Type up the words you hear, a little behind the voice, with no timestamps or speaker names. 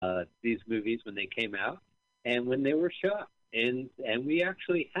these movies when they came out and when they were shot. And we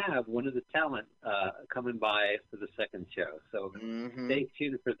actually have one of the talent coming by for the second show. So stay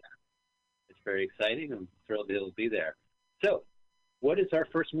tuned for that. It's very exciting. I'm thrilled he'll be there. So, what is our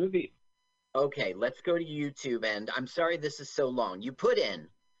first movie? Okay, let's go to YouTube. And I'm sorry this is so long. You put in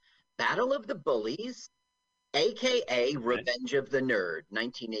Battle of the Bullies, a.k.a. Revenge of the Nerd,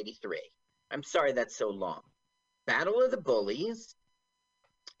 1983. I'm sorry that's so long. Battle of the Bullies,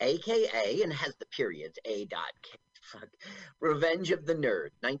 a.k.a. and has the periods, fuck, Revenge of the Nerd,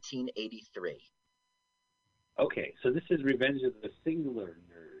 1983. Okay, so this is Revenge of the Singular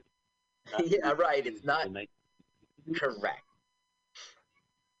Nerd. Yeah, right. It's not correct.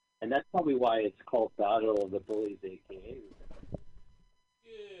 And that's probably why it's called Battle of the Bullies, a.k.a.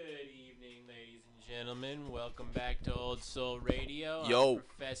 Good evening, ladies and gentlemen. Welcome back to Old Soul Radio. Yo. I'm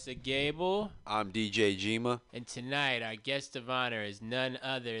Professor Gable. I'm DJ Jima. And tonight, our guest of honor is none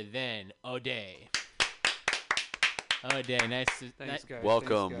other than O'Day. O'Day, nice to... Thanks, guys.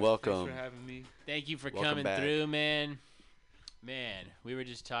 Welcome. Thanks for having me. Thank you for Welcome coming back. through, man. Man, we were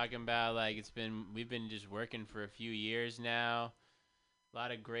just talking about, like, we've been just working for a few years now. A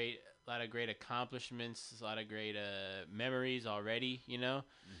lot of great accomplishments, a lot of great memories already, you know.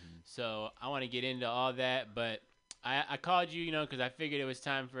 Mm-hmm. So I want to get into all that, but I called you, you know, because I figured it was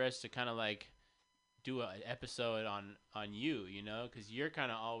time for us to kind of like do an episode on you, you know, because you're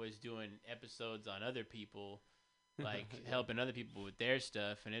kind of always doing episodes on other people, like helping other people with their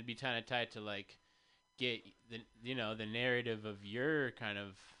stuff, and it'd be kind of tight to like get the narrative of your kind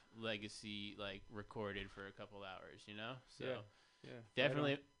of legacy like recorded for a couple hours, you know. So. Yeah.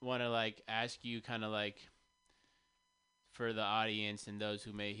 Definitely want to like ask you kind of like for the audience and those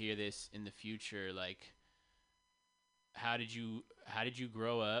who may hear this in the future, like how did you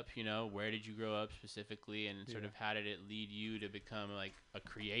grow up, you know, where did you grow up specifically, and sort of how did it lead you to become like a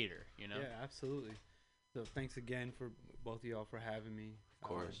creator, you know? Yeah, absolutely. So thanks again for both of y'all for having me. Of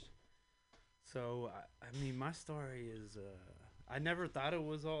course. So I mean, my story is I never thought it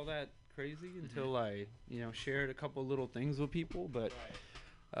was all that crazy until I, you know, shared a couple little things with people. But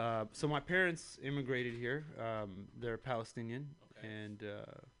so my parents immigrated here. They're Palestinian, and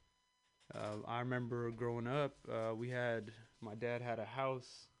I remember growing up. My dad had a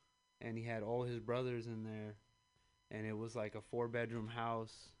house, and he had all his brothers in there, and it was like a 4-bedroom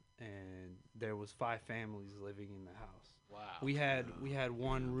house, and there was 5 families living in the house. Wow. We had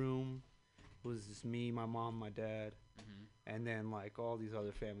one room. It was just me, my mom, my dad. And then, like, all these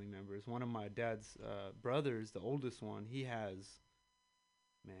other family members. One of my dad's brothers, the oldest one,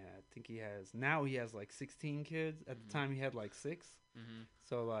 now he has, like, 16 kids. At the time, he had, like, 6.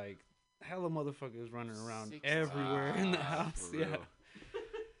 So, like, hella motherfuckers running around everywhere in the house. Yeah.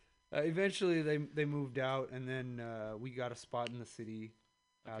 Eventually, they moved out, and then we got a spot in the city.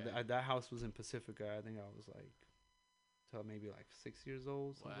 That house was in Pacifica. I think I was, like, till maybe, like, 6 years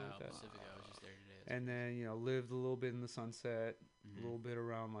old, something like that. Pacifica, I was just there today. And then, you know, lived a little bit in the Sunset, a little bit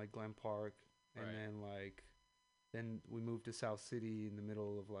around, like, Glen Park. And then we moved to South City in the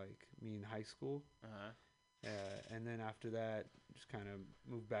middle of, like, me in high school. And then after that, just kind of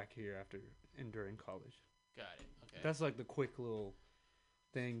moved back here during college. Got it. Okay. That's, like, the quick little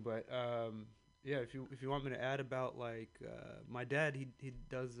thing. But, yeah, if you want me to add about, like, my dad,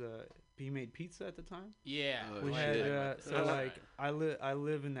 he made pizza at the time. Yeah. We had like I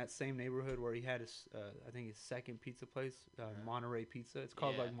live in that same neighborhood where he had his I think his second pizza place, Monterey Pizza. It's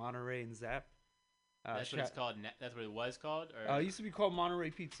called like Monterey and Zap. That's what it's called. That's what it was called. Or it used to be called Monterey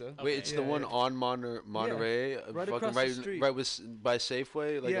Pizza. Okay. Wait, it's the one on Monterey, right across the street, right by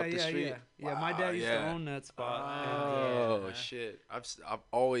Safeway, like up the street. Yeah. Wow, my dad used to own that spot. Oh shit! I've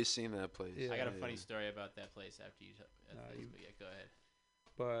always seen that place. I got a funny story about that place after you. Go ahead.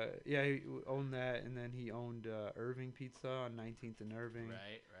 But yeah, he owned that, and then he owned Irving Pizza on 19th and Irving.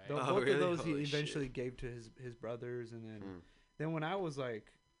 Right. Both of those he eventually gave to his brothers, and then when I was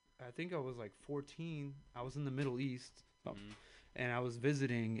like, I think I was like 14, I was in the Middle East, and I was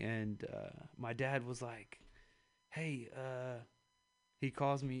visiting, and my dad was like, "Hey," he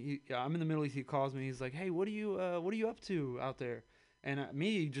calls me. I'm in the Middle East. He calls me. He's like, "Hey, what are you up to out there?" And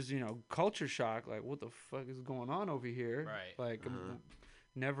me, just, you know, culture shock, like, what the fuck is going on over here? Right. Like,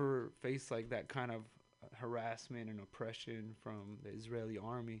 never faced like that kind of harassment and oppression from the Israeli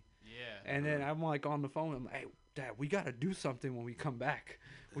army. Yeah. And then I'm like on the phone. I'm like, "Hey, Dad, we gotta do something when we come back.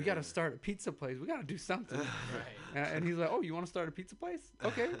 We gotta start a pizza place. We gotta do something." Right. And he's like, "Oh, you want to start a pizza place?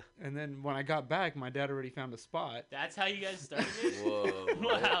 Okay." And then when I got back, my dad already found a spot. That's how you guys started it? Whoa.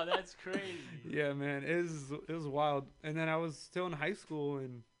 Wow, that's crazy. Yeah, man, it was wild. And then I was still in high school,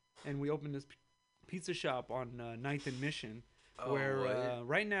 and we opened this pizza shop on 9th and Mission. where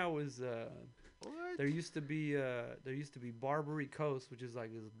right now is What? there used to be Barbary Coast, which is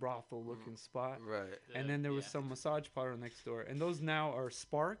like this brothel looking spot, Right. and then there was some massage parlor next door, and those now are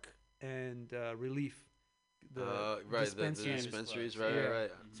Spark and Relief. Right, the dispensaries, right, yeah.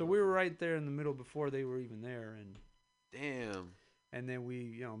 right. So we were right there in the middle before they were even there, and Damn. and then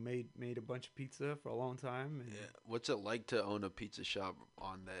we made a bunch of pizza for a long time. And Yeah. What's it like to own a pizza shop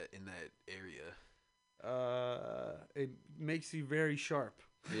in that area? It makes you very sharp.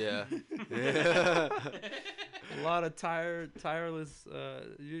 Yeah. A lot of tireless.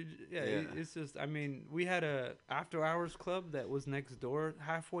 It's just. I mean, we had a after hours club that was next door,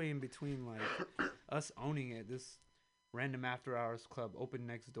 halfway in between like us owning it. This random after hours club opened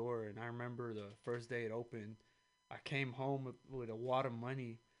next door, and I remember the first day it opened, I came home with a wad of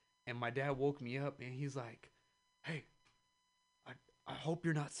money, and my dad woke me up, and he's like, "Hey, I hope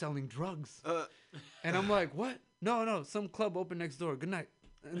you're not selling drugs." And I'm like, "What? No, some club opened next door. Good night."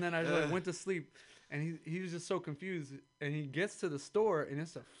 And then I like went to sleep, and he was just so confused. And he gets to the store, and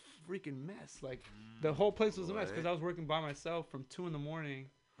it's a freaking mess. Like the whole place was a mess because I was working by myself from 2 a.m.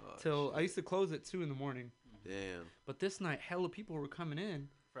 till I used to close at 2 a.m. Damn. But this night, hella people were coming in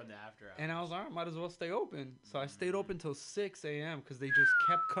from the after hours. and I was like, I might as well stay open. So I stayed open till 6 a.m. because they just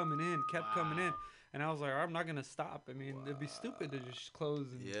kept coming in. And I was like, I'm not gonna stop. I mean, it'd be stupid to just close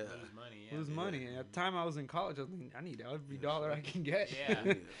and lose money. And at the time I was in college, I was like, I need every dollar I can get.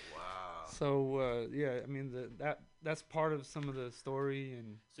 Yeah. Wow. So I mean that's part of some of the story.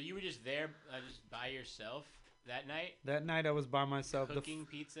 And so you were just there, just by yourself that night. That night I was by myself, cooking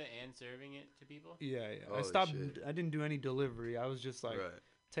pizza and serving it to people. Yeah. Oh, I stopped. shit. I didn't do any delivery. I was just like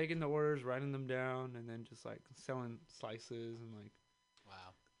taking the orders, writing them down, and then just like selling slices and like.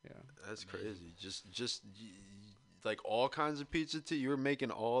 Wow. Yeah. That's crazy. Just like all kinds of pizza too. You were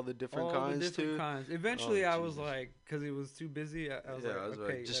making all the different kinds too. Eventually, I was like, because it was too busy. I was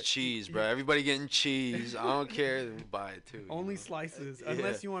okay, just cheese, bro. Everybody getting cheese. I don't care. We'll buy it too. Only slices,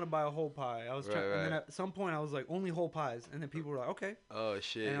 unless you want to buy a whole pie. I was trying, and then at some point I was like, only whole pies, and then people were like, okay. Oh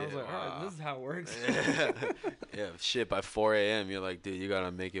shit. And I was like, all right, this is how it works. Yeah, shit. By 4 a.m., you're like, dude, you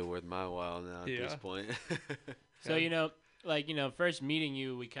gotta make it worth my while now at this point. So first meeting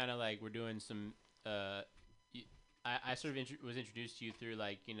you, we kind of like were doing some. I sort of was introduced to you through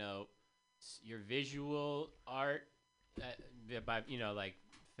like your visual art, by like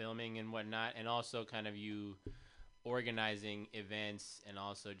filming and whatnot, and also kind of you organizing events and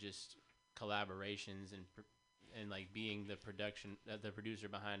also just collaborations and like being the producer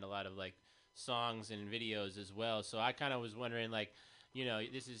behind a lot of like songs and videos as well. So I kind of was wondering like,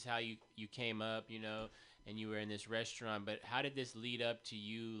 this is how you came up, and you were in this restaurant, but how did this lead up to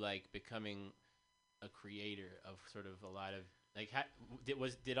you like becoming a creator of sort of a lot of like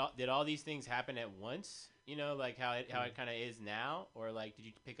did all these things happen at once, like how it kind of is now, or like did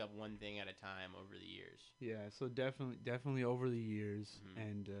you pick up one thing at a time over the years? Yeah, so definitely over the years.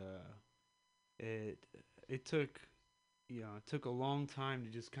 And it took a long time to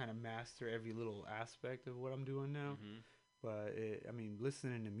just kind of master every little aspect of what I'm doing now. But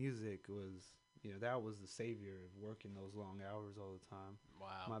listening to music was that was the savior of working those long hours all the time.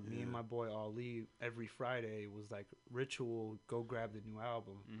 Wow. Me and my boy Ali, every Friday was like ritual. Go grab the new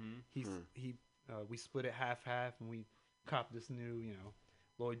album. We split it half, and we copped this new,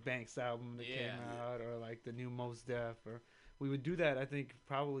 Lloyd Banks album that came out, or like the new Mos Def, or we would do that. I think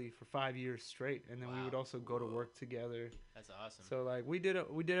probably for 5 years straight, and then we would also go to work together. That's awesome. So like we did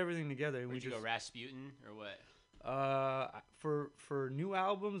everything together. And Would you go Rasputin or what? For new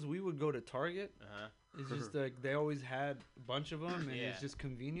albums, we would go to Target. It's just like they always had a bunch of them, and it's just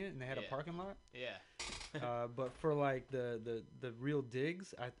convenient, and they had a parking lot. Yeah. But for like the real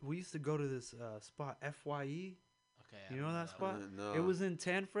digs, we used to go to this spot FYE. Okay. You know that spot? No. It was in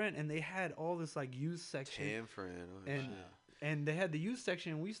Tanfran, and they had all this like used section. Tanfran. And they had the used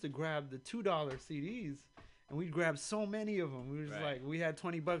section. And we used to grab the $2 CDs, and we'd grab so many of them. We were just like, we had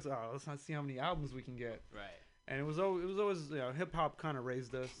 $20. Oh, let's not see how many albums we can get. Right. And it was always hip hop kind of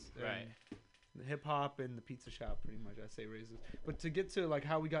raised us. Right. The hip hop and the pizza shop, pretty much, I say raised us. But to get to like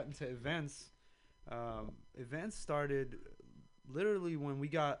how we got into events, events started literally when we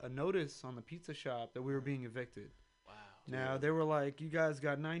got a notice on the pizza shop that we were being evicted. Wow. Now they were like, you guys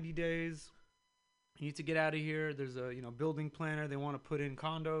got 90 days. You need to get out of here. There's a building planner. They want to put in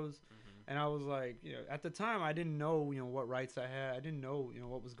condos. And I was like, at the time I didn't know what rights I had. I didn't know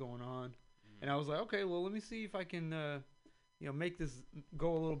what was going on. And I was like, okay, well, let me see if I can, make this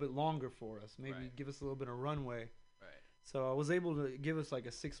go a little bit longer for us. Maybe give us a little bit of runway. Right. So I was able to give us like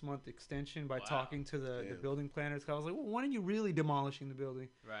a 6-month extension by talking to the building planners. 'Cause I was like, well, when are you really demolishing the building?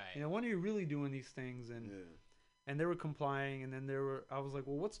 Right. When are you really doing these things? And and they were complying. And then I was like,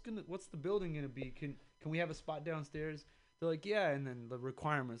 well, what's the building gonna be? Can we have a spot downstairs? They're like, yeah. And then the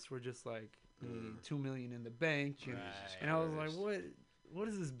requirements were just like $2 million in the bank, and I was like, what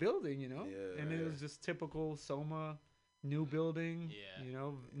is this building, and it was just typical Soma, new building,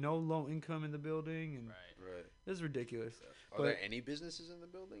 no low income in the building, and it was ridiculous. Are there any businesses in the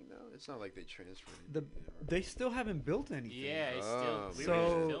building now? It's not like they transferred. They still haven't built anything. Yeah, it's still. We were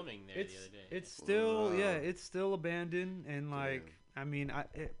just filming there the other day. It's still it's still abandoned, and like I mean,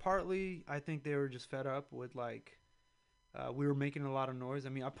 partly I think they were just fed up with like. We were making a lot of noise. I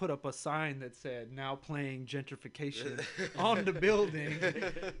mean, I put up a sign that said "Now playing gentrification" on the building.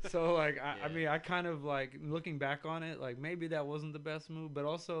 So, like, I mean, I kind of like looking back on it, like maybe that wasn't the best move, but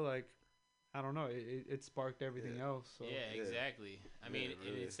also like, I don't know, it sparked everything else. So. Yeah, exactly. I mean,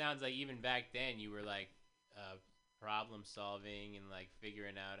 really. It sounds like even back then you were like problem solving and like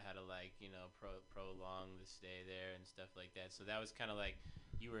figuring out how to like prolong the stay there and stuff like that. So that was kind of like.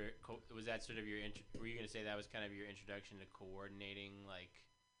 Was that sort of were you going to say that was kind of your introduction to coordinating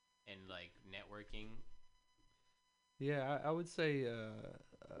and networking? Yeah, I would say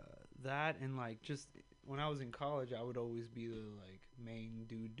that, and like just when I was in college, I would always be the like main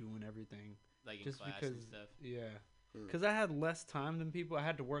dude doing everything. Like in just class because, and stuff? Yeah. Because I had less time than people. I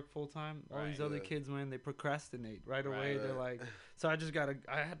had to work full time. All these other kids, man, they procrastinate right away. They're like, so I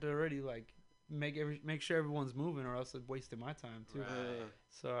had to already like make sure everyone's moving, or else it wasted my time too.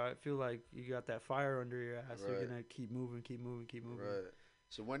 So I feel like you got that fire under your ass. You're gonna keep moving. Right.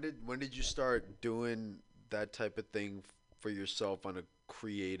 So when did you start doing that type of thing for yourself on a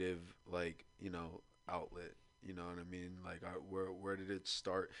creative outlet? You know what I mean? Like where did it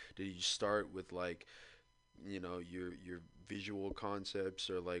start? Did you start with like your visual concepts,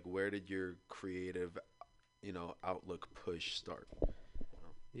 or like where did your creative outlook push start?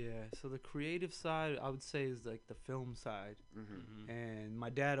 Yeah, so the creative side, I would say, is like the film side. And my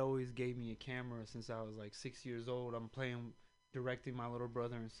dad always gave me a camera since I was like 6 years old. I'm directing my little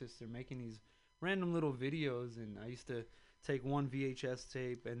brother and sister, making these random little videos. And I used to take one VHS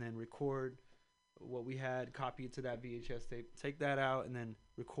tape and then record what we had, copy it to that VHS tape, take that out, and then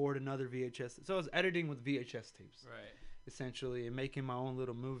record another VHS. So I was editing with VHS tapes, essentially, and making my own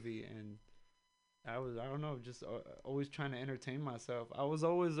little movie. And I don't know, just always trying to entertain myself. I was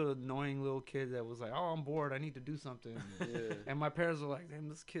always an annoying little kid that was like, oh, I'm bored, I need to do something. And my parents were like, damn,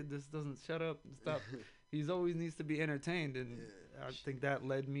 this kid, this doesn't shut up and stuff. He's always needs to be entertained. And I think that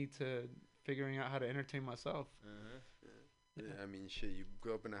led me to figuring out how to entertain myself. I mean, shit, you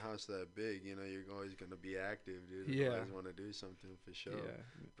grew up in a house that big, you're always going to be active, dude. You always want to do something for sure.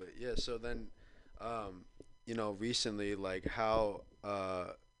 But yeah, so then, recently, like how...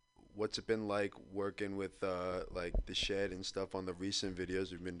 what's it been like working with like the Shed and stuff on the recent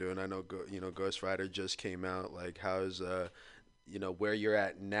videos we've been doing? I know Ghost Rider just came out. Like how's where you're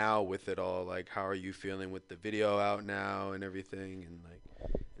at now with it all? Like how are you feeling with the video out now and everything? And like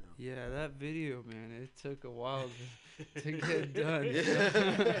yeah, that video, man, it took a while to get done.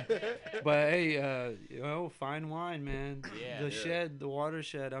 But hey, fine wine, man. The Shed, the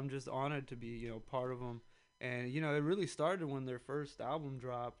Watershed, I'm just honored to be part of them. And, it really started when their first album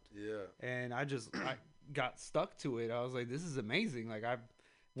dropped. Yeah. And I got stuck to it. I was like, this is amazing. Like,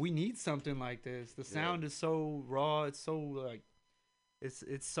 we need something like this. The sound is so raw. It's so, like,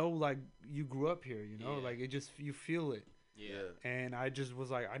 it's so, like, you grew up here, Like, it just, you feel it. Yeah. And I just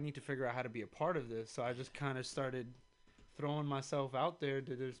was like, I need to figure out how to be a part of this. So I just kind of started throwing myself out there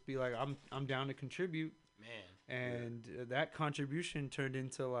to just be like, I'm down to contribute. Man. And that contribution turned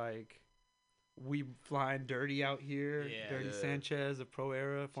into, like, we flying Dirty out here. Dirty Sanchez of Pro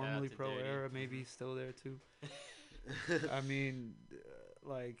Era, formerly Pro Dirty. Era, maybe he's still there too. I mean,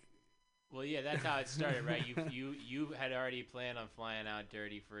 like. Well, yeah, that's how it started, right? You had already planned on flying out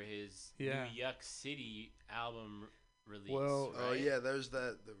Dirty for his New Yuck City album release. Well, right? Oh yeah, there's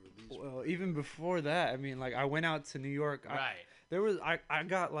the release. Well, even before that, I mean, like I went out to New York. I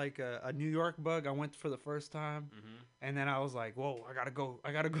got like a New York bug. I went for the first time. And then I was like, whoa, I gotta go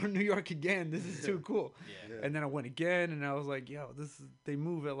to New York again. This is too cool. And then I went again, and I was like, yo, they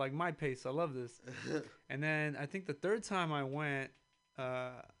move at like my pace. I love this. And then I think the third time I went,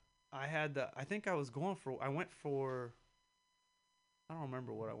 I don't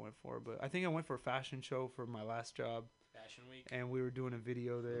remember what I went for, but I think I went for a fashion show for my last job. Fashion Week. And we were doing a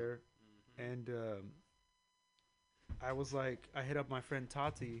video there. And I was like, I hit up my friend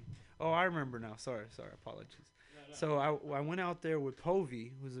Tati. Oh, I remember now. Sorry, apologies. So I went out there with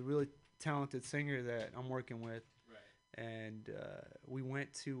Povey, who's a really talented singer that I'm working with, and we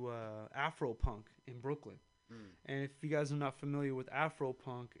went to Afro Punk in Brooklyn. And if you guys are not familiar with Afro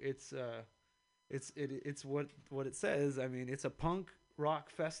Punk, it's it's what it says. I mean, it's a punk rock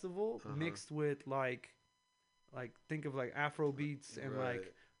festival mixed with like think of like Afro beats and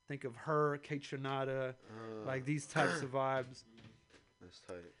like think of Her, Kate Trinata, like these types of vibes. That's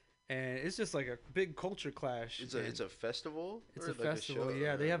tight. And it's just like a big culture clash. It's a festival. It's a festival.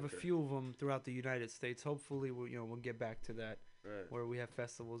 Yeah, they have a few of them throughout the United States. Hopefully, we'll get back to that where we have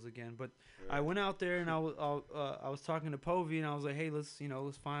festivals again. But I went out there and I was talking to Povey and I was like, hey, let's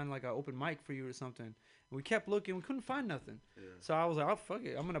find like an open mic for you or something. And we kept looking, we couldn't find nothing. Yeah. So I was like, oh fuck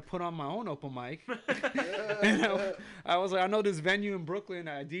it, I'm gonna put on my own open mic. And I was like, I know this venue in Brooklyn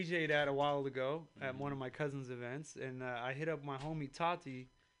I DJ'd at a while ago at one of my cousin's events, and I hit up my homie Tati.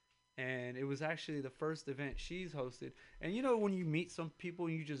 And it was actually the first event she's hosted. And when you meet some people,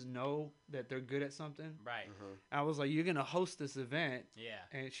 you just know that they're good at something. Right. I was like, you're going to host this event. Yeah.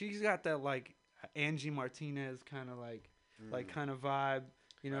 And she's got that like Angie Martinez kind of like kind of vibe,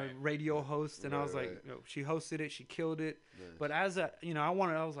 radio host. And I was like, she hosted it. She killed it. Nice. But as I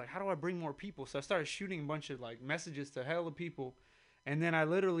was like, how do I bring more people? So I started shooting a bunch of like messages to hella people. And then I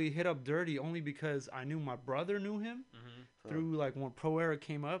literally hit up Dirty only because I knew my brother knew him through like when Pro Era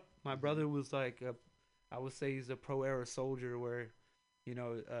came up. My brother was like, I would say he's a Pro Era soldier where,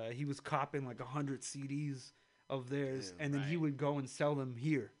 he was copping like 100 CDs of theirs, and then he would go and sell them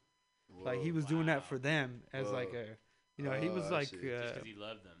here. Whoa, like he was doing that for them as like a, he was like, just because he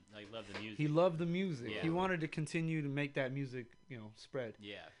loved them, like loved the music. He loved the music. Yeah. He wanted to continue to make that music, spread.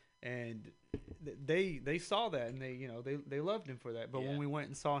 Yeah. And they saw that and they loved him for that. But when we went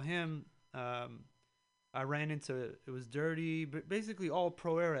and saw him, I ran into it was Dirty, but basically all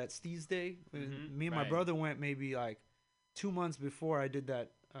Pro Era at Steez Day. Me and my brother went maybe like 2 months before I did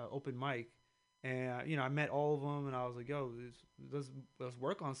that open mic, and I met all of them, and I was like, yo, let's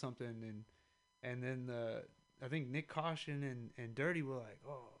work on something, and then I think Nick Caution and Dirty were like,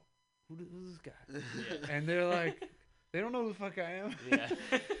 oh, who's this guy? Yeah. And they're like, they don't know who the fuck I am. Yeah.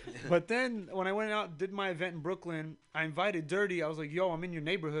 But then when I went out and did my event in Brooklyn, I invited Dirty. I was like, yo, I'm in your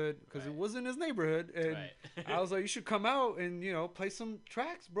neighborhood, because it wasn't his neighborhood. And I was like, you should come out and, play some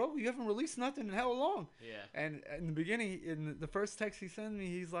tracks, bro. You haven't released nothing in hell long. Yeah. And in the beginning, in the first text he sent me,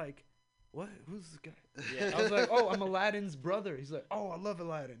 he's like, what? Who's this guy? Yeah. I was like, oh, I'm Aladdin's brother. He's like, oh, I love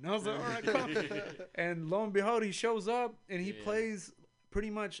Aladdin. And I was like, all right, come. And lo and behold, he shows up and he plays pretty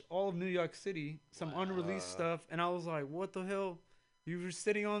much all of New York City, some unreleased stuff, and I was like, what the hell? You were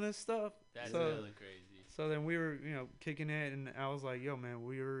sitting on this stuff? That's really crazy. So then we were, kicking it, and I was like, yo, man,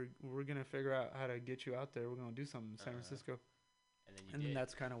 we're going to figure out how to get you out there. We're going to do something in San Francisco. And then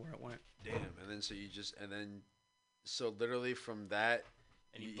that's kind of where it went. Damn. And then so literally from that,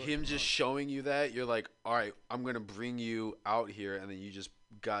 him just showing you that, you're like, all right, I'm going to bring you out here, and then you just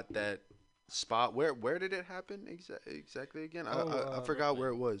got that spot. Where did it happen exactly again? I forgot where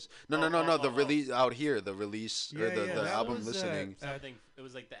it was. No. The release out here, the release or the album listening. Something. It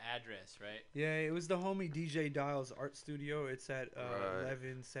was like the address, right? Yeah, it was the homie DJ Dial's art studio. It's at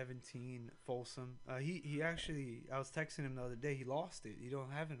 1117 Folsom. He actually, I was texting him the other day. He lost it. He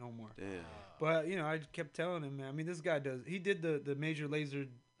don't have it no more. Damn. But I kept telling him, man. I mean, this guy does. He did the Major Lazer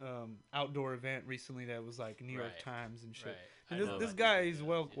outdoor event recently that was like New York Times and shit. Right. And this guy is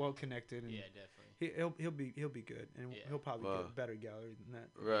well connected. And definitely. He'll be good, and he'll probably get a better gallery than that.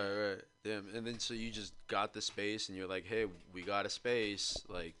 Right. Damn. And then so you just got the space, and you're like, hey, we got a space,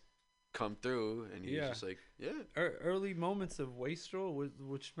 like, come through, and he's just like, Early moments of Wastrel,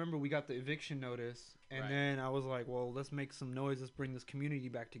 which remember we got the eviction notice, and then I was like, well, let's make some noise, let's bring this community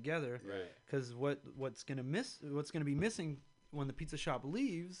back together, because what's gonna be missing when the pizza shop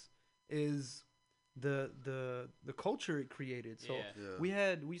leaves is the culture it created. So we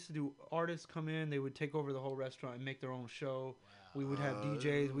used to do artists come in, they would take over the whole restaurant and make their own show. We would have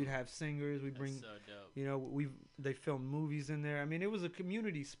DJs, we'd have singers, we'd bring, so dope. They filmed movies in there. I mean, it was a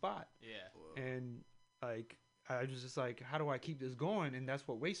community spot. Yeah. And like I was just like, how do I keep this going? And that's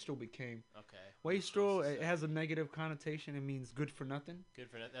what Wastrel became. Okay. Wastrel, it has a negative connotation. It means good for nothing. Good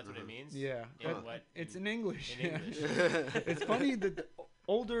for nothing. That's what it means. Yeah. It's in English. In English. It's funny that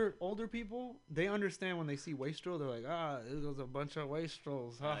older people, they understand when they see Wastrel. They're like, it was a bunch of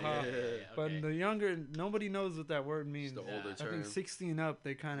Wastrels. But the younger, nobody knows what that word means. It's the older term. I think 60 and up,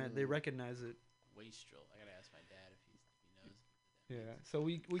 they they recognize it. Wastrel. I gotta ask my dad if he knows. Yeah. So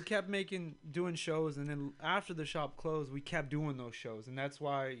we kept doing shows, and then after the shop closed, we kept doing those shows, and that's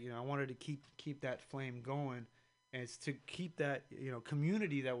why I wanted to keep that flame going, and it's to keep that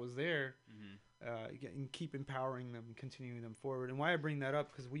community that was there. Mm-hmm. And keep empowering them and continuing them forward. And why I bring that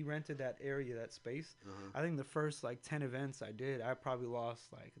up, because we rented that area, that space. I think the first 10 events I did, I probably lost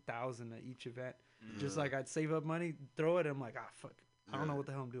 $1,000 at each event. Just I'd save up money, throw it, and I'm like, fuck, I don't know what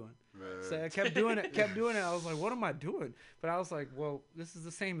the hell I'm doing. Right. So I kept doing it. I was like, what am I doing? But I was like, well, this is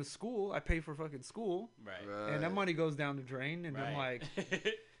the same as school. I pay for fucking school. Right. And that money goes down the drain. And I'm like,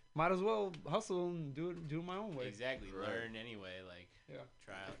 might as well hustle and do it my own way. Exactly. Learn anyway. Like,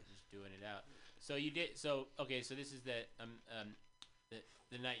 try out just doing it out. So you did. So okay. So this is the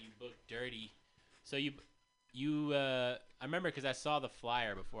night you booked Dirty. So you I remember because I saw the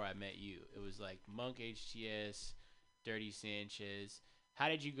flyer before I met you. It was like Monk HTS, Dirty Sanchez. How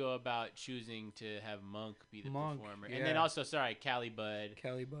did you go about choosing to have Monk be the performer? And then also, Cali Bud.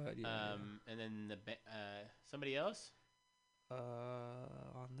 Yeah. And then somebody else?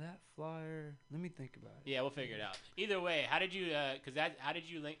 On that flyer, let me think about it. Yeah, we'll figure it out. Either way, how did you? How did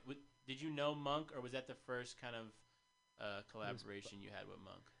you link? Did you know Monk, or was that the first kind of collaboration you had with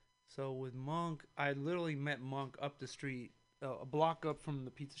Monk? So with Monk, I literally met Monk up the street, a block up from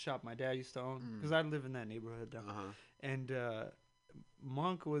the pizza shop my dad used to own, because I live in that neighborhood now. And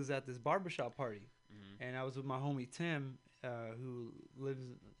Monk was at this barbershop party, and I was with my homie Tim, who lives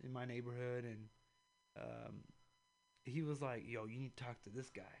in my neighborhood, and he was like, yo, you need to talk to this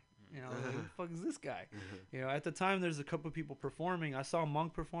guy. And I was like, who the fuck is this guy? You know, at the time, there's a couple of people performing. I saw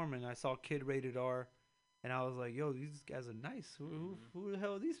Monk perform, and I saw Kid Rated R. And I was like, yo, these guys are nice. Who the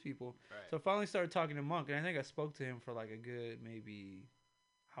hell are these people? Right. So I finally started talking to Monk, and I think I spoke to him for like a good maybe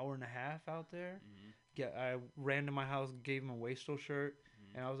hour and a half out there. I ran to my house, gave him a Wastrel shirt,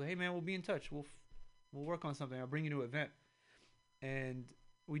 and I was like, hey, man, we'll be in touch. We'll work on something. I'll bring you to an event. And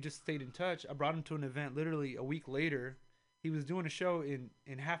we just stayed in touch. I brought him to an event literally a week later. He was doing a show in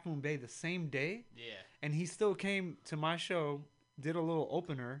Half Moon Bay the same day. Yeah. And he still came to my show, did a little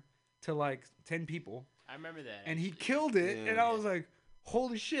opener to like 10 people. I remember that. And he killed it. And I was like,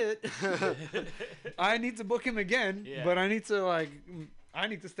 holy shit. I need to book him again. Yeah. But I need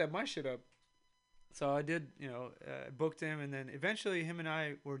to step my shit up. So I did, booked him. And then eventually him and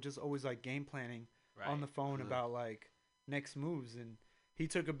I were just always like game planning on the phone about like next moves. And he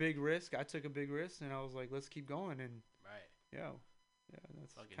took a big risk. I took a big risk. And I was like, let's keep going. And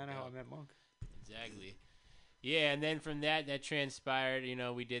that's kind of how I met Monk. Exactly. Yeah, and then from that transpired,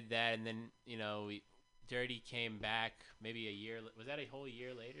 we did that. And then, Dirty came back maybe a year. Was that a whole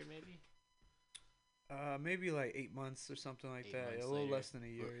year later, maybe? Maybe like 8 months or something like that. A little less than a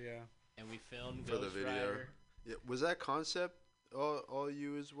year, yeah. And we filmed for the video. Yeah, was that concept all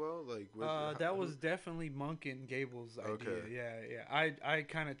you as well? Like that was definitely Monk and Gable's idea. Yeah. I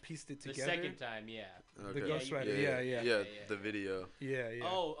kind of pieced it together. The second time, yeah. Okay. The Ghostwriter. Yeah. The video. Yeah.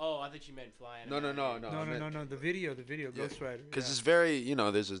 Oh, I thought you meant flying. No. The video, Ghostwriter. Because it's very,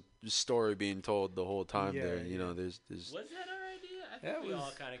 there's a story being told the whole time there. There's. Was that our idea? I think we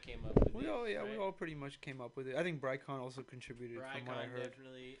all kind of came up with it. We all pretty much came up with it. I think Brycon also contributed from what I heard.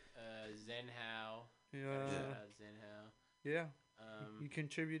 Definitely. Zenhao. Zenhao. Yeah. He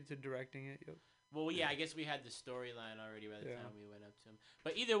contributed to directing it. Yep. Well, yeah, I guess we had the storyline already by the time we went up to him.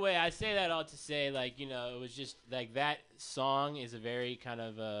 But either way, I say that all to say, like, it was just like that song is a very kind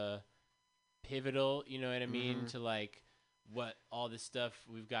of pivotal, you know what I mean, to like what all the stuff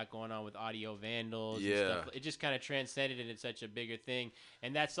we've got going on with Audio Vandals and stuff. It just kind of transcended it into such a bigger thing.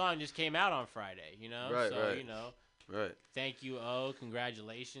 And that song just came out on Friday, Right, so, Right. Thank you,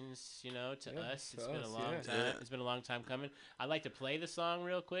 congratulations, to us. It's been a long time. Yeah. It's been a long time coming. I'd like to play the song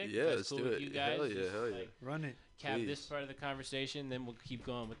real quick. Yeah, let's cool do with it. You guys. Hell yeah. Like, run it. Cap this part of the conversation, then we'll keep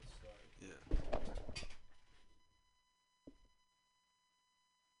going with the story.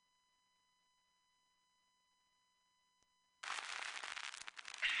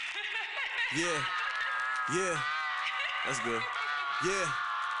 Yeah. That's good. Yeah.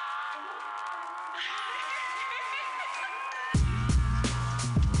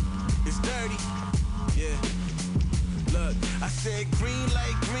 It's dirty. Yeah. Look, I said green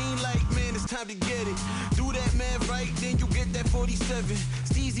light, man, it's time to get it. Do that, man, right, then you get that 47.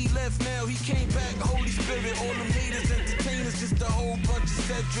 Steezy left now, he came back, Holy Spirit. All them haters, entertainers, just a whole bunch of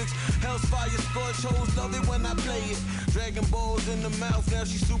Cedrics. Hell's fire, scorch hoes, love it when I play it. Dragon Balls in the mouth, now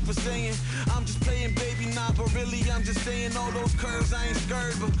she Super Saiyan. I'm just playing, baby, nah, but really I'm just saying all those curves, I ain't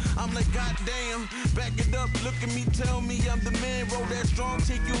scared, but I'm like, goddamn. Back it up, look at me, tell me I'm the man. Roll that strong,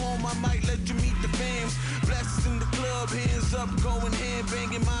 take you home, I might let you meet the fam. Blasters in the club, hands up, going hand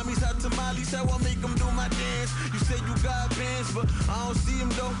banging. Mommies hot tamales, how I make them do my dance. You say you got band, hands, but I don't see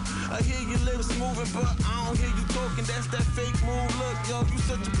them though. I hear your lips moving, but I don't hear you talking. That's that fake move. Look, yo, you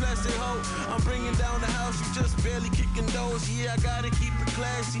such a plastic hoe. I'm bringing down the house, you just barely kicking doors. Yeah, I gotta keep it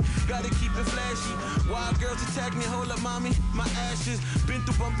classy, gotta keep it flashy. Wild girls attack me, hold up, mommy, my ashes. Been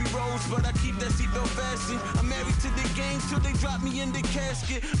through bumpy roads, but I keep that seatbelt fastened. I'm married to the game till they drop me in the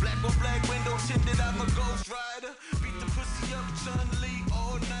casket. Black on black window tinted, I'm a ghost rider. Beat the pussy up, Chun-Li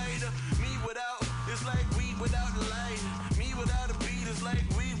all nighter. Me without, it's like weed without a light. Me without a beat, it's like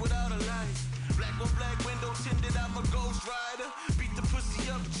weed without a light. Black on black window tinted, I'm a ghost rider. Beat the pussy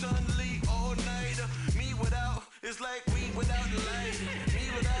up, Chun-Li all nighter. Me without, it's like weed without a light. Me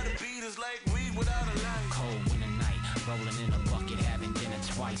without a beat, it's like weed without a light. Cold winter night, rolling in a bucket, having dinner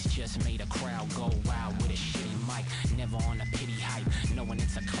twice. Just made a crowd go wild with a shitty mic. Never on a pity hype, knowing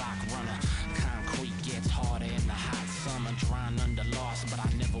it's a clock runner. Concrete gets harder in the hot summer. Drying under loss, but I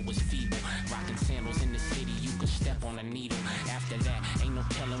never was feeble. Rocking sandals in the city, you could step on a needle. After that, ain't no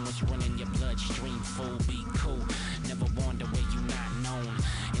telling what's running your bloodstream. Fool, be cool. Never wonder where you not known.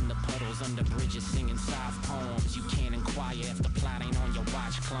 In the puddles under bridges, singing soft poems. You can't inquire if the plot ain't on your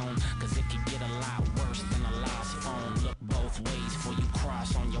watch clone, cause it could get a lot worse than a lost phone. Look both ways before you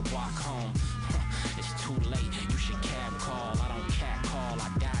cross on your walk home. It's too late, you should cab call. I don't cat call, I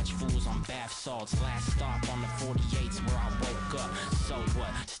dodge fools on bath salts. Last stop on the 48's where I woke up. So what?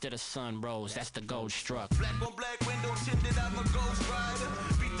 Instead of sun rose, that's the gold struck. Black on black window tinted, I'm a ghost rider.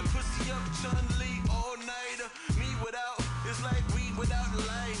 Beat the pussy up, Chun-Li all nighter. Me without, it's like weed without a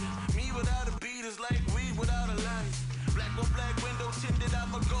light. Me without a beat, it's like weed without a light. Black on black window tinted,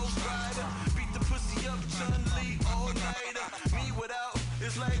 I'm a ghost rider. Beat the pussy up, Chun-Li all nighter. Me without,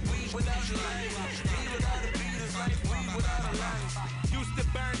 it's like weed without a light. Me without a beat, it's like weed without a light. Used to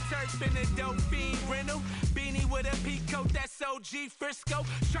burn turf in a dope fiend rental. Beanie with a peacoat, that's OG Frisco.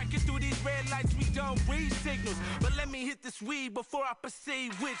 Striking through these red lights, we don't read signals. But let me hit this weed before I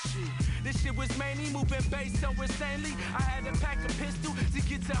proceed with you. This shit was mainly moving bass so insanely. I had to pack a pistol to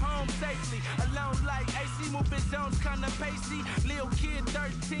get to home safely. Alone like AC, moving zones kinda pacey. Lil kid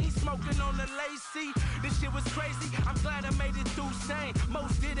 13, smoking on the lacy. This shit was crazy, I'm glad I made it through sane.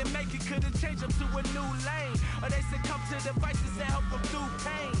 Most didn't make it, could've changed up to a new lane. Or they succumb to the vices that help them through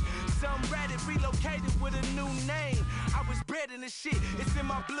pain. Some ratted, relocated with a new name. I was bred in this shit, it's in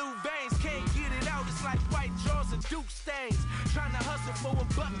my blue veins. Can't get it out, it's like white drawers and Duke stains. Trying to hustle for a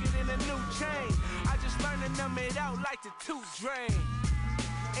bucket and a new chain. I just learned to numb it out like the tooth drain.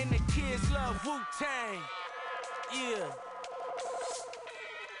 And the kids love Wu-Tang. Yeah.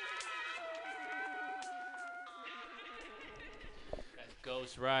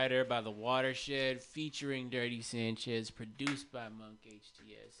 Ghost Rider by The Watershed, featuring Dirty Sanchez, produced by Monk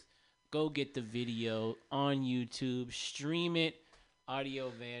HTS. Go get the video on YouTube, stream it. Audio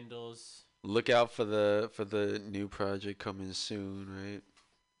Vandals. Look out for the new project coming soon, right?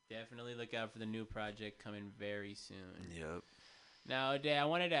 Definitely look out for the new project coming very soon. Yep. Now, Day, I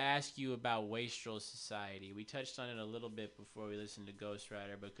wanted to ask you about Wastrel Society. We touched on it a little bit before we listened to Ghost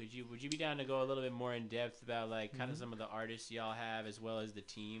Rider, but would you be down to go a little bit more in depth about like kind of some of the artists y'all have as well as the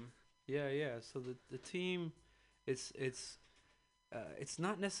team? Yeah. So the team, it's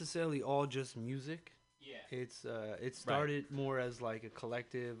not necessarily all just music. Yeah. It started more as like a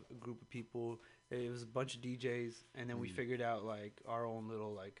collective, a group of people. It was a bunch of DJs, and then we figured out like our own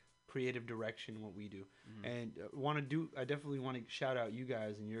little like creative direction, what we do. And I definitely want to shout out you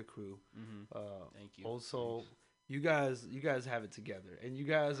guys and your crew. Thank you. Old Soul, you guys have it together, and you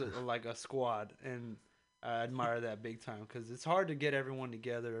guys are like a squad, and I admire that big time because it's hard to get everyone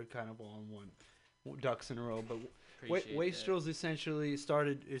together kind of on one ducks in a row. But Wastrels essentially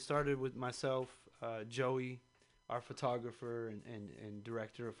started with myself, Joey, our photographer and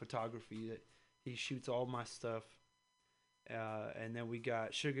director of photography. That he shoots all my stuff. And then we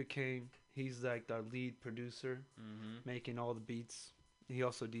got Sugarcane. He's like the lead producer, making all the beats. He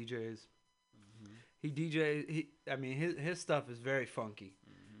also DJs. He DJs. His stuff is very funky.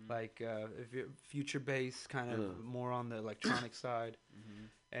 Like if you're future bass, kind of more on the electronic side.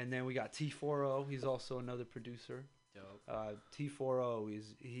 And then we got T40. He's also another producer. Dope. T40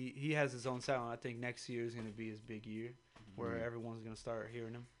 he has his own sound. I think next year is gonna be his big year, where everyone's gonna start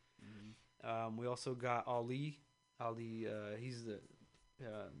hearing him. We also got Ali. He's the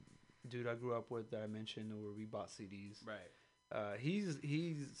dude I grew up with that I mentioned, where we bought CDs. Right. He's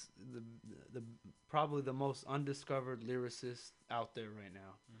the probably the most undiscovered lyricist out there right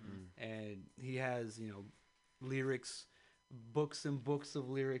now, and he has lyrics, books and books of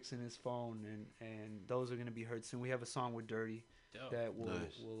lyrics in his phone, and those are gonna be heard soon. We have a song with Dirty that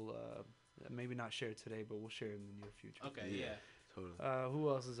we'll maybe not share today, but we'll share in the near future. Okay, yeah. Totally. Who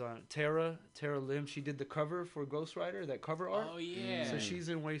else is on? Tara Lim. She did the cover for Ghost Rider, that cover art. Oh yeah. So she's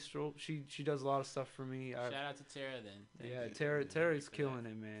in Wastrel. She does a lot of stuff for me. Shout out to Tara then. Tara's killing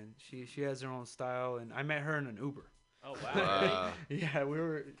it, man. She has her own style, and I met her in an Uber. Oh wow. Yeah, we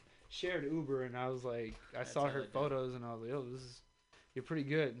were shared Uber, and I was like, I saw her photos, and I was like, oh, you're pretty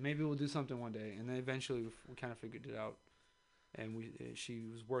good. Maybe we'll do something one day. And then eventually we kind of figured it out, and she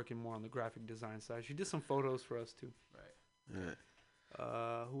was working more on the graphic design side. She did some photos for us too. Right.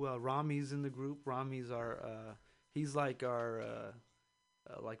 Who else? Rami's in the group. Rami's he's like our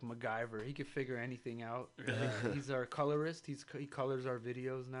like MacGyver. He could figure anything out. He's our colorist. He colors our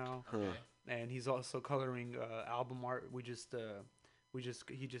videos now. Okay. And he's also coloring album art. He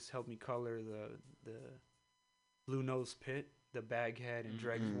just helped me color the Blue Nose Pit, the Baghead and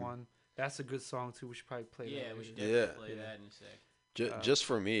Dregs one. That's a good song too. We should probably play that. Yeah, we later. should definitely play that in a sec. Just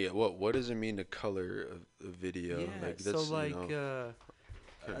for me, what does it mean to color a video? Yeah, Like that's, so like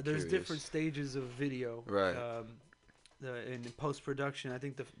there's curious. different stages of video. Right. In post production, I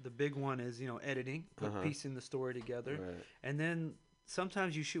think the big one is editing, piecing the story together, Right. and then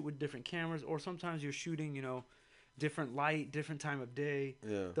sometimes you shoot with different cameras, or sometimes you're shooting different light, different time of day.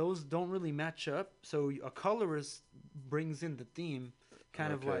 Yeah. Those don't really match up. So a colorist brings in the theme,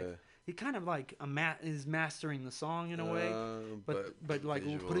 kind of like. He kind of like is mastering the song in a way, but like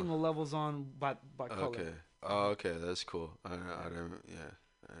visual. putting the levels on by color. Okay. Oh, okay, that's cool. I didn't realize that.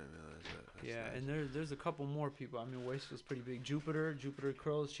 That's Yeah, nice. and there's a couple more people. I mean, Waste was pretty big. Jupiter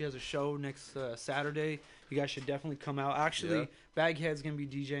Curls. She has a show next Saturday. You guys should definitely come out. Actually, Baghead's gonna be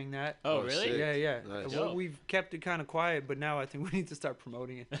DJing that. Oh, really? sick. Yeah. Nice. Well, we've kept it kind of quiet, but now I think we need to start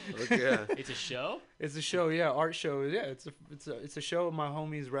promoting it. Okay. It's a show? It's a show, yeah, art show. Yeah, it's a show at my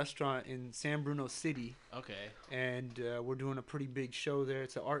homie's restaurant in San Bruno City, Okay. and we're doing a pretty big show there.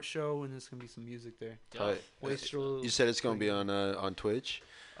 It's an art show, and there's gonna be some music there. Dope. Wastrel. You said it's gonna be on Twitch.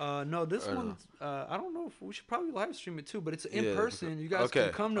 No, this Or no? one's. I don't know if we should probably live stream it too, but it's in Yeah. person. You guys Okay.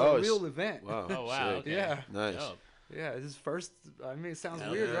 can come to Oh, a it's- real event. Wow. Oh wow. sick. Okay. Yeah. Nice. Dope. Yeah, this is first. I mean, it sounds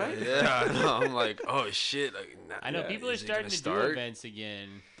Hell weird, yeah. right? Yeah, I know. I'm like, oh shit. Like, I know Yeah. people are is it gonna starting to do start? events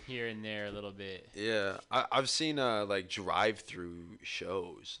again here and there a little bit. Yeah, I've seen like drive-through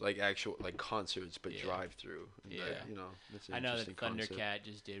shows, like actual like concerts, but Yeah. drive-through. Yeah. Like, it's an I know that interesting concept. Thundercat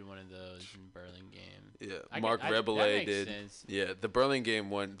just did one of those in Burlingame. Yeah, Mark that Rebelay makes did. sense. Yeah, the Burlingame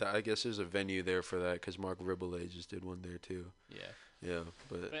one. I guess there's a venue there for that because Mark Rebelay just did one there too. Yeah. Yeah,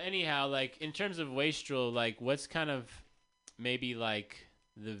 but But anyhow, like in terms of Wastrel, like what's kind of maybe like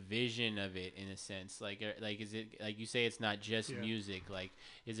the vision of it in a sense? Like is it like you say it's not just music? Like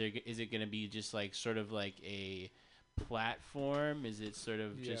is it gonna be just like sort of like a platform? Is it sort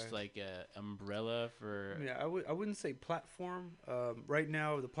of just like a umbrella for? Yeah, I wouldn't say platform. Right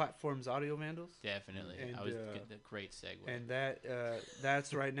now, the platform's Audio Vandals. Definitely, And, I was the great segue. And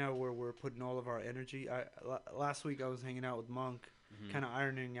that's right now where we're putting all of our energy. Last week I was hanging out with Monk, kind of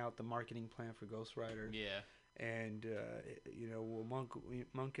ironing out the marketing plan for Ghost Rider. Yeah. And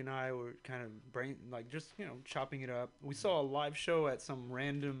Monk and I were kind of chopping it up. We saw a live show at some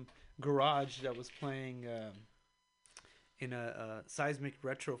random garage that was playing in a seismic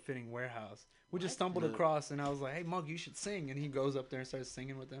retrofitting warehouse. We just stumbled across, and I was like, "Hey, Monk, you should sing." And he goes up there and starts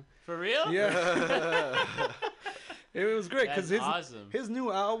singing with them. For real? Yeah. It was great because awesome. his new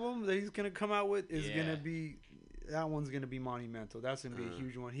album that he's gonna come out with is gonna be. That one's gonna be monumental. That's gonna be a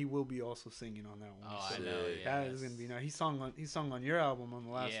huge one. He will be also singing on that one. Oh, so I know. Yeah, that is gonna be nice. He sung on your album on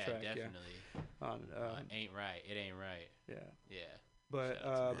the last track. Definitely. Yeah, Ain't right. It ain't right. yeah. Yeah. But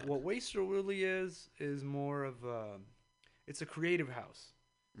Shout out to what Wastrel really is more of it's a creative house.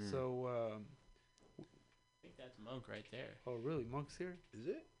 So I think that's Monk right there. oh really, Monk's here? is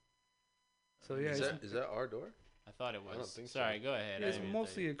it? So yeah, Is that our door? I thought it was. I don't think so. Sorry, go ahead. yeah, it's I didn't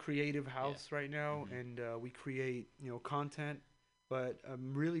mostly mean a creative house right now, and we create content. But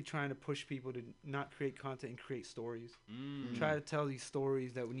I'm really trying to push people to not create content and create stories. Try to tell these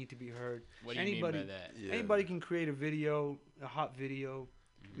stories that need to be heard. What do you mean by that? Yeah. Anybody can create a video, a hot video.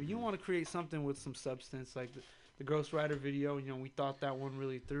 But you want to create something with some substance, like the Ghost Rider video. We thought that one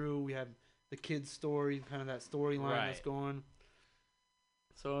really through. We had the kids' story, kind of that storyline that's going.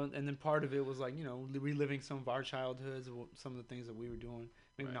 So, and then part of it was like, reliving some of our childhoods, some of the things that we were doing.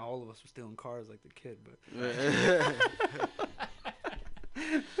 Maybe not all of us were still in cars like the kid, but.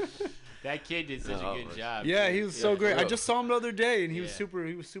 That kid did such a good job. Yeah, dude. he was so great. I bro. just saw him the other day, and he was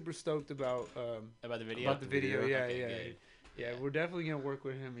Yeah. super stoked about About the video? about the video. Yeah, Okay, yeah. good. Yeah, we're definitely gonna work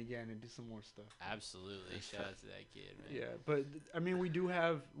with him again and do some more stuff. Absolutely. Shout out to that kid, man. Yeah, but I mean, we do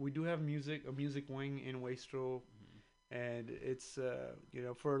have music, a music wing in Wastrel, and it's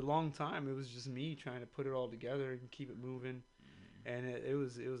for a long time it was just me trying to put it all together and keep it moving, and it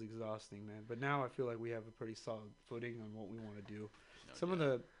was exhausting, man. But now I feel like we have a pretty solid footing on what we want to do. Some of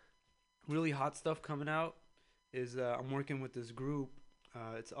the really hot stuff coming out is I'm working with this group.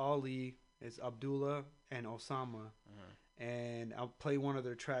 It's Ali, it's Abdullah, and Osama, and I'll play one of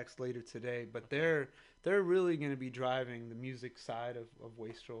their tracks later today. But they're really going to be driving the music side of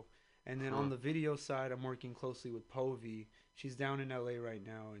Wastrel. And then on the video side, I'm working closely with Povey. She's down in LA right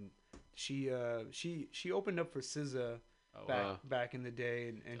now, and she opened up for SZA back in the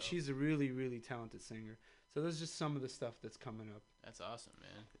day, and she's a really, really talented singer. So there's just some of the stuff that's coming up. That's awesome,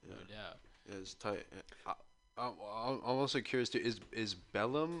 man. No doubt. Yeah, it's tight. I'm also curious too. Is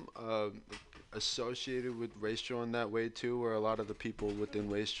Bellum associated with Wastrel in that way too, where a lot of the people within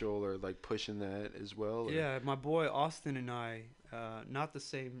Wastrel are like pushing that as well? Or? Yeah, my boy Austin and I, not the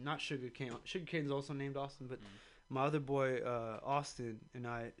same, not Sugarcane. Sugarcane's also named Austin, but my other boy Austin and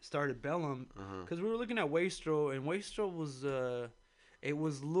I started Bellum because we were looking at Wastrel, and Wastrel was it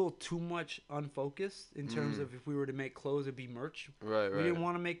was a little too much unfocused in terms of if we were to make clothes, it'd be merch. Right. We didn't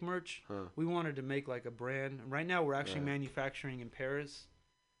want to make merch. We wanted to make like a brand. Right now, we're actually manufacturing in Paris.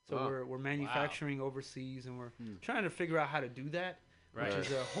 So we're manufacturing overseas, and we're trying to figure out how to do that, which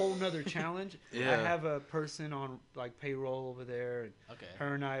is a whole nother challenge. I have a person on like payroll over there, and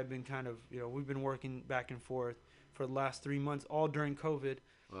her and I have been kind of, we've been working back and forth for the last 3 months, all during COVID.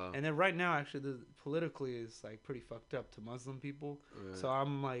 Wow. And then right now, actually, the politically is like pretty fucked up to Muslim people. Right. So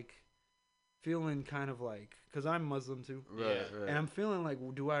I'm like feeling kind of like, because I'm Muslim too, and I'm feeling like,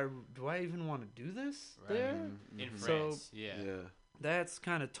 do I even want to do this there? In France, that's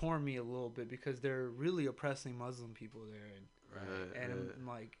kind of torn me a little bit because they're really oppressing Muslim people there, and I'm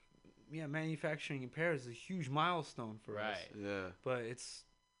like, manufacturing in Paris is a huge milestone for us. But it's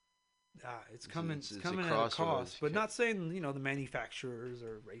coming at a cost, but not saying the manufacturers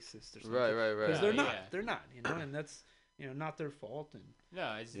are racist or something. Right. Because they're not, and that's not their fault. And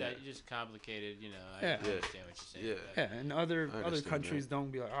no, it's just complicated. I understand what you're saying. And other countries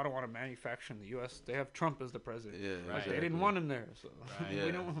don't be like, I don't want to manufacture in the U.S. They have Trump as the president. They didn't want him there, so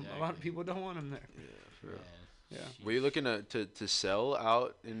we don't. A lot of people don't want him there. Yeah. Were you looking to sell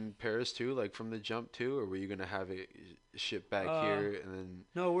out in Paris too, like from the jump too, or were you gonna have it shipped back here and then?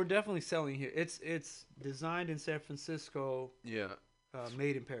 No, we're definitely selling here. It's designed in San Francisco.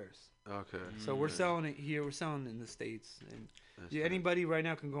 Made in Paris. Okay. So we're selling it here. We're selling it in the States, and anybody right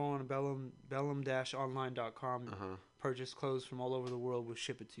now can go on bellum-online.com and purchase clothes from all over the world. We'll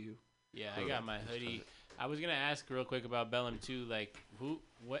ship it to you. Yeah, I got my hoodie. I was gonna ask real quick about Bellum too. Like,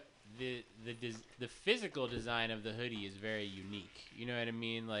 the physical design of the hoodie is very unique. You know what I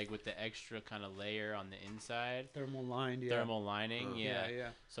mean? Like with the extra kind of layer on the inside. Thermal lining.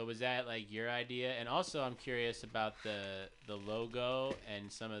 Yeah. So was that like your idea? And also I'm curious about the logo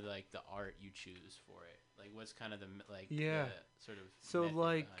and some of like the art you choose for it. Like what's kind of the sort of so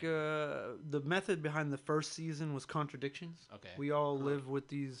like the method behind the first season was contradictions. Okay. We all live with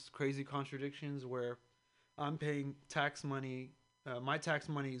these crazy contradictions where I'm paying tax money. My tax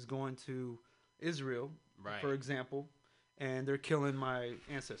money is going to Israel, for example, and they're killing my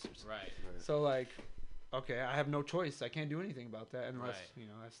ancestors. Right. So, like, okay, I have no choice. I can't do anything about that unless,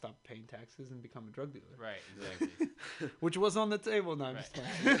 I stop paying taxes and become a drug dealer. Right, exactly. Which was on the table. No, I'm just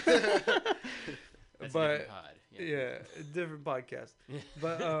playing. That's a different pod. Yeah, a different podcast.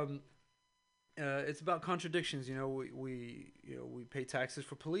 But it's about contradictions. We pay taxes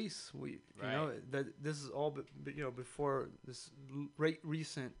for police. That this is all, before this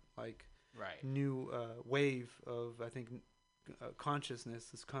recent new wave of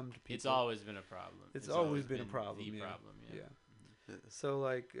consciousness has come to people. It's always been a problem. It's always been a problem. The problem. So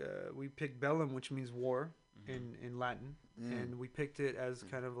we picked Bellum, which means war in Latin, and we picked it as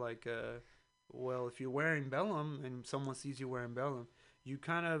kind of like if you're wearing Bellum and someone sees you wearing Bellum, you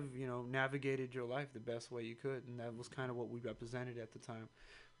kind of, navigated your life the best way you could, and that was kind of what we represented at the time.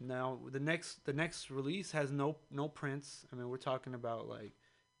 Now, the next release has no prints. I mean, we're talking about like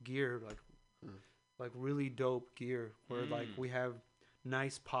gear, like really dope gear, where like we have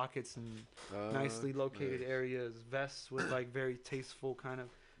nice pockets and nicely located areas, vests with like very tasteful kind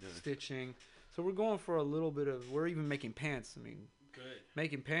of stitching. So we're going for a little bit of. We're even making pants. I mean,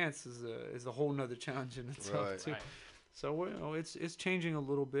 making pants is a whole nother challenge in itself too. Right. So it's changing a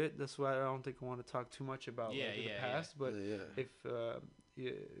little bit. That's why I don't think I want to talk too much about the past. But if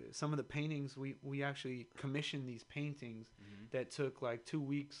some of the paintings, we actually commissioned these paintings that took like 2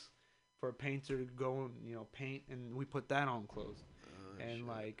 weeks for a painter to go and paint, and we put that on clothes. And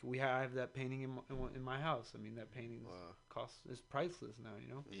like we have that painting in my house. I mean, that painting is priceless now.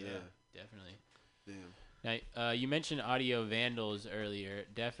 Yeah, definitely. Damn. Now you mentioned Audio Vandals earlier.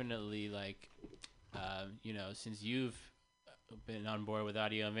 Definitely like. Since you've been on board with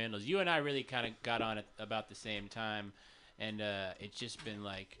Audio Vandals. You and I really kind of got on at about the same time, and it's just been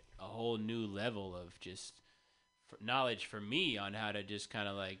like a whole new level of just knowledge for me on how to just kind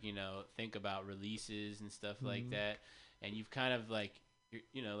of like, think about releases and stuff like that. And you've kind of like,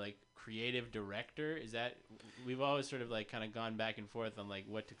 like creative director. Is that, we've always sort of like kind of gone back and forth on like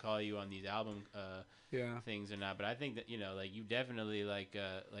what to call you on these album things or not. But I think that, like you definitely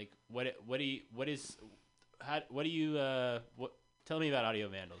tell me about Audio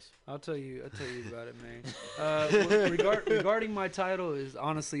Vandals. I'll tell you about it, man. Regarding my title, is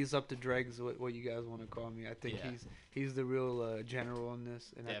honestly it's up to Dregs what you guys want to call me. I think he's the real general in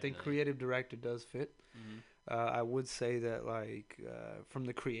this, and definitely. I think creative director does fit. I would say that from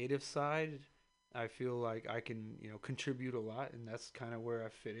the creative side, I feel like I can contribute a lot, and that's kind of where I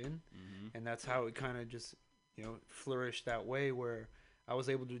fit in, and that's how it kind of just flourished that way, where I was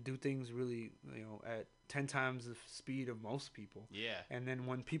able to do things really at 10 times the speed of most people. Yeah. And then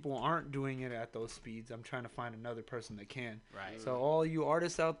when people aren't doing it at those speeds, I'm trying to find another person that can. Right. So all you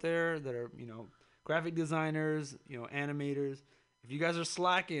artists out there that are, graphic designers, animators, if you guys are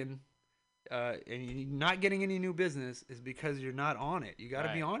slacking and you're not getting any new business, is because you're not on it. You got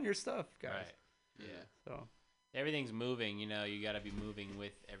to be on your stuff, guys. Right. Yeah. So everything's moving, you got to be moving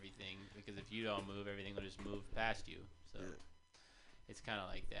with everything, because if you don't move, everything will just move past you. So it's kind of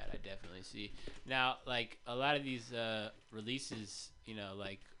like that. I definitely see. Now, like a lot of these releases,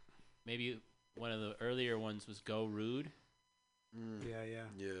 like maybe one of the earlier ones was Go Rude. Yeah.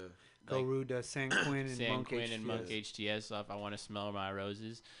 Go Rude, San Quinn and Monk HTS. Monk HTS off I Want to Smell My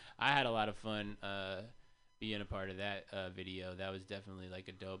Roses. I had a lot of fun being a part of that video. That was definitely like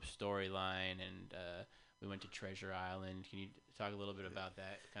a dope storyline, and we went to Treasure Island. Can you talk a little bit about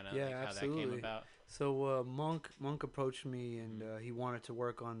that? Kind of like how that came about? So Monk approached me, and he wanted to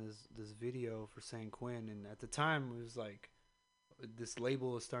work on this video for San Quinn, and at the time it was like this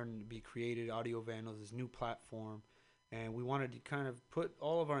label was starting to be created, Audio Vandals, this new platform, and we wanted to kind of put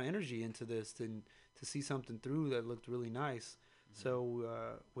all of our energy into this and to see something through that looked really nice.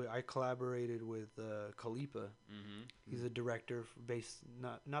 So I collaborated with Khalifa. He's a director based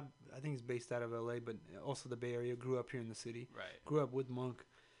not I think he's based out of LA, but also the Bay Area. Grew up here in the city. Right. Grew up with Monk.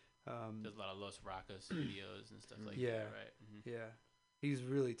 There's a lot of Los Rocas videos and stuff like that, right? Yeah. He's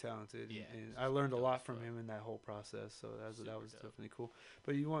really talented, and I learned a lot from him in that whole process. So that was definitely cool.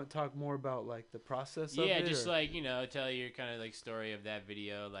 But you want to talk more about like the process of it? Yeah, just like tell your kind of like story of that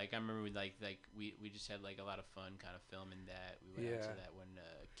video. Like I remember we just had like a lot of fun kind of filming that. We went out to that one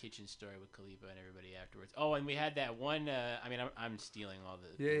kitchen story with Khalifa and everybody afterwards. Oh, and we had that one. I'm stealing all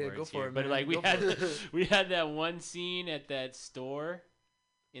the words go for here, it, but man. we had that one scene at that store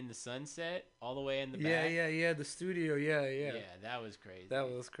in the sunset, all the way in the back. Yeah, the studio, yeah, that was crazy.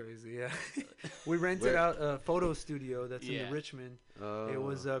 Yeah. We rented out a photo studio that's in Richmond. It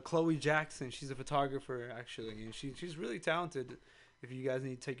was Chloe Jackson. She's a photographer, actually, and she's really talented. If you guys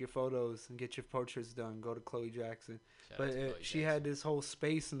need to take your photos and get your portraits done, go to Chloe Jackson. She had this whole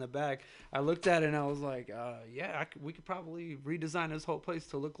space in the back. I looked at it and I was like, we could probably redesign this whole place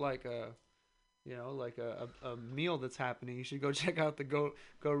to look like a meal that's happening. You should go check out the Go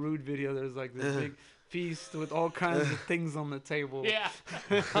Rude video. There's like this big feast with all kinds of things on the table. Yeah.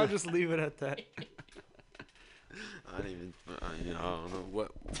 I'll just leave it at that. I don't know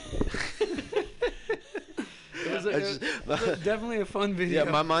what. It was definitely a fun video.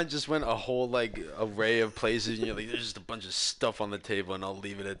 Yeah, my mind just went a whole like array of places, and you're like, there's just a bunch of stuff on the table, and I'll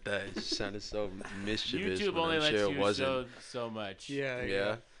leave it at that. It just sounded so mischievous. YouTube only lets you so much.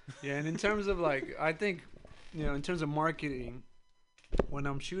 Yeah. Yeah, and in terms of I think, in terms of marketing, when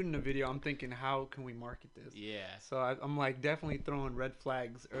I'm shooting a video, I'm thinking, how can we market this? Yeah. So I'm like definitely throwing red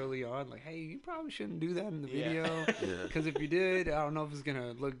flags early on, like, hey, you probably shouldn't do that in the video, because if you did, I don't know if it's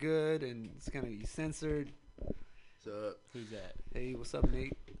gonna look good and it's gonna be censored. So who's that? Hey, what's up,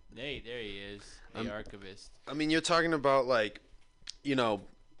 Nate? Nate, there he is, the archivist. I mean, you're talking about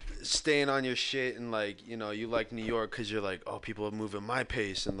staying on your shit, and you like New York because you're like, oh, people are moving my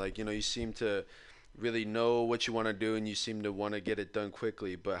pace, and you seem to really know what you want to do, and you seem to want to get it done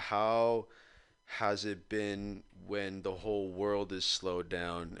quickly. But how has it been when the whole world is slowed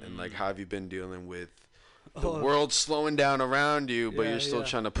down, and how have you been dealing with the world slowing down around you, but you're still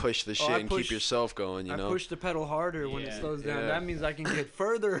trying to push the shit and keep yourself going, I push the pedal harder when it slows down. That means I can get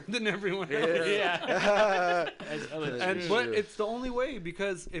further than everyone else. But it's the only way,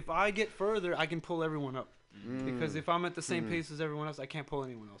 because if I get further, I can pull everyone up. Because if I'm at the same pace as everyone else, I can't pull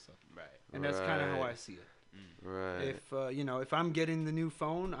anyone else up. Right. And that's kind of how I see it. Right. If I'm getting the new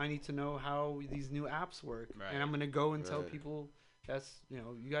phone, I need to know how these new apps work. Right. And I'm going to go and tell people, that's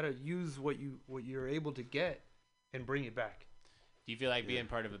you got to use what you're able to get and bring it back. Do you feel like being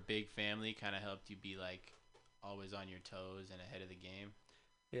part of a big family kind of helped you be like always on your toes and ahead of the game?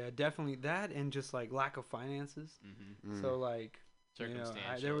 Yeah, definitely that, and just like lack of finances. So like,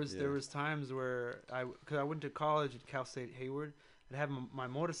 there was times where because I went to college at Cal State Hayward, I'd have my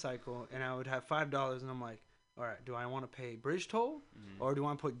motorcycle and I would have $5, and I'm like, all right, do I want to pay bridge toll or do I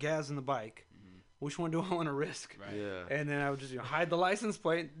want to put gas in the bike? Which one do I want to risk? Right. Yeah. And then I would just hide the license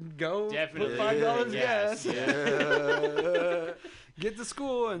plate, go Definitely. put $5 gas, Yeah. get to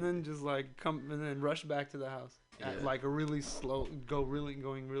school, and then just like come and then rush back to the house at like a really slow,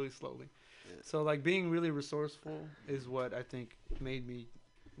 going really slowly. Yeah. So like being really resourceful is what I think made me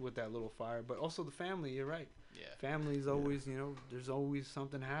with that little fire. But also the family, you're right. Yeah. Family's always, there's always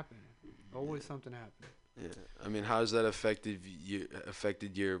something happening. Always something happening. Yeah. I mean, how has that affected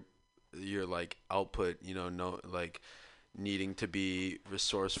your like output, like needing to be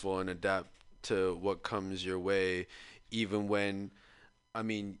resourceful and adapt to what comes your way, even when, I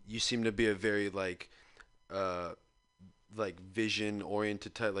mean, you seem to be a very like vision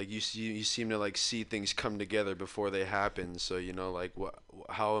oriented type, like you seem to like see things come together before they happen. So like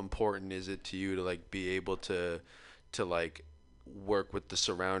how important is it to you to like be able to like work with the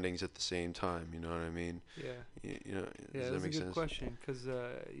surroundings at the same time, you know what I mean? Yeah. Does that make sense? That's a good question, because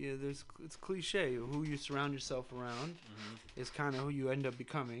it's cliche. Who you surround yourself around is kind of who you end up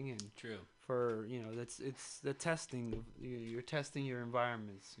becoming, and true. For it's the testing. You're testing your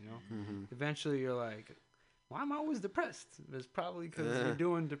environments. Eventually you're like, why am I always depressed? It's probably because you're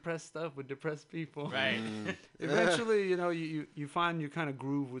doing depressed stuff with depressed people. Right. Eventually, you find you kind of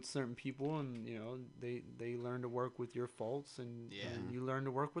groove with certain people, and they learn to work with your faults, and you learn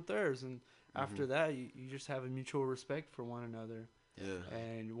to work with theirs, and after that, you just have a mutual respect for one another. Yeah.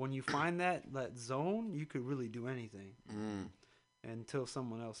 And when you find that zone, you could really do anything. Until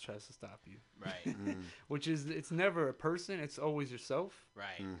someone else tries to stop you. Right. Which is, it's never a person, it's always yourself.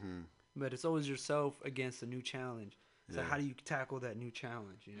 Right. But it's always yourself against a new challenge. So how do you tackle that new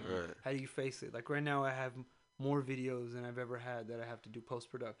challenge? Right. How do you face it? Like right now I have more videos than I've ever had that I have to do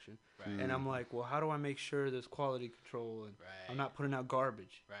post-production. Right. And I'm like, well, how do I make sure there's quality control and I'm not putting out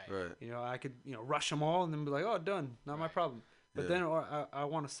garbage? Right. I could, rush them all and then be like, oh, done. Not my problem. But then I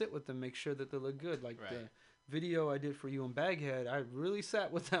want to sit with them, make sure that they look good. Like the video I did for you in Baghead, I really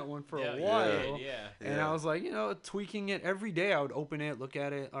sat with that one for a while. And I was like, tweaking it every day. I would open it, look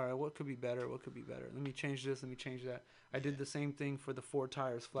at it. All right, what could be better? What could be better? Let me change this. Let me change that. I did the same thing for the 4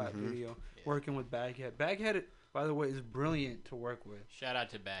 tires flat video, working with Baghead. Baghead, by the way, is brilliant to work with. Shout out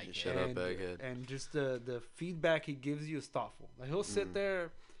to Baghead. Shout out Baghead. And just the feedback he gives you is thoughtful. Like he'll sit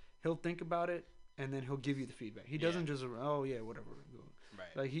there, he'll think about it, and then he'll give you the feedback. He doesn't just whatever.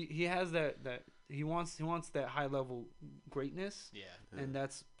 Right. Like he has that he wants that high level greatness. And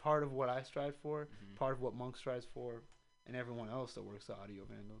that's part of what I strive for, part of what Monk strives for, and everyone else that works at Audio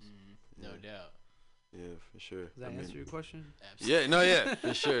Vandals. No doubt. Yeah, for sure. Does that answer your question? Absolutely.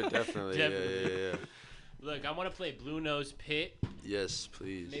 For sure, definitely. Yeah. Look, I want to play Blue Nose Pit. Yes,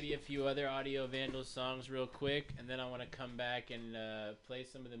 please. Maybe a few other Audio Vandals songs real quick, and then I want to come back and play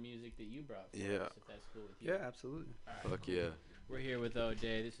some of the music that you brought for us, if that's cool with you. Yeah, absolutely. All right, Fuck yeah. We're here with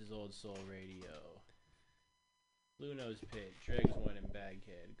O'Day. This is Old Soul Radio. Blue Nose Pit, Dregs 1 in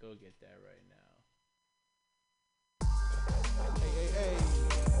Baghead. Go get that right now. Hey.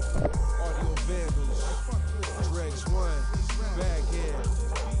 Audio Vandals. Dregs 1, Baghead.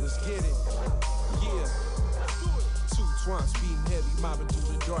 Let's get it. Yeah. 2 swamps beating heavy, mobbing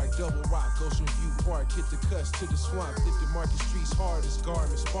through the dark. Double rock, Ocean View Park. Hit the cuts to the swamp. Hit the market streets hard as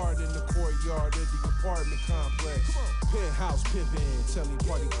garments. Sparred in the courtyard of the apartment complex. Penthouse pimpin', telling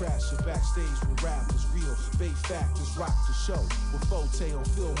party crasher. Backstage with rappers, real bait factors rock the show. With Forte on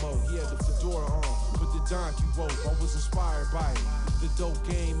film mode, he had the fedora on. With the donkey rope, I was inspired by it. The dope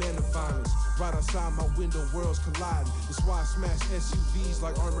game and the violence. Right outside my window, worlds colliding. That's why I smash SUVs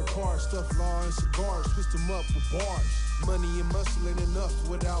like armored cars. Stuff law and cigars, twist them up with bars. Money and muscle ain't enough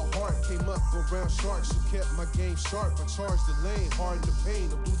without heart. Came up around sharks who kept my game sharp. I charged the lane, hard in the pain,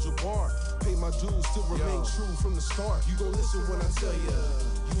 Abdul Jabbar. Pay my dues, still remain true from the start. You gon' listen when I tell ya,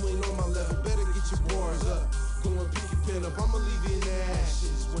 you ain't on my level, better get your bars up. Go and pick your pen up, I'ma leave you in the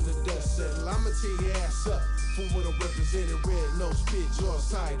ashes. When the dust settle, I'ma tear your ass up. For what I'm representing, red nose pit,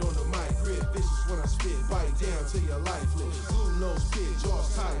 jaws tight on the mic. Grip vicious when I spit, bite down till your lifeless. Blue nose pit,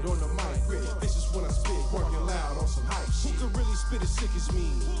 jaws tight on the mic. Grip vicious when I spit, barking loud on some hype shit. Who can really spit as sick as me?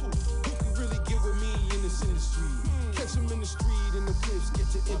 Who can really get with me in this industry? Catch 'em I'm in the street and the clips get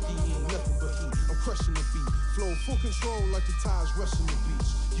to emptying, nothing but heat. I'm crushing the beat, flow full control like the tides rushing the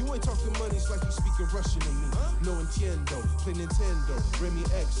beach. You ain't talking money, it's like you speaking Russian to me. No entiendo, play Nintendo, Remy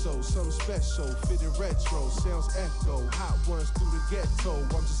XO, something special, fitted retro, sounds echo, hot ones through the ghetto.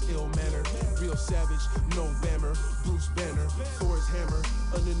 I'm just ill-mannered, real savage, no bammer, Bruce Banner, Thor's hammer,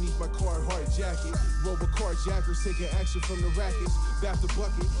 underneath my Carhartt jacket, Robocart jackers taking action from the rackets, bath the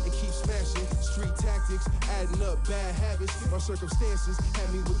bucket and keep smashing, street tactics, adding up bad habits, my circumstances had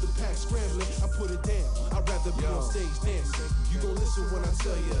me with the pack scrambling, I put it down, I'd rather be on stage dancing, you gon' listen when I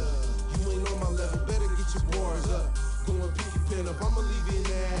tell ya, you ain't on my level, better get your bars up, go and pick your pen up, I'ma leave you in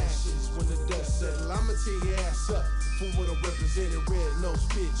the ashes, when the dust settle, I'ma tear your ass up, for what I'm representing, red nose,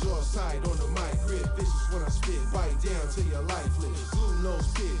 spit, jaws tight on the mic, grip vicious when I spit, bite down till your life lives, blue nose,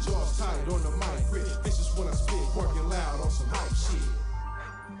 spit, jaws tight on the mic, grip vicious when I spit, barking loud on some hype shit.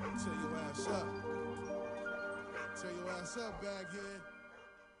 Tell your ass up. Tell your ass up, baghead.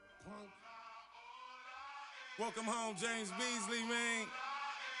 Punk. Welcome home, James Beasley, man.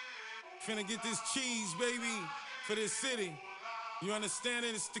 Finna get this cheese, baby, for this city. You understand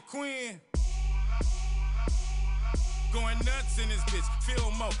it? It's the Queen. Going nuts in this bitch,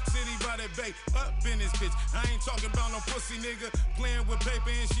 feel mo, city by the bay, up in this bitch. I ain't talking about no pussy nigga, playing with paper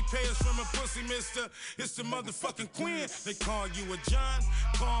and she pay us from a pussy, mister. It's the motherfucking Queen. They call you a John,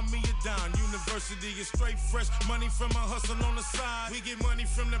 call me a Don. University is straight fresh, money from a hustle on the side. We get money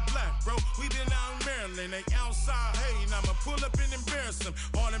from the black, bro. We been out in Maryland, they outside hating. I'ma pull up and embarrass them.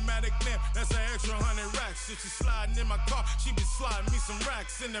 Automatic lamp, that's an extra 100 racks. If she sliding in my car, she be sliding me some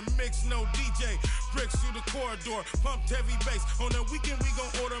racks. In the mix, no DJ, bricks through the corridor, pump heavy bass. On the weekend we gon'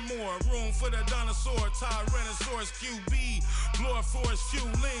 order more. Room for the dinosaur, Tyrannosaurus QB, Lord Forest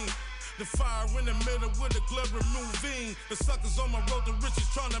fueling. The fire in the middle with the glove removing. The suckers on my road to riches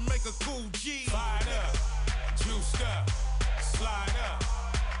trying to make a cool G. Fired up, juiced up, slide up,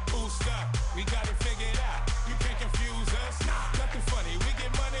 boost up. We got it figured out. You can't confuse us. Nothing funny. We get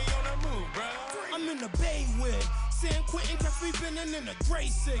money on the move, bro. I'm in the Bay with San Quentin, catch me bending in a gray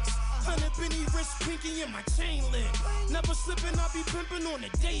 6. 100 Benny wrist pinky in my chain lit. Never slipping, I be pimping on the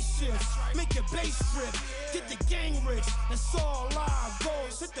day shift. Make your bass strip, get the gang rich. That's all live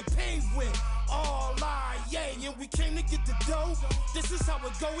goals, hit the pavement. All live, yeah, and we came to get the dough. This is how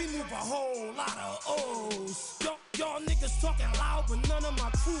it go, we move a whole lot of O's. Y'all niggas talking loud, but none of my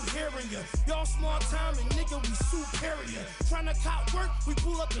crew hearing ya. Y'all small time and nigga, we superior. Tryna cop work, we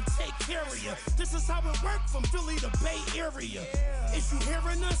pull up and take care of ya. This is how it work from Philly to Bay Area. If you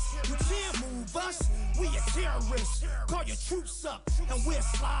hearing us, you can't move us. We a terrorist. Call your troops up and we'll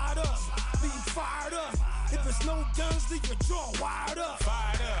slide up. Be fired up. If it's no guns, then your jaw wired up.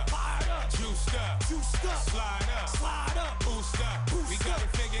 Fired up, Fired up. juiced up, Juiced up. slide up, Slide up. boost up. Boost We got up.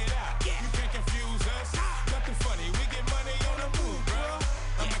 it figured out. Yeah. You can't confuse us. Nothing funny. We get money on the move, bro.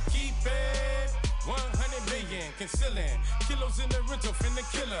 I'ma keep it 100 million, concealing kilos in the rental, finna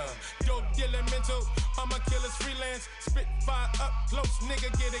killer. Dope dealer mental, all my killers freelance. Spit fire up close, nigga,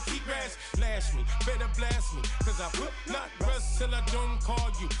 get a keep rash. Lash me, better blast me, cause I whip not rust till I don't call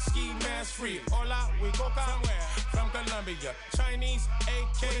you. Ski mask free, hola, we go somewhere. From Colombia, Chinese,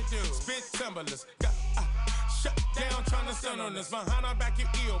 AK, spit tumblers. Got, shut down, tryna stun on us. Behind our back, you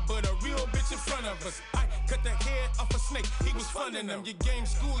ill, but a real bitch in front of us. I cut the head off a snake, he was funding them. Your game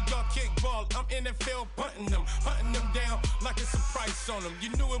school, y'all kickball, I'm NFL punting them. Hunting them down like it's a price on them. You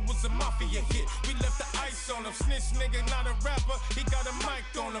knew it was a mafia hit, we left the ice on him. Snitch nigga, not a rapper, he got a mic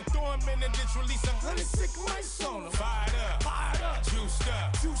on him. Throw him in the ditch, release 100 sick mics on him. Fired up, Fired up. juiced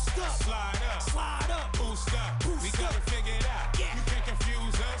up, Juiced up. slide up, Slide up. boost up. Boost We got up. it figured out. Yeah. You can't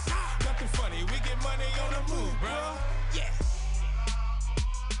confuse us. Nothing funny, we get money on the move, bro. Yeah.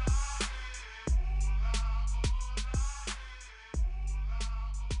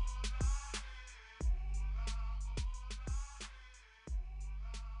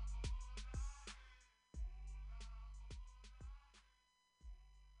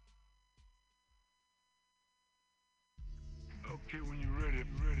 Okay, when you're ready.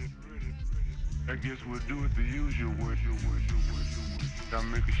 I guess we'll do it the usual way. I'll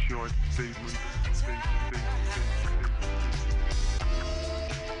make a short statement.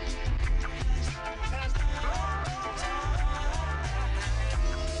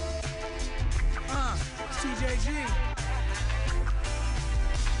 TJG.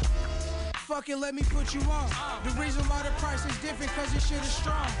 Fuck it, let me put you on. The reason why the price is different, cause this shit is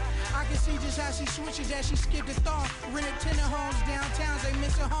strong. I can see just how she switches, that she skipped a thong. Rented tenant homes downtowns, they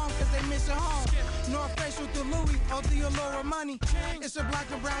missing home cause they missing home. North Face with the Louis, or the Allura money. It's a black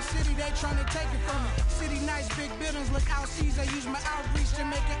and brown city, they tryna take it from me. City nice, big buildings, look out seas. I use my outreach to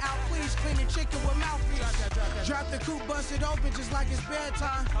make it out, please. Clean the chicken with mouthpiece. Drop the coupe, bust it open just like it's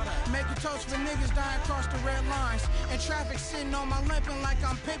bedtime. Make a toast for niggas dying across the red lines. And traffic sitting on my limping like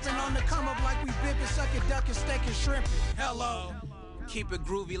I'm pimping. On the come up like we bipping, sucking, ducking, steak and shrimping. Hello. Keep it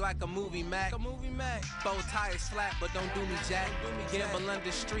groovy like a movie, Mac. Bow tires flat, but don't do me jack. Gamble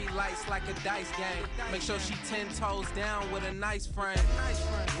under street lights like a dice game. Make sure she 10 toes down with a nice frame.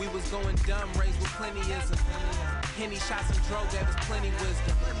 We was going dumb, raised with plentyism. Henny shots and dro gave us plenty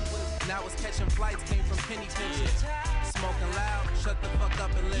wisdom. Now it's catching flights, came from penny pinches. Smoking loud, shut the fuck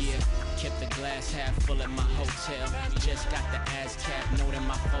up and listen. Yeah, kept the glass half full at my hotel. Just got the ASCAP note in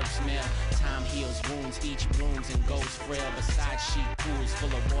my folks' mail. Time heals wounds, each blooms and goes frail. Beside sheet pools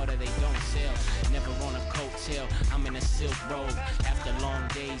full of water they don't sell. Never on a coattail, I'm in a silk robe. After long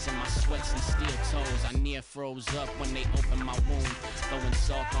days in my sweats and steel toes, I near froze up when they opened my wound. Throwing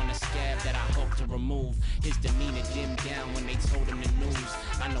salt on the scab that I hope to remove. His demeanor dimmed down when they told him the news.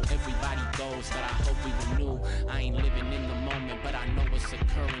 I know everybody goes, but I hope we renew. I ain't living in the moment, but I know it's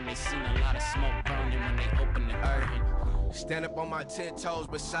occurring. They seen a lot of smoke burning when they open the curtain. Stand up on my 10 toes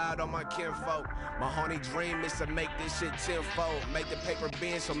beside all my kinfolk. My honey dream is to make this shit tenfold. Make the paper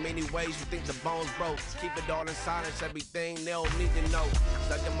bend so many ways you think the bones broke. Keep it all in silence, everything they don't need to know.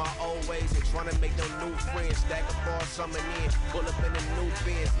 Stuck in my old ways and trying to make them new friends. Stack up all summer in, pull up in the new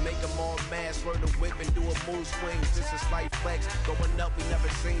bins. Make them all mad, swerve the whip and do a move swing. Just a slight flex, going up, we never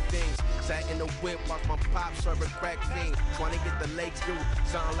seen things. Sat in the whip, watch my pop serve a crack fiend. Trying to get the lake through,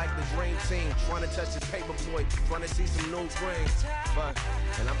 sound like the dream team. Trying to touch the paper boy, trying to see some new green. Fuck,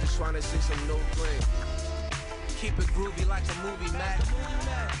 and I'm just trying to see some new green. Keep it groovy like a movie, Mac.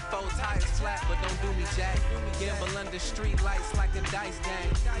 Bow tires flat, but don't do me jack. Gamble under street lights like a dice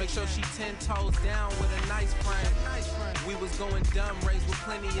game. Make sure she 10 toes down with a nice frame. We was going dumb, raised with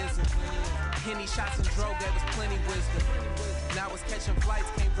plentyism. Henny shots and dro gave us plenty wisdom. Now it's catching flights,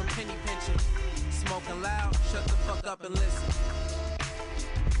 came from penny pinching. Smoking loud, shut the fuck up and listen.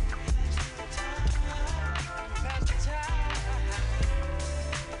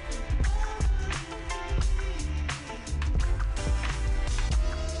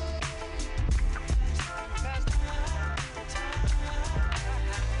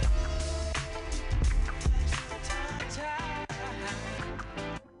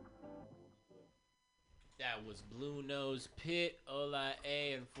 That was Blue Nose Pit, Ola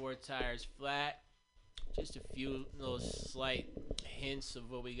A, and Four Tires Flat. Just a few little slight hints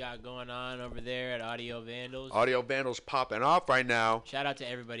of what we got going on over there at Audio Vandals. Audio Vandals popping off right now. Shout out to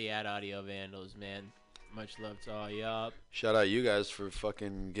everybody at Audio Vandals, man. Much love to all y'all. Shout out you guys for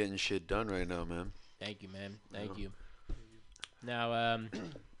fucking getting shit done right now, man. Thank you, man. Thank you. Now,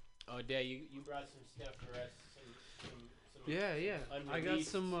 O'Day, you brought some stuff for us. Some Yeah. I got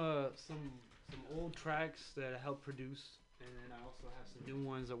unreleased. some old tracks that I helped produce, and then I also have some new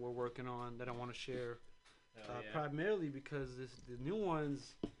ones that we're working on that I want to share. Primarily because the new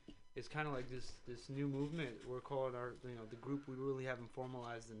ones is kind of like this new movement. We're calling the group. We really haven't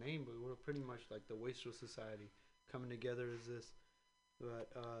formalized the name, but we're pretty much like the Wastrel Society coming together as this.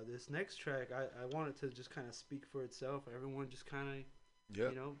 But this next track, I want it to just kind of speak for itself. Everyone just kind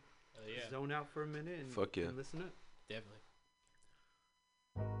of, zone out for a minute and listen up. Definitely.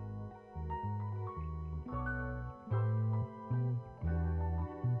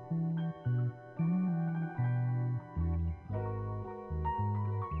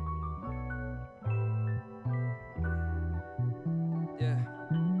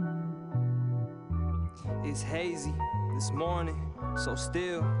 It's hazy this morning, so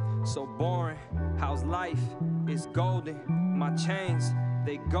still, so boring. How's life? It's golden. My chains,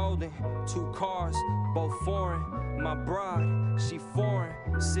 they golden. 2 cars, both foreign. My bride, she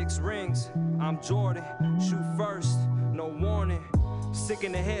foreign. 6 rings, I'm Jordan. Shoot first, no warning. Sick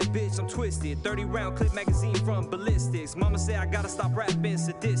in the head, bitch, I'm twisted. 30 round clip magazine from ballistics. Mama say I gotta stop rapping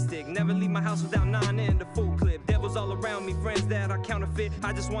sadistic. Never leave my house without 9 in the full clip. Devils all around me, friends that are counterfeit.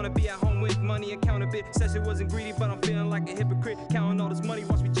 I just wanna be at home with money and count a bit. Said it wasn't greedy, but I'm feeling like a hypocrite. Counting all this money,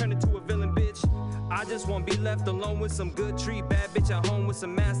 watch me turn into a villain, bitch. I just wanna be left alone with some good tree. Bad bitch at home with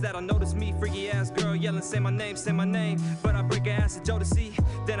some ass that'll notice me. Freaky ass girl yelling, say my name. But I break her ass at Jodeci.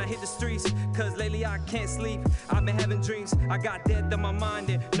 Then I hit the streets, cause lately I can't sleep. I've been having dreams, I got death on my mind.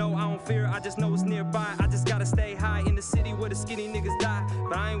 And no, I don't fear, I just know it's nearby. I just gotta stay high in the city where the skinny niggas die.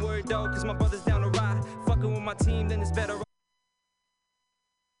 But I ain't worried though, cause my brother's down to ride. Fucking with my team, then it's better.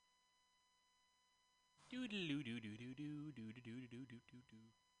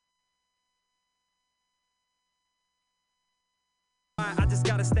 I just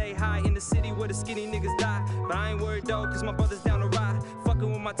gotta stay high in the the city where the skinny niggas die. But I ain't worried though, cause my brother's down to ride.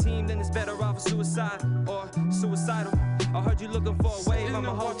 Fucking with my team, then it's better off for suicide or suicidal. I heard you looking for a wave, I'm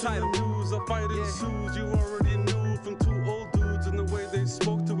a whole title. News, a fight ensues, you already knew from two old dudes and the way they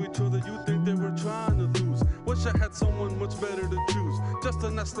spoke to each other, you think they were trying to lose. Wish I had someone much better to choose. Just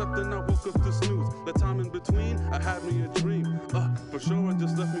when I slept and I woke up to snooze. The time in between, I had me a dream. For sure, it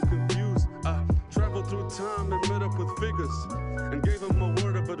just left me confused. I traveled through time and met up with figures and gave him a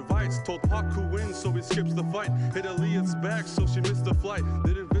word of advice. Told Hawk who wins, so he skips the fight. Hit Aaliyah's back, so she missed the flight.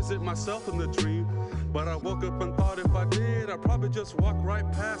 Didn't visit myself in the dream, but I woke up and thought if I did, I'd probably just walk right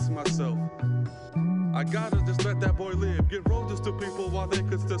past myself. I gotta just let that boy live. Give roses to people while they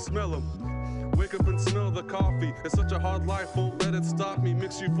could still smell them. Wake up and smell the coffee. It's such a hard life, won't let it stop me.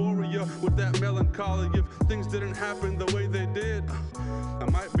 Mix euphoria with that melancholy. If things didn't happen the way they did, I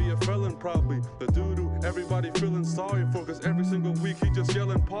might be a felon probably. The dude who everybody feeling sorry for, cause every single week he just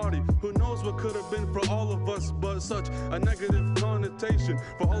yelling party. Who knows what could have been for all of us, but such a negative connotation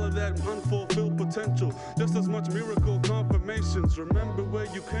for all of that unfulfilled potential. Just as much miracle confirmations. Remember where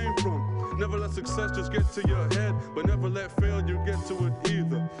you came from. Never let success just get to your head, but never let failure get to it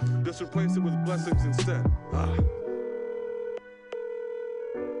either. Just replace it with blessings instead.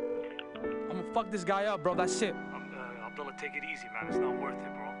 I'ma fuck this guy up, bro. That's it. Abdullah, take it easy, man. It's not worth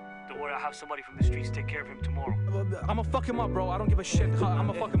it, bro. Don't worry, I'll have somebody from the streets take care of him tomorrow. I'ma fuck him up, bro. I don't give a shit.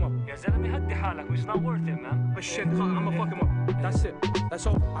 I'ma fuck him up. يا زلمة هدي حالك, it's not worth it, man. But shit, I'ma fuck him up. That's it. That's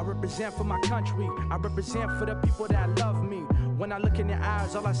all. I represent for my country. I represent for the people that love me. When I look in their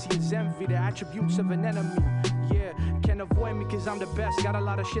eyes, all I see is envy, the attributes of an enemy. Yeah, can't avoid me cause I'm the best. Got a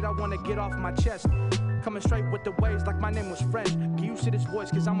lot of shit I wanna get off my chest. Coming straight with the waves like my name was French. Get used to this voice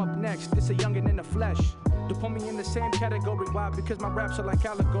cause I'm up next. This a youngin' in the flesh. To put me in the same category. Why? Because my raps are like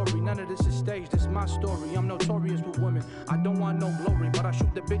allegory. None of this is staged, this is my story. I'm notorious with women. I don't want no glory, but I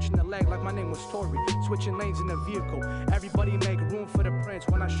shoot the bitch in the leg like my name was Tory. Switching lanes in the vehicle. Everybody make room for the prince.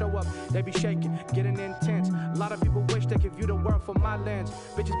 When I show up, they be shaking, getting intense. A lot of people wish they could view the world from my lens.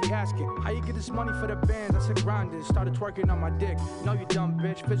 Bitches be asking, how you get this money for the bands? I said grinding, started twerking on my dick. No, you dumb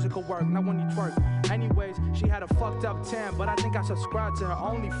bitch, physical work, not when you twerk. Anyways, she had a fucked up tan, but I think I subscribed to her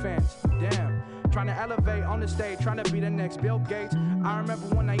OnlyFans. Damn. Trying to elevate on the stage, trying to be the next Bill Gates. I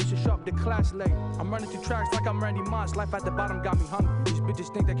remember when I used to show up to class late. I'm running through tracks like I'm Randy Moss. Life at the bottom got me hungry. These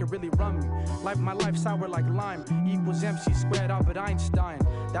bitches think they can really run me. My life sour like lime. equals MC squared Albert Einstein.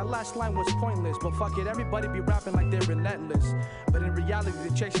 That last line was pointless, but fuck it, everybody be rapping like they're relentless. But in reality,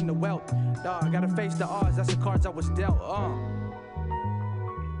 they're chasing the wealth. Dawg, I gotta face the odds, that's the cards I was dealt.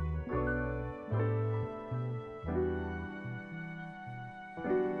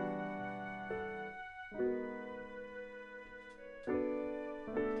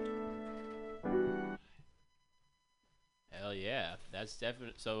 Hell yeah, that's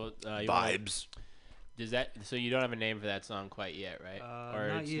definitely so. Vibes. Does that? So you don't have a name for that song quite yet, right? Or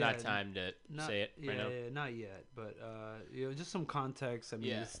Not it's yet. not time to say it right now. Yeah, not yet. But just some context. I mean,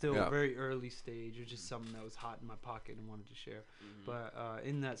 Yeah. it's still Yeah. a very early stage. It's just something that was hot in my pocket and wanted to share. But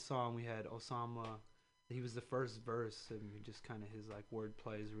in that song, we had Osama. He was the first verse, and we just kind of his like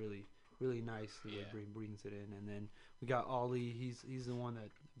wordplay is really, really nice. He brings it in, and then we got Ollie. He's the one that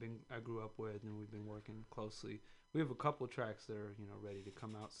I grew up with, and we've been working closely. We have a couple tracks that are ready to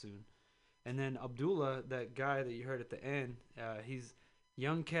come out soon. And then Abdullah, that guy that you heard at the end, he's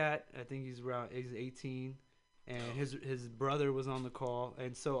young cat. I think he's 18, and his brother was on the call.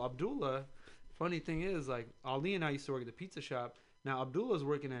 And so Abdullah, funny thing is, like Ali and I used to work at the pizza shop. Now Abdullah's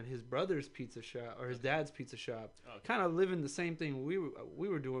working at his brother's pizza shop or his dad's pizza shop, kind of living the same thing we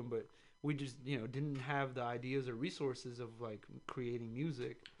were doing, but we just didn't have the ideas or resources of like creating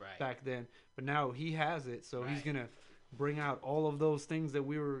music back then. But now he has it, so he's gonna bring out all of those things that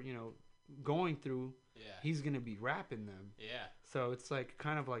we were going through. He's gonna be rapping them. So it's like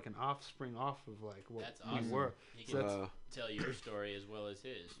kind of like an offspring off of like what That's awesome. we were. He So can tell your story as well as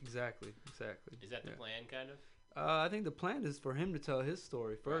his. Exactly. Is that the plan, kind of? I think the plan is for him to tell his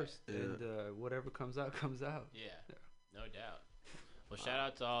story first, and whatever comes out comes out. Yeah, no doubt. Well, shout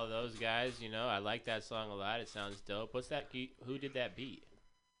out to all of those guys. I like that song a lot. It sounds dope. What's that? Who did that beat?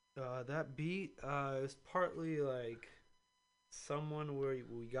 That beat is partly like someone where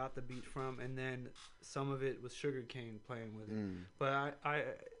we got the beat from, and then some of it was Sugarcane playing with it. But I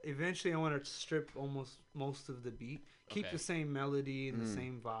eventually I want to strip almost most of the beat, keep the same melody and the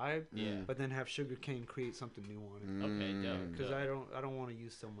same vibe, but then have Sugarcane create something new on it. Okay, dope. Because I don't want to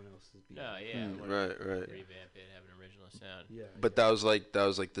use someone else's beat. No, yeah, right. Revamp it, have an original sound. Yeah. But that was like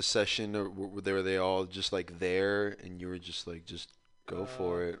the session, or were they all just like there, and you were just Go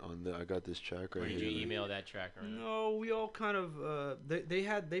for it. I got this track right Or here. did you email that track? Or No, we all kind of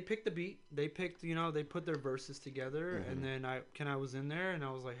they picked the beat. They picked, they put their verses together, and then I was in there, and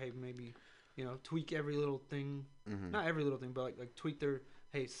I was like, hey, maybe, tweak every little thing. Not every little thing, but like tweak their,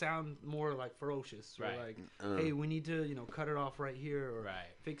 hey, sound more like ferocious, or like, hey, we need to cut it off right here, or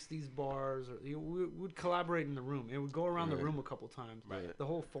fix these bars, or we would collaborate in the room. It would go around the room a couple times. The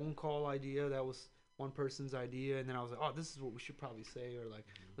whole phone call idea, that was one person's idea, and then I was like, oh, this is what we should probably say, or like,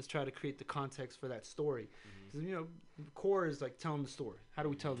 let's try to create the context for that story. Because core is like telling the story. How do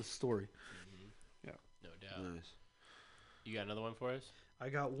we tell the story? Yeah, no doubt. Nice. You got another one for us? I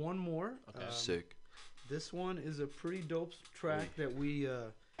got one more. Okay. Sick. This one is a pretty dope track that we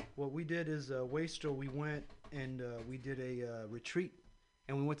what we did is Wastrel, we went and we did a retreat,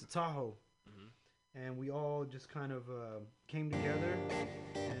 and we went to Tahoe, and we all just kind of came together,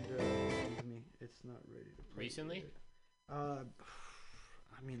 and excuse me, it's not ready to play. Recently? I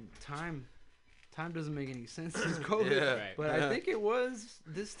mean, time doesn't make any sense since COVID, but I think it was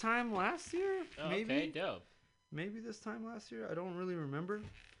this time last year, maybe. Okay, dope. Maybe this time last year. I don't really remember.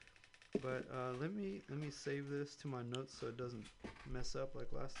 But let me save this to my notes so it doesn't mess up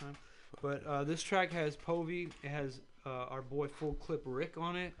like last time. But this track has Povey. It has our boy Full Clip Rick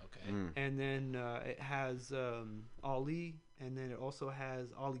on it. Okay. And then it has Ali, and then it also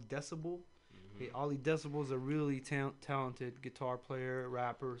has Ollie Decibel. Hey, Ollie Decibel is a really talented guitar player,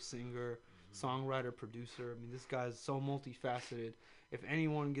 rapper, singer, songwriter, producer. I mean, this guy's so multifaceted. If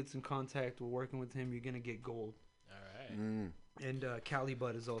anyone gets in contact with working with him, you're gonna get gold. All right. And Cali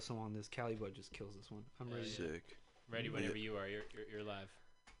Bud is also on this. Cali Bud just kills this one. I'm ready. Sick. Ready whenever you are. You're live.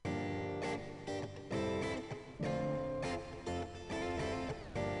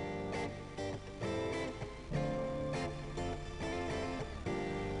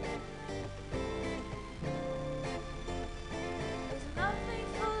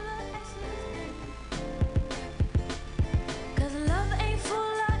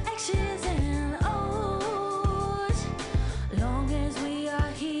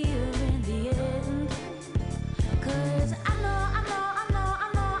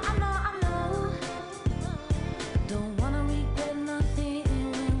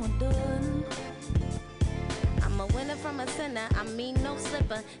 I mean no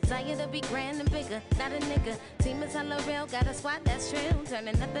slipper. Desire to be grand and bigger, not a nigga. Team is hella real, got a squad that's true.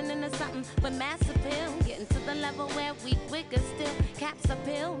 Turning nothing into something with mass appeal. Getting to the level where we quicker still. Caps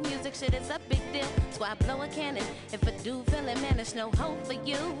appeal, music shit is a big deal. Squad blow a cannon. If a dude feeling managed, no hope for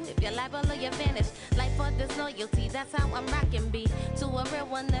you. If you're liable or you vanish, life or disloyalty, that's how I'm rockin' be. To a real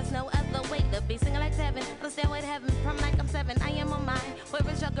one, there's no other way to be. Singing like seven, on the stairway to heaven. From like I'm 7, I am on mine. Where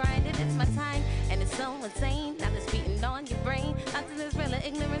is your grind? It's my time. And it's so insane. Now it's beating on your brain. Until this real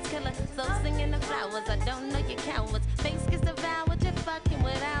ignorance killer. So singing the flowers, I don't know you cowards. Face gets devoured, you're fucking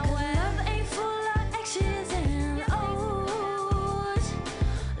with ours. Love ain't full of X's and O's.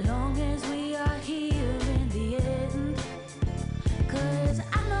 Long as we are here in the end. Cause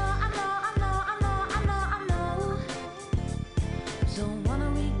I know. Don't wanna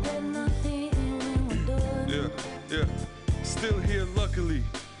regret nothing when we're done. Yeah. Still here, luckily.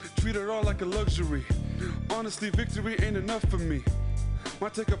 Treat it all like a luxury. Honestly, victory ain't enough for me.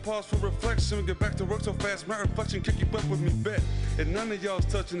 Might take a pause for reflection and get back to work so fast. My reflection can't keep up with me, bet. And none of y'all's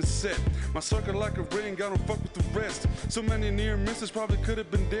touching the set. My circle like a ring, I don't fuck with the rest. So many near misses probably could have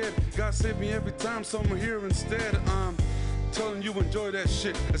been dead. God saved me every time, so I'm here instead. I'm telling you enjoy that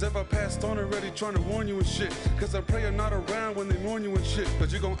shit. As if I passed on already, trying to warn you and shit. Cause I pray you're not around when they mourn you and shit.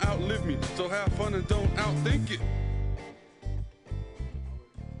 Cause you're gonna outlive me, so have fun and don't outthink it.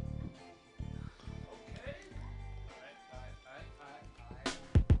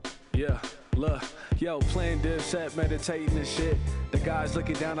 Yeah, look, yo, playing Dipset, meditating and shit. The guys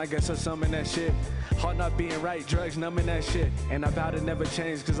looking down, I guess I summon that shit. Heart not being right, drugs numbing that shit. And I vow to never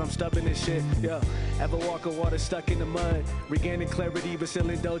change, cause I'm stubborn as shit. Yeah, ever walk on water stuck in the mud. Regaining clarity, but still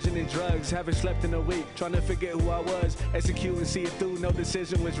indulging in drugs. Haven't slept in a week, trying to forget who I was. Execute and see it through, no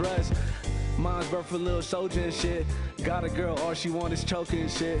decision was rust. Mom's birth for little soldier and shit. Got a girl, all she want is choking and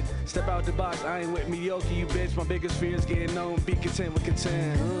shit. Step out the box, I ain't with mediocre, you bitch. My biggest fear is getting known, be content with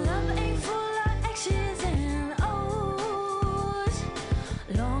content. Love ain't full of X's and O's.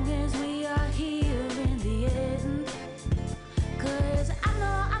 Long as we are here in the end. Cause I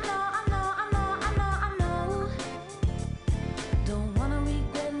know. Don't wanna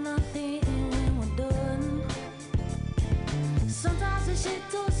regret nothing when we're done. Sometimes the shit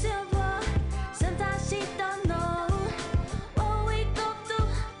too simple. Sometimes she don't know what we go through.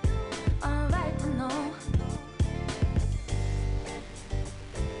 Alright to know.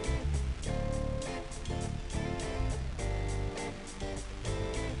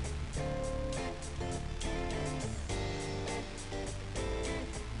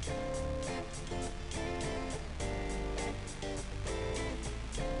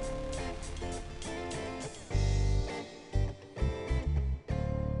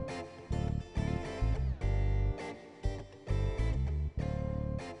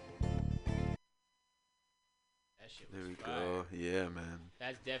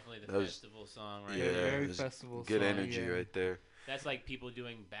 That's definitely the That was- festival song, right? Yeah, there. very it was festival good song, energy yeah. right there. That's like people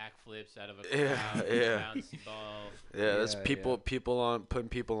doing backflips out of a Yeah, crowd, yeah. bouncy ball. Yeah, that's Yeah, people on putting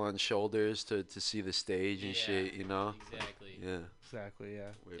people on shoulders to see the stage and Yeah, shit, you know? Exactly. Yeah. Exactly,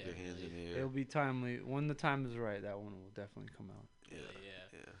 yeah. Wave your hands in the air. It'll be timely. When the time is right, that one will definitely come out. Yeah.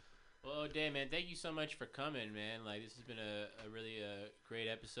 Well, Dave, man, thank you so much for coming, man. Like, this has been a really great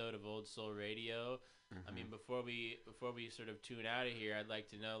episode of Old Soul Radio. I mean, before we sort of tune out of here, I'd like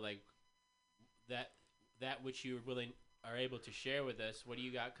to know, like, that which you are able to share with us. What do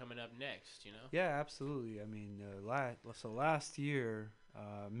you got coming up next? You know? Yeah, absolutely. I mean, last year,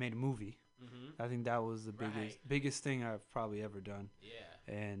 made a movie. Mm-hmm. I think that was the Right. biggest thing I've probably ever done. Yeah.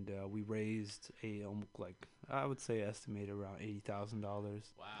 And we raised I would say estimated around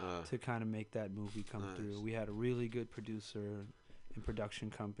 $80,000. Wow. To kind of make that movie come through. We had a really good producer and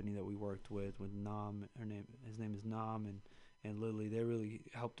production company that we worked with Nam. His name is Nam and Lily. They really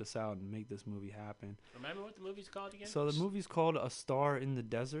helped us out and make this movie happen. Remember what the movie's called again? So the movie's called A Star in the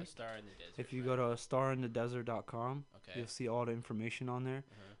Desert. A Star in the Desert. If you go to astarinthedesert.com, you'll see all the information on there.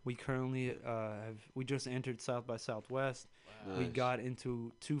 We currently we just entered South by Southwest. Wow. We got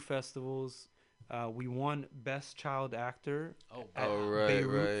into 2 festivals. We won Best Child Actor at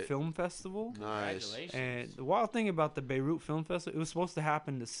Beirut Film Festival. Nice. And the wild thing about the Beirut Film Festival, it was supposed to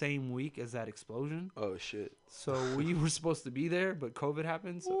happen the same week as that explosion. Oh shit! So we were supposed to be there, but COVID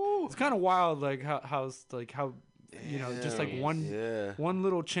happened. So it's kind of wild, like how you know, just like one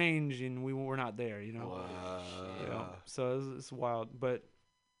little change and we were not there. You know. Wow. You know? So it's wild, but.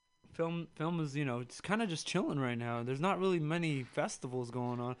 Film is, you know, it's kind of just chilling right now. There's not really many festivals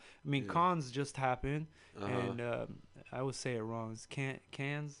going on. I mean, cons just happened, and I always say it wrong. It's Cannes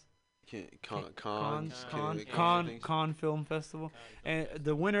Film Festival, and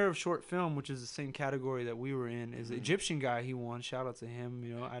the winner of short film, which is the same category that we were in, is an Egyptian guy. He won. Shout out to him.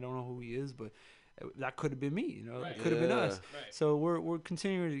 You know, I don't know who he is, but that could have been me. You know, it could have been us. Right. So we're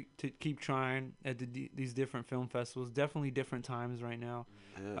continuing to keep trying at these different film festivals. Definitely different times right now.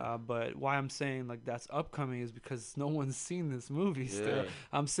 But why I'm saying like that's upcoming is because no one's seen this movie still.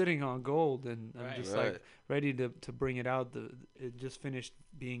 I'm sitting on gold and I'm just like ready to bring it out. It just finished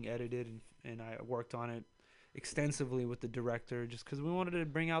being edited and I worked on it extensively with the director just because we wanted to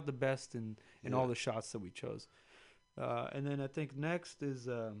bring out the best in all the shots that we chose. And then I think next is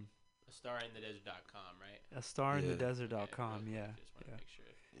astarinthedesert.com, right? astarinthedesert.com, Okay, yeah. Just want to make sure.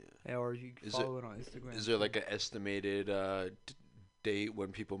 Yeah, or you can follow it on Instagram. Is there like an estimated date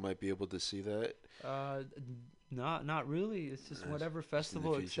when people might be able to see that? Not really. It's just whatever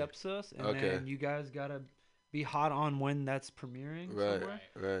festival accepts us, and then you guys gotta be hot on when that's premiering somewhere.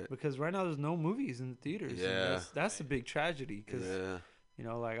 Right. Because right now there's no movies in the theaters. Yeah. And that's a big tragedy. Because you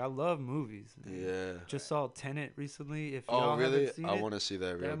know, like I love movies. Yeah. Just saw Tenet recently. If y'all really? haven't seen I it, want to see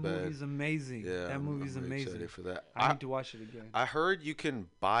that real bad. That movie's amazing. Yeah, that movie's I'm amazing. excited for that. I need to watch it again. I heard you can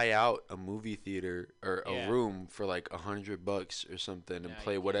buy out a movie theater or a room for like $100 or something and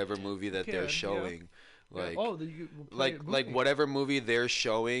play whatever movie that they're showing. Like, like whatever movie they're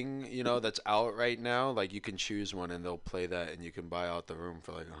showing, you know, that's out right now. Like you can choose one and they'll play that, and you can buy out the room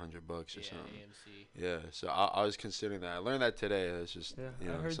for like $100 or something. AMC. Yeah, so I was considering that. I learned that today. It's just you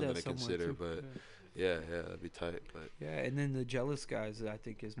know something to consider, but yeah, that'd be tight. But yeah, and then the Jealous Guys, I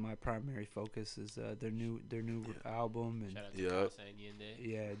think, is my primary focus. Is their new album and shout out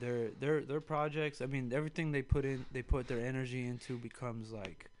to their projects. I mean, everything they put their energy into becomes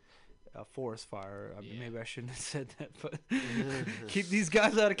like a forest fire. I mean, maybe I shouldn't have said that, but keep these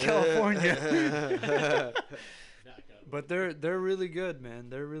guys out of California. But they're really good, man.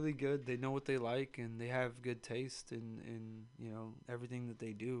 They're really good. They know what they like, and they have good taste in you know everything that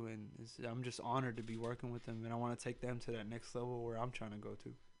they do. And I'm just honored to be working with them, and I want to take them to that next level where I'm trying to go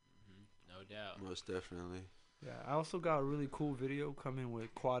to. No doubt. Most definitely. Yeah, I also got a really cool video coming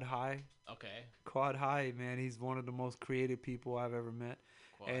with Quad High. Okay. Quad High, man, he's one of the most creative people I've ever met.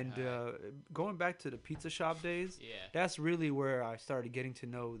 And going back to the pizza shop days, that's really where I started getting to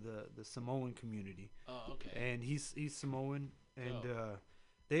know the Samoan community. Oh, okay. And he's Samoan, and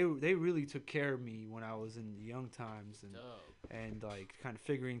they really took care of me when I was in the young times, and like kind of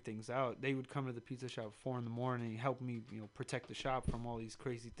figuring things out. They would come to the pizza shop at 4 a.m. and help me, you know, protect the shop from all these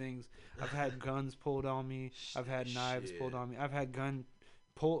crazy things. I've had guns pulled on me. I've had knives pulled on me. I've had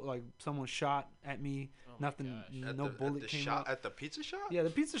like someone shot at me. Nothing, no bullet came out. At the pizza shop? Yeah,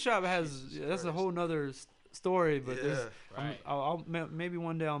 the pizza shop that's a whole nother story. But I'll maybe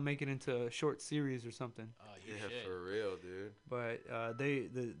one day I'll make it into a short series or something. For real, dude. But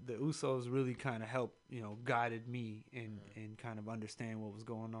the Usos really kind of helped, you know, guided me and kind of understand what was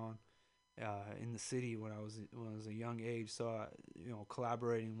going on. in the city when I was a young age. So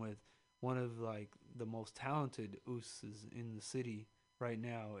collaborating with one of like the most talented ooses in the city right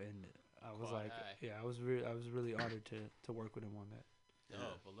now, and I was I was really honored to work with him on that.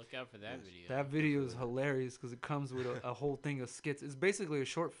 Oh, but look out for that video. That video is hilarious because it comes with a whole thing of skits. It's basically a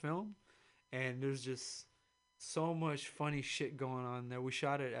short film, and there's just so much funny shit going on there. We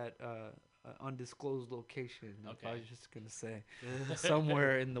shot it at an undisclosed location. Okay. I was just gonna say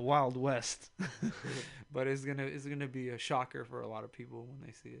somewhere in the Wild West, but it's gonna be a shocker for a lot of people when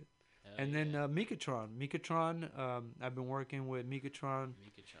they see it. And then Mikatron, I've been working with Mikatron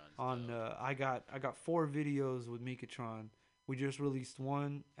on. I got 4 videos with Mikatron. We just released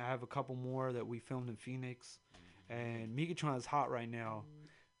one. I have a couple more that we filmed in Phoenix, and Mikatron is hot right now.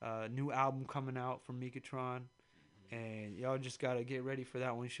 New album coming out from Mikatron, and y'all just gotta get ready for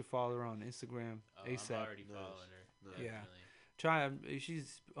that one. You should follow her on Instagram ASAP. I'm already following her. Yeah,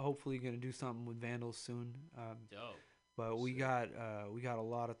 she's hopefully gonna do something with Vandals soon. Dope. But we got a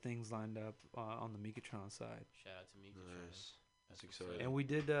lot of things lined up on the Mikatron side. Shout out to Mikatron. Nice. That's exciting. And we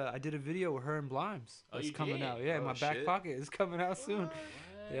did I did a video with her and Blimes. Oh, that's coming out. Yeah, in my back pocket. It's coming out soon. What?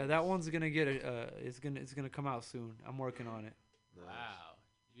 Yeah, that one's gonna get it's gonna come out soon. I'm working on it. Nice. Wow.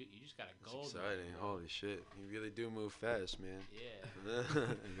 You just got a gold. That's exciting. Holy shit. You really do move fast, man. Yeah.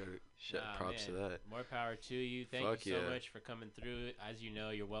 Props to that. More power to you. Thank you so much for coming through. As you know,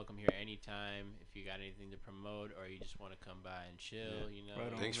 you're welcome here anytime. If you got anything to promote or you just want to come by and chill, you know.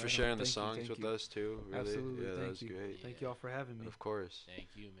 Thanks for sharing the songs with us too. Really. Absolutely. Yeah, that was great. Thank you all for having me. Of course.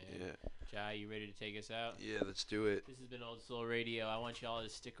 Thank you, man. Yeah. Jai, you ready to take us out? Yeah, let's do it. This has been Old Soul Radio. I want you all to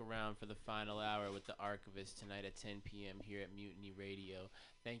stick around for the final hour with the Archivist tonight at 10 p.m. here at Mutiny Radio.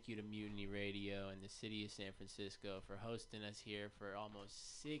 Thank you to Mutiny Radio and the city of San Francisco for hosting us here for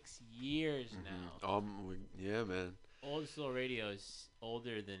almost 6 years now. Yeah, man. Old Soul Radio is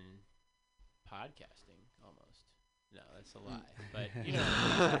older than podcasting, almost. No, that's a lie. But you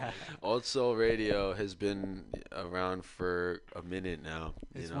know, Old Soul Radio has been around for a minute now.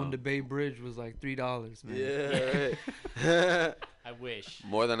 It's when the Bay Bridge was like $3, man. Yeah, right. I wish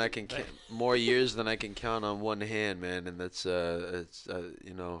more than I can, more years than I can count on one hand, man. And that's it's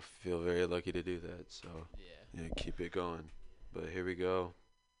feel very lucky to do that. So yeah, keep it going. But here we go.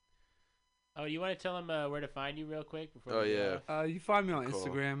 Oh, you want to tell them where to find you real quick before? You find me on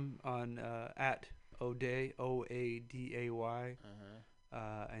Instagram on at Oday, OADAY,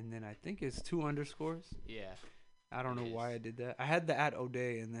 and then I think it's 2 underscores. Yeah. I don't know why I did that. I had the at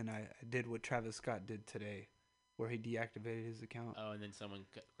Oday, and then I did what Travis Scott did today, where he deactivated his account. Oh, and then someone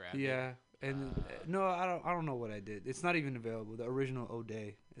grabbed it. Yeah, and no, I don't know what I did. It's not even available. The original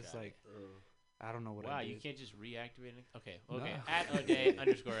Oday. It's like I don't know what I did. Wow, you can't just reactivate it. Okay. No. At Oday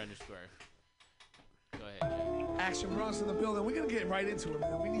underscore. Go ahead, Jay. Action Bronson in the building. We're gonna get right into it,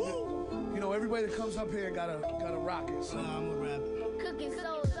 man. We need to, everybody that comes up here gotta rock it. So I'm a rap. Cooking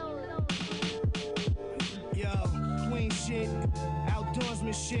soul. Yo, queen shit,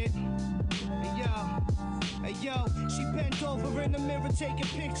 outdoorsman shit. Hey yo, she bent over in the mirror taking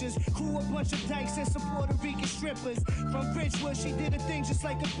pictures. Crew a bunch of dykes and some Puerto Rican strippers. From Ridgewood, she did a thing just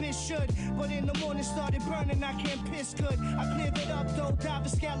like a bitch should. But in the morning started burning, I can't piss good. I cleared it up though, dive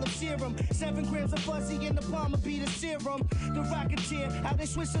scallop serum. 7 grams of fuzzy in the palm of beat serum. The Rocketeer, out in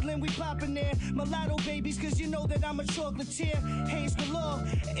Switzerland we poppin' there. Mulatto babies, cause you know that I'm a chocolatier. Haze galore,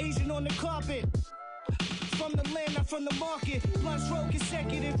 Asian on the carpet. From the land, not from the market. Blunts roll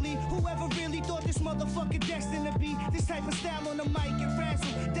consecutively. Whoever really thought this motherfucker destined to be this type of style on the mic and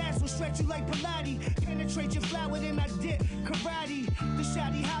razzle, dazzle, stretch you like Pilates. Penetrate your flower, then I dip karate. The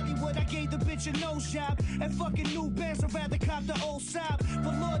shoddy Hollywood, I gave the bitch a nose job. And fucking new bands, I'd rather cop the old sob.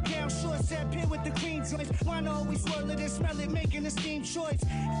 The Lord down short, sat pin with the cream joints. Wine always swirl it and smell it, making a steam choice.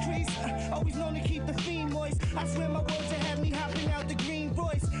 Trees, always known to keep the fiend moist. I swear my words that had me hopping out the green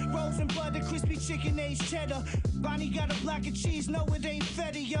Royce. Rolls and butter, crispy chicken, aged cheddar. Bonnie got a block of cheese, no it ain't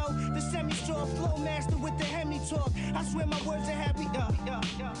feta, yo. The semi-straw flow master with the Hemi talk. I swear my words are happy, hold up,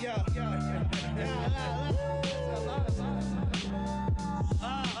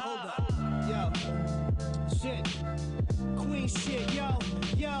 yo, shit, queen shit,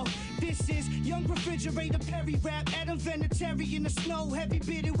 yo. This is young refrigerator Perry rap, Adam Vinatieri in the snow, heavy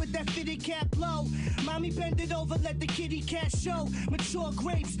bearded with that fitted cap blow. Mommy bend it over, let the kitty cat show. Mature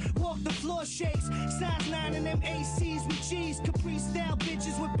grapes, walk the floor shakes. Size 9 and them ACs with cheese. Capri style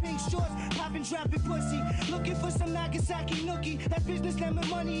bitches with pink shorts, popping dropping pussy. Looking for some Nagasaki nookie. That business lemon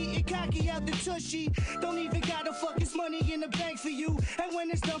money, eating cocky out the tushy. Don't even gotta fuck his money in the bank for you. And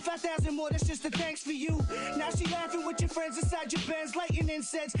when it's done, 5,000 more, that's just a thanks for you. Now she laughing with your friends inside your Benz, lighting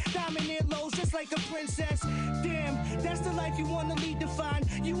incense. Diamond earlobes just like a princess. lines. Damn, that's the life you wanna lead, define.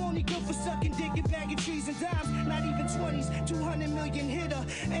 You only good for sucking dick and bagging trees and dimes. Not even 20s, 200 million hitter.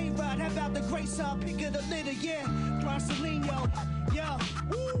 A-Rod, how about the great side pick of the litter? Yeah, Bronsolino, yo,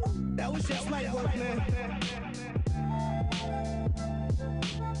 woo, that was just light work, man.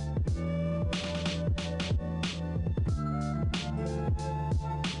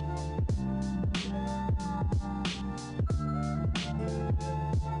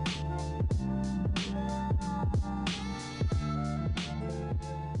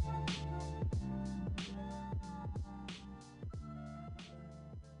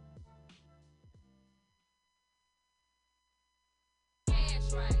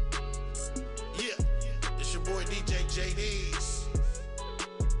 JD's.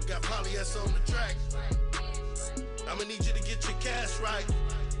 We got Poly S on the track. I'ma need you to get your cash right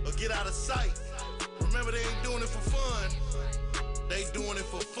or get out of sight. Remember, they ain't doing it for fun. They doing it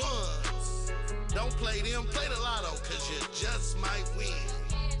for fun. Don't play them, play the lotto, cause you just might win.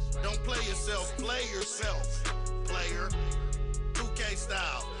 Don't play yourself, play yourself, player. 2K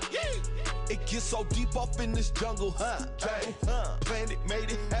style. Yeah. It gets so deep off in this jungle, huh? Hey, Planned it, made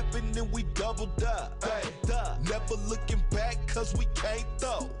it happen, then we doubled up. Hey, never looking back, cause we can't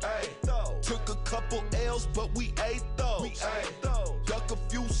throw. Hey, took a couple L's, but we ate those. Duck a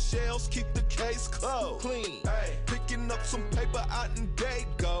few shells, keep the case closed. Clean. Hey, picking up some paper out in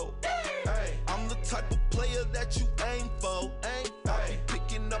Dago. Hey, I'm the type of player that you aim for. I be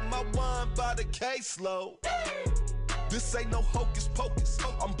picking up my wine by the caseload. This ain't no hocus pocus.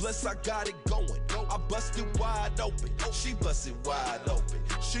 I'm blessed I got it going. I busted wide open. She busted wide open.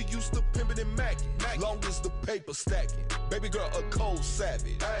 She used to pimpin' and mackin'. Long as the paper stacking. Baby girl a cold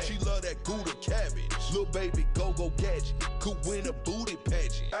savage. She love that Gouda cabbage. Lil' baby go gadget. Could win a booty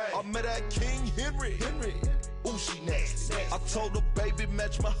pageant. I met her at King Henry. Ooh, she nasty. I told her, baby,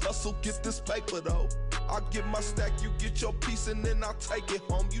 match my hustle, get this paper though. I get my stack, you get your piece, and then I'll take it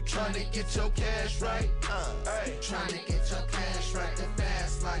home. You tryna get your cash right? Tryna get your cash right, the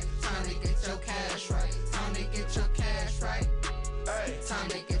fast life. Time to get your cash right. Time to get your cash right. Time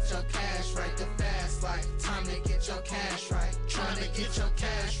to get your cash right, the fast life. Time to get your cash right. Tryna get your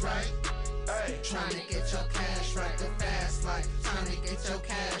cash right. Tryna get your cash right, the fast life. Time to get your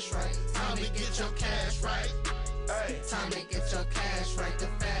cash right. Time to get your cash right. Time to get your cash right, the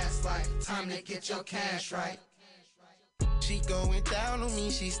fast life. Time to get your cash right. She going down on me,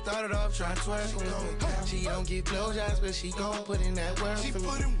 she started off trying to twerk with me. She don't get blowjobs, but she gon' put in that work for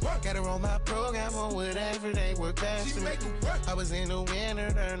me. Got her on my program or whatever, they work best for me. I was in the winter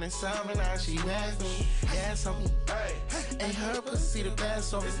during the summer, now she back for me. Yes, on me. And her pussy the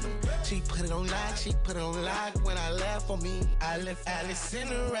best on me. She put it on lock, she put it on lock when I left for me. I left Alice in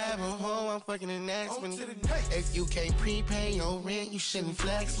the rabbit hole, I'm fucking the next one. If you can't prepay your rent, you shouldn't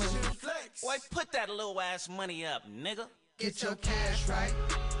flex with me. Boy, put that little ass money up, nigga. Get your cash right.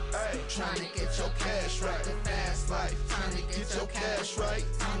 Tryna get your cash right, the fast life. Time to get your cash right.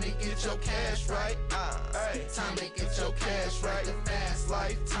 Time to get your cash right. Time to get your cash right, the fast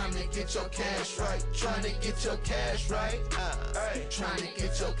life. Time to get your cash right. Tryna get your cash right. Tryna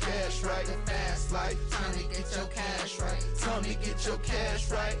get your cash right, the fast life. Time to get your cash right. Time to get your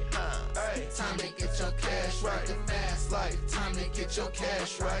cash right. Time to get your cash right, the fast life. Time to get your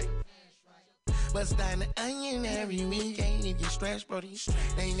cash right. Bust down the onion every week, ain't even stressed, brody.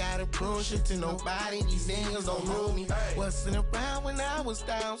 Ain't gotta prove shit to nobody, these niggas don't know me. Wasn't around when I was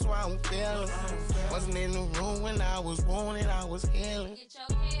down, so I don't feel it. Wasn't in the room when I was wounded, I was healing.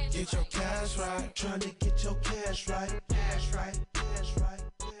 Get your cash right, trying to get your cash right. Cash right, cash right,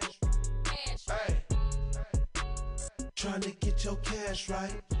 cash right. Trying to get your cash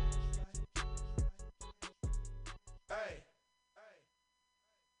right.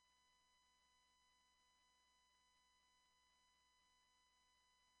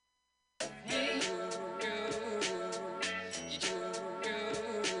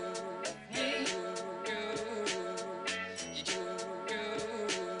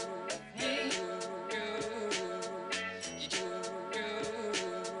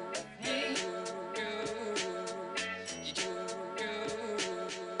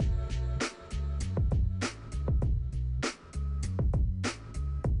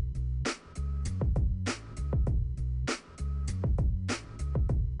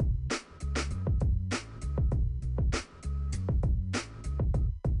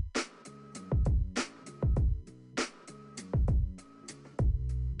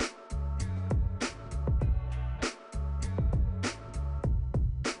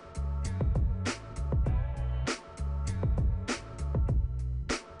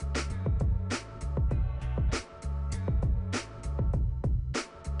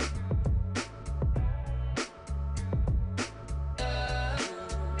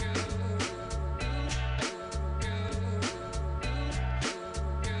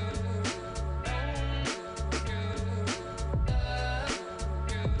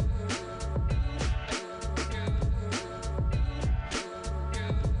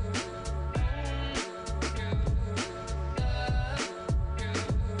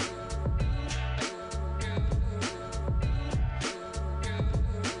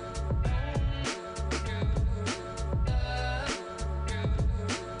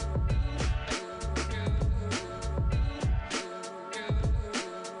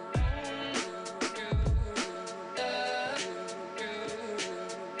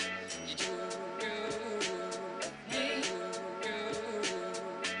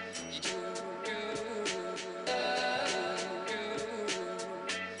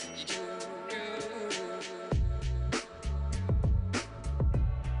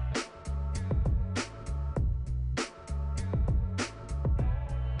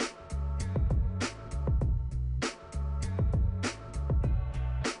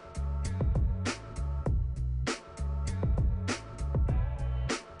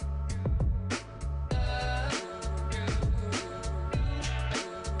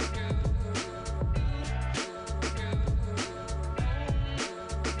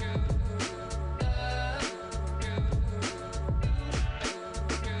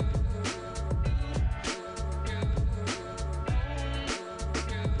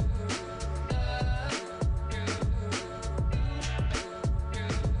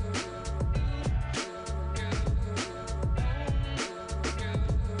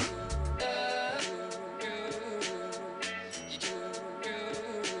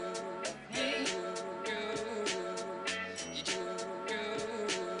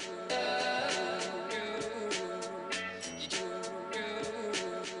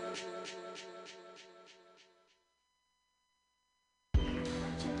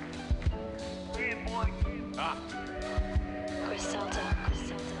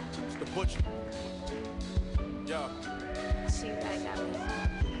 butcher. Yo.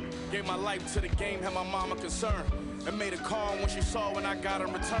 Gave my life to the game, had my mama concerned. And made a call when she saw when I got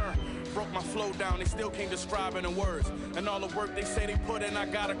in return. Broke my flow down, they still can't describe it in words. And all the work they say they put in, I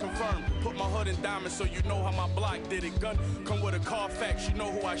gotta confirm. Put my hood in diamonds so you know how my block did it. Gun come with a Carfax, you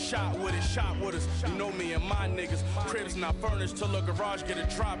know who I shot with it. Shot with us, you know me and my niggas. Cribs not furnished till a garage get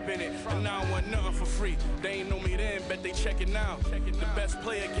a drop in it. And now I want nothing for free. They ain't know me then, bet they check it now. The best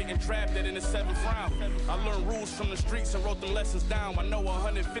player getting drafted in the 7th round. I learned rules from the streets and wrote them lessons down. I know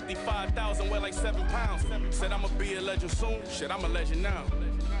 155,000 weigh like 7 pounds. Said I'ma be a legend soon, shit, I'm a legend now.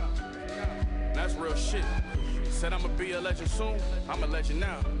 That's real shit. Said I'ma be a legend soon, I'm a legend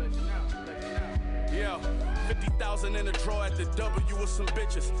now. Yeah, 50,000 in the draw at the W with some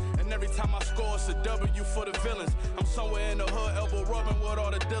bitches. And every time I score, it's a W for the villains. I'm somewhere in the hood, elbow rubbing with all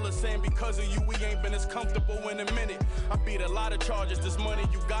the dealers, saying because of you, we ain't been as comfortable in a minute. I beat a lot of charges, this money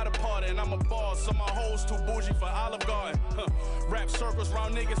you got a part in. I'm a boss, so my hoes too bougie for Olive Garden. Rap circles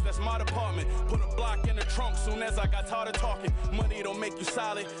round niggas, that's my department. Put a block in the trunk soon as I got tired of talking. Money don't make you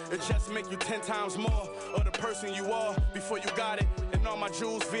solid, it just make you 10 times more of the person you are before you got it. And all my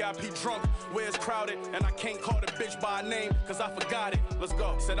jewels VIP drunk, where it's crowded. And I can't call the bitch by name, cause I forgot it. Let's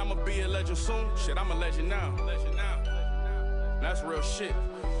go. Said I'ma be a legend soon, shit, I'm a legend now. That's real shit.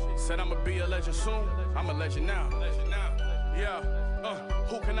 Said I'ma be a legend soon, I'm a legend now. Yeah.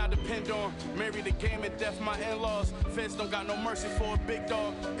 Who can I depend on? Marry the game and death, my in-laws. Feds don't got no mercy for a big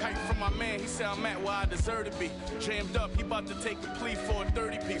dog. Kite from my man, he said I'm at where I deserve to be. Jammed up, he about to take a plea for a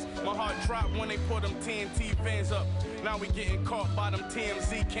 30-piece. My heart dropped when they put them TNT vans up. Now we getting caught by them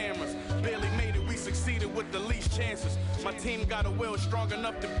TMZ cameras. Barely made it, we succeeded with the least chances. My team got a will strong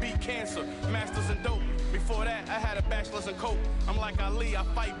enough to beat cancer. Masters in dope. Before that, I had a bachelor's in coke. I'm like Ali, I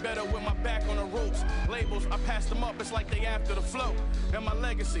fight better with my back on the ropes. Labels, I passed them up, it's like they after the flow. And my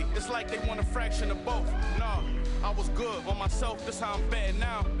legacy, it's like they want a fraction of both. Nah, I was good on myself, this how I'm betting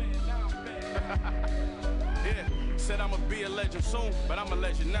now. Yeah, said I'ma be a legend soon, but I'm a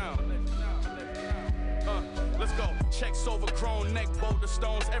legend now. Let's go. Checks overgrown, neck boulder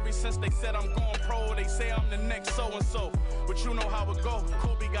stones. Ever since they said I'm going pro, they say I'm the next so-and-so. But you know how it go.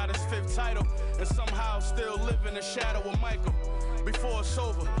 Kobe got his 5th title, and somehow still live in the shadow of Michael. Before it's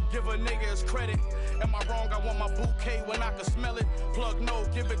over, give a nigga his credit. Am I wrong? I want my bouquet when I can smell it. Plug no,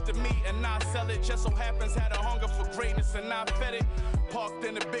 give it to me and not sell it. Just so happens had a hunger for greatness and I fed it. Parked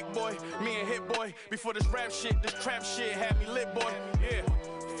in the big boy, me and Hit Boy. Before this rap shit, this trap shit had me lit, boy. Yeah.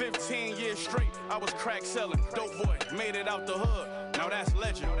 15 years straight, I was crack selling. Dope boy, made it out the hood. Now that's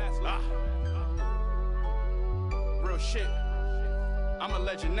legend. Real shit. I'm a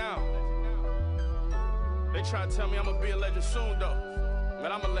legend now. They try to tell me I'm gonna be a legend soon though.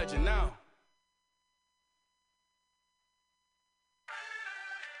 But I'm a legend now.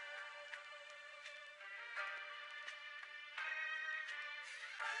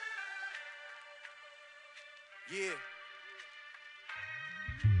 Yeah.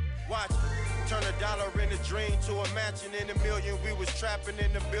 Watch me. Turn a dollar in a dream to a mansion in a million. We was trapping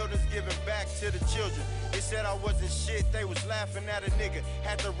in the buildings, giving back to the children. They said I wasn't shit, they was laughing at a nigga.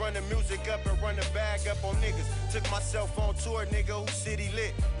 Had to run the music up and run the bag up on niggas. Took myself on tour, nigga, who city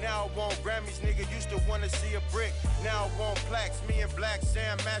lit. Now I want Grammys, nigga, used to wanna see a brick. Now I want plaques, me and Black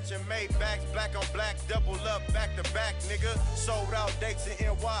Sam matching Maybachs. Black on black, double up, back to back, nigga. Sold out dates in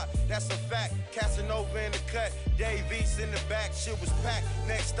NY, that's a fact. Casanova in the cut, Dave East in the back. Shit was packed,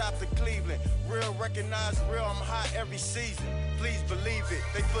 next stop to Cleveland. Real recognize real, I'm hot every season. Please believe it,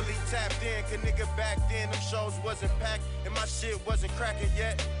 they fully tapped in. Cause nigga back then, them shows wasn't packed and my shit wasn't cracking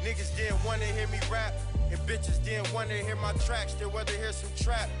yet. Niggas didn't wanna hear me rap, and bitches didn't wanna hear my tracks. They rather hear some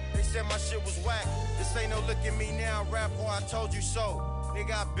trap. They said my shit was whack. This ain't no look at me now, rap, or I told you so.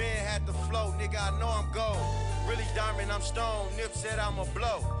 Nigga, I been had the flow, nigga, I know I'm gold. Really diamond, I'm stone. Nip said I'ma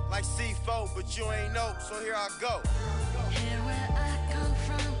blow like C4, but you ain't know, so here I go. Here where I come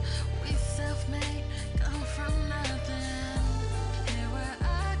from, we self-made, come from nothing. Here where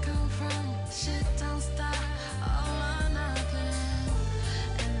I come from, shit don't stop, all or nothing.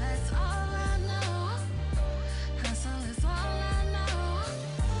 And that's all I know, hustle is all I know.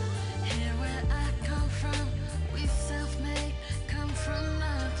 Here where I come from, we self-made, come from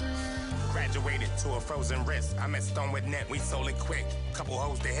nothing. Graduated to a frozen wrist. I met Stone with net, we sold it quick. Couple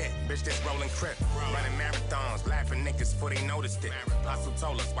hoes to hit, bitch, this rolling crip. Running marathons, laughing niggas before they noticed it. Apostle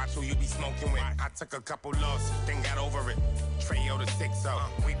told us, watch who you be smoking with. I took a couple losses, then got over it. Treyo to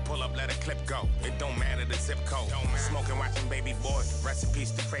 6-0. We pull up, let a clip go. It don't matter the zip code. Smoking, watching baby boy. Rest in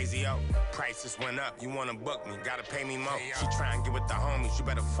peace to Crazy O. Prices went up, you wanna book me, gotta pay me more. She try and get with the homies, you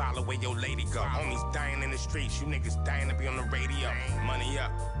better follow where your lady go. Homies dying in the streets, you niggas dying to be on the radio. Money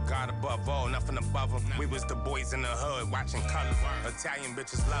up, God above all, nothing above them. We was the boys in the hood watching colors. Italian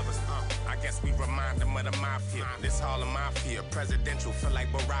bitches love us. I guess we remind them of the mafia. This Harlem mafia, presidential, feel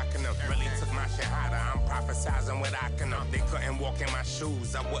like Barack and them. Really took my shit harder. I'm prophesizing with them. They couldn't walk in my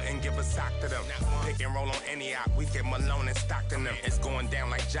shoes. I wouldn't give a sock to them. Pick and roll on any op. We get Malone and Stockton them. It's going down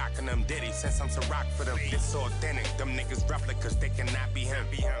like Jock and them. Diddy since I'm to rock for them. It's authentic. Them niggas replicas, they cannot be him.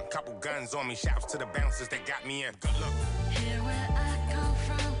 Couple guns on me. Shouts to the bouncers that got me in. Good luck. Here where I come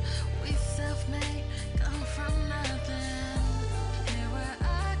from, we self-made, come from nothing. Here where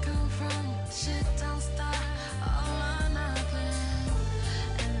I come from, shit don't start, all or nothing.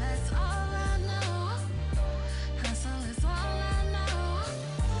 And that's all I know, hustle is all I know.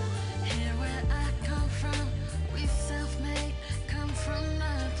 Here where I come from, we self-made, come from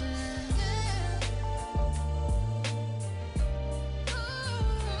nothing.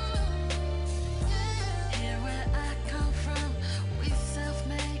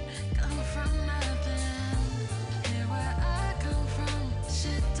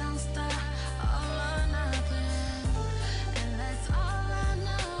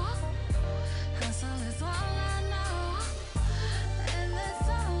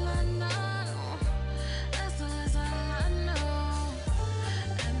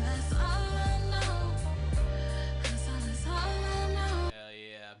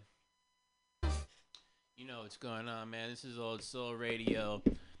 What's going on, man? This is Old Soul Radio.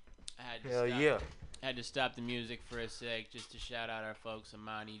 I had to stop the music for a sec just to shout out our folks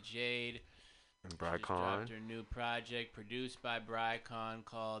Imani Jade and Brycon. Dropped her new project produced by Brycon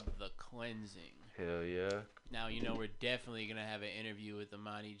called The Cleansing. Hell yeah. Now, we're definitely going to have an interview with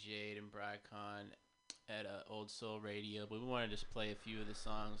Imani Jade and Brycon at Old Soul Radio, but we wanted to just play a few of the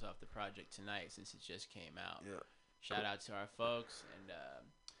songs off the project tonight since it just came out. Yeah. Shout out to our folks, and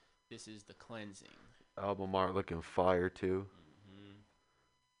this is The Cleansing. Album art looking fire too.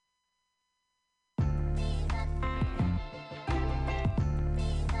 I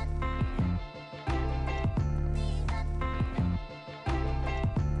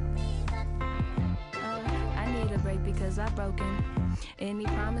need a break because I've broken any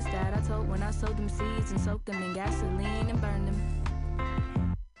promise that I told when I sowed them seeds and soaked them in gasoline and burned them.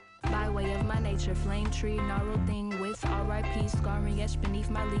 By way of my nature, flame tree, gnarled thing with R.I.P. scarring etched beneath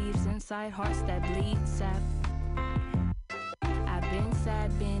my leaves, inside hearts that bleed sap. I've been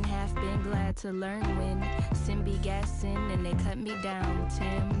sad, been half, been glad to learn when sin be gassing and they cut me down.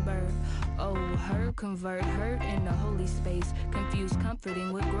 Timber, oh, her convert, hurt in the holy space, confused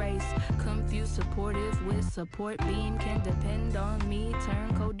comforting with grace, confused supportive with support beam, can depend on me,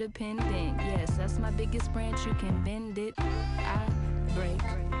 turn codependent. Yes, that's my biggest branch, you can bend it, I break.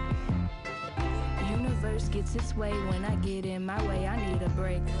 Universe gets its way when I get in my way, I need a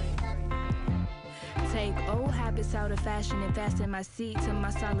break. Take old habits out of fashion and fasten my seat to my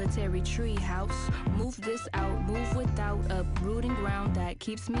solitary tree house. Move this out, move without uprooting ground that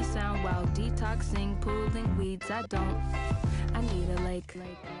keeps me sound while detoxing, pulling weeds. I need a lake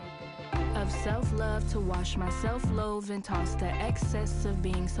of self-love to wash my self-loathe and toss the excess of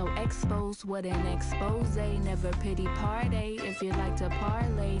being so exposed. What an expose, never pity party. If you'd like to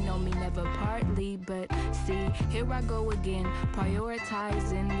parlay, know me never partly, but see, here I go again,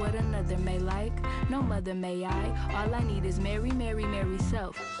 prioritizing what another may like. No mother may I, all I need is Mary, Mary, Mary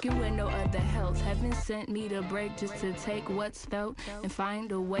self. Get with no other health. Heaven sent me to break just to take what's felt and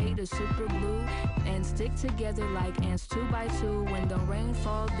find a way to super glue and stick together like ants 2 by 2 when the rain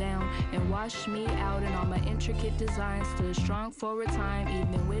fall down and wash me out and all my intricate designs stood strong for a time,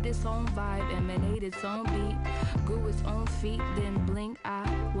 even with its own vibe, emanate its own beat, grew its own feet, then blink, I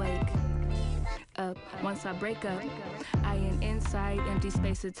wake up. Once I break up, I am inside, empty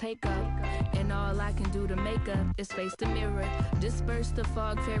space to take up, and all I can do to make up is face the mirror, disperse the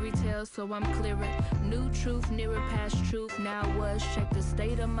fog, fairy tales so I'm clearer, new truth, nearer past truth, now was, check the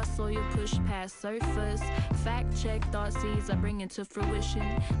state of my soil, push past surface, fact check, thought seeds I bring into fruition,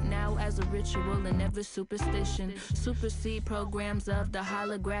 now as a ritual and never superstition, supersede programs of the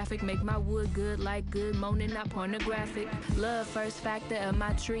holographic, make my wood good like good, moaning not pornographic, love first factor of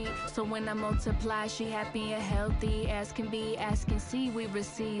my tree, so when I multiply, she happy and healthy as can be, as can see, we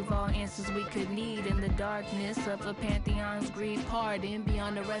receive all answers we could need in the darkness of a pantheon's grief, pardon,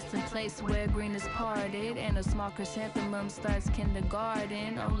 beyond the resting place where green is parted, and a small chrysanthemum starts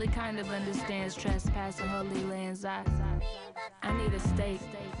kindergarten, only kind of understands trespass in holy lands, I need a stake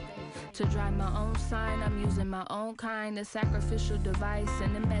to drive my own sign, I'm using my own kind, a sacrificial device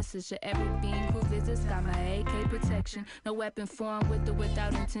and a message to every being who visits, got my AK protection, no weapon formed with or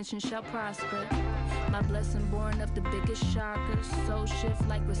without intention shall prosper, my blessing born of the biggest shockers, soul shift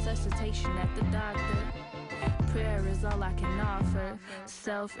like resuscitation at the doctor, prayer is all I can offer,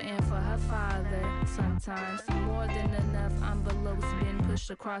 self and for her father. Sometimes more than enough envelopes been pushed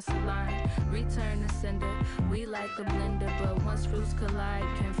across the line. Return to sender, we like a blender, but once fruits collide,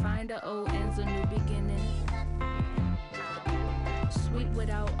 can find the old ends a new beginning. Sweet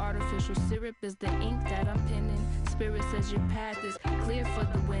without artificial syrup is the ink that I'm penning. Spirit says your path is clear for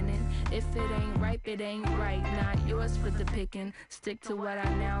the winning. If it ain't ripe, it ain't right. Not yours for the picking. Stick to what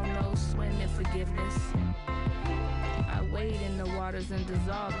I now know, swim in forgiveness. I wade in the waters and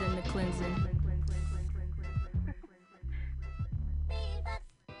dissolved in the cleansing.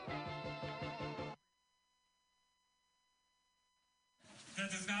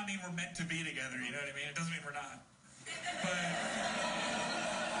 That does not mean we're meant to be together, you know what I mean? It doesn't mean we're not.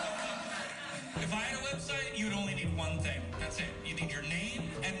 But if I had a website, you would only need one thing. That's it. You need your name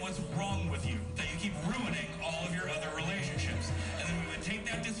and what's wrong with you, that you keep ruining all of your other relationships. And then we would take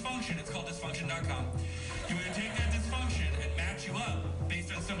that dysfunction, it's called dysfunction.com. You would take that dysfunction and match you up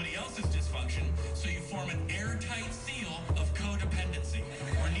based on somebody else's dysfunction, so you form an airtight seal of codependency,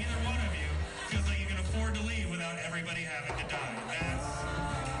 where neither one of you feels like you can afford to leave without everybody having to die.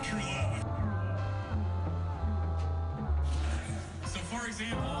 That's true love. So for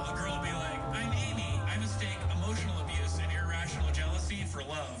example, a girl will be like, I'm Amy, I mistake emotional abuse and irrational jealousy for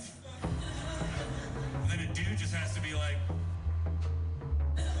love. And then a dude just has to be like,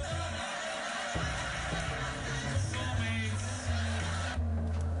 soulmates.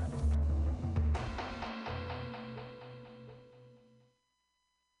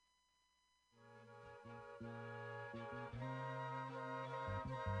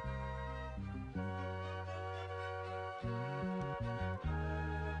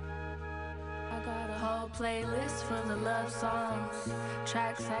 Whole playlist full of love songs,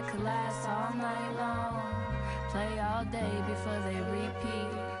 tracks that could last all night long. Play all day before they repeat.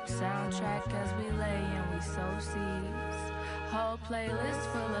 Soundtrack as we lay and we sow seeds. Whole playlist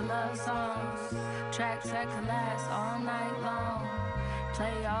full of love songs, tracks that could last all night long.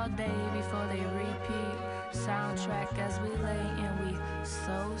 Play all day before they repeat. Soundtrack as we lay and we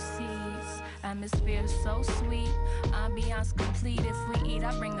sow seeds. Atmosphere so sweet, ambiance complete. If we eat,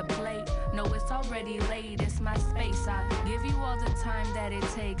 I bring a plate. No, it's already late, it's my space. I give you all the time that it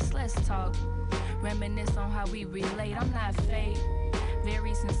takes. Let's talk, reminisce on how we relate. I'm not fake,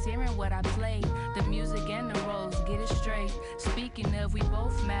 very sincere in what I play. The music and the roles, get it straight. Speaking of, we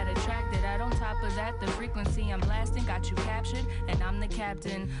both mad attracted. Out on top of that, the frequency I'm blasting got you captured, and I'm the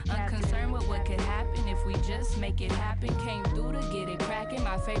captain. Unconcerned with what could happen if we just make it happen. Came through to get it cracking.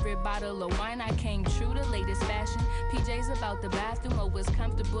 My favorite bottle of wine, I came true to latest fashion. PJs about the bathroom, always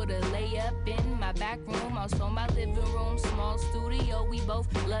comfortable to lay up in. My back room, also my living room, small studio. We both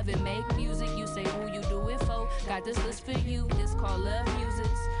love and make music. You say who you do it for. Got this list for you, it's called Love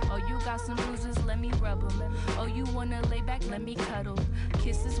Muses. Oh, you got some bruises, let me rub 'em. Oh, you wanna lay back, let me cuddle.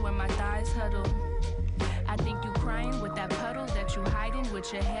 Kisses where my thighs huddle. I think you crying with that puddle that you hiding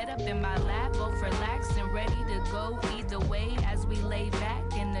with your head up in my lap. Both relaxed and ready to go either way as we lay back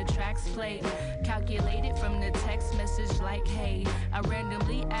and the tracks play. Calculated from the text message like, hey, I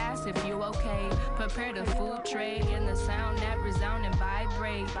randomly ask if you okay. Prepare the food tray and the sound that resound and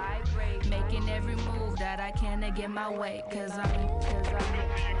vibrate. Making every move that I can to get my way. Cause I'm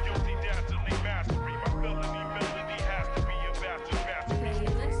Guilty, dastardly mastery. My felony melody has to be a bastard masterpiece.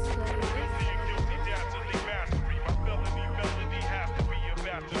 Guilty and guilty, dastardly mastery. My felony melody has to be a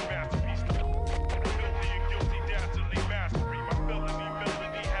bastard masterpiece. Guilty and guilty, dastardly mastery. My felony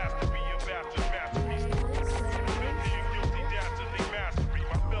melody has to be a bastard masterpiece. Guilty and guilty, dastardly mastery.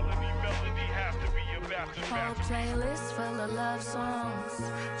 My felony melody has to be a bastard whole masterpiece. playlist full of love songs,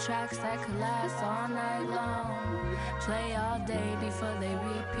 tracks that could last all night long. Play all day before they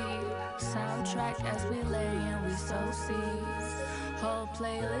repeat. Soundtrack as we lay and we sow seeds. Whole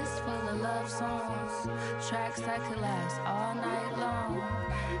playlist full of love songs, tracks that could last all night long.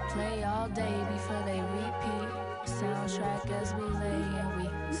 Play all day before they repeat. Soundtrack as we lay and we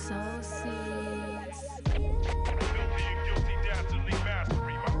sow seeds. Guilty and guilty, dastardly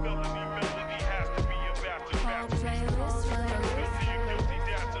mastery. My felony melody has to be a bastard Whole masterpiece. playlist full of Guilty and guilty,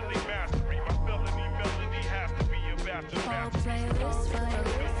 dastardly mastery. My felony melody has to be a bastard whole masterpiece. playlist full of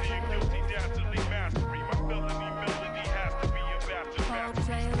Guilty and guilty, dastardly mastery. My felony melody has to be a bastard whole masterpiece.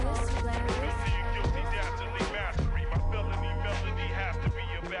 playlist. Guilty and guilty, dastardly mastery. My felony melody has to be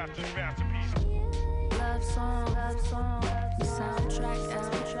a bastard masterpiece. Love song, soundtrack as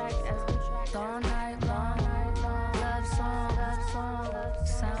we all night long. Love song,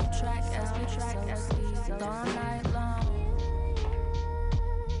 soundtrack as we all night long.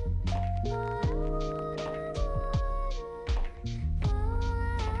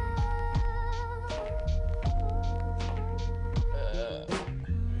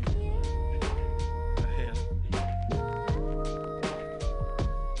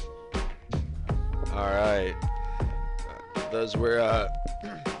 right. Those were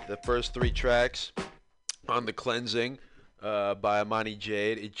the first 3 tracks on The Cleansing by Amani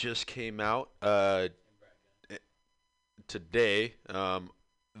Jade. It just came out today.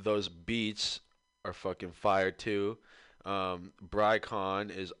 Those beats are fucking fire too.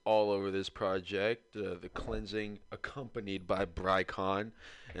 Brycon is all over this project. The Cleansing accompanied by Brycon.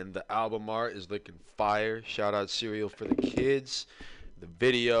 And the album art is looking fire. Shout out Cereal for the Kids. The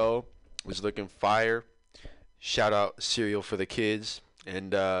video is looking fire. Shout out Cereal for the Kids.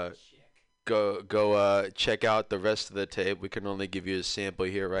 And go check out the rest of the tape. We can only give you a sample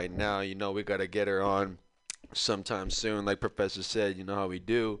here right now. You know we got to get her on sometime soon. Like Professor said, you know how we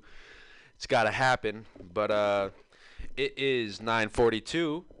do. It's got to happen. But it is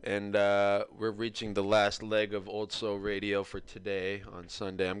 9:42, and we're reaching the last leg of Old Soul Radio for today on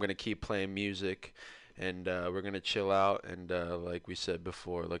Sunday. I'm going to keep playing music, and we're going to chill out. And like we said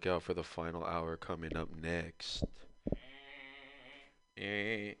before, look out for the final hour coming up next.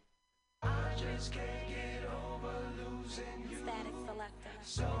 I just can't get over losing you. Static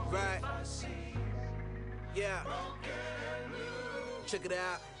Selector. Right. Yeah. Check it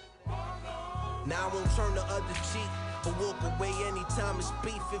out. Now I won't turn the other cheek or walk away anytime it's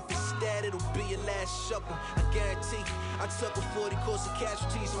beef. If it's stat, it'll be your last shuffle. I guarantee. I took a 40 course of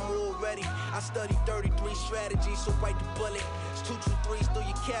casualties, I'm all ready. I studied 33 strategies, so bite the bullet. It's 2, 2, 3s through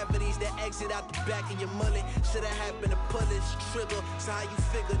your cavities that exit out the back of your mullet. Should have happened to pull it, trigger. So how you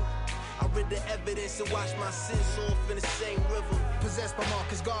figured? I read the evidence and watched my sins off in the same river. Possessed by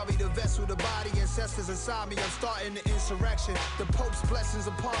Marcus Garvey, the vessel, the body, ancestors inside me. I'm starting the insurrection. The Pope's blessings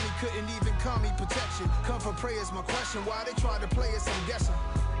upon me couldn't even call me protection. Come for prayers, my question. Why they try to play us, I'm guessing.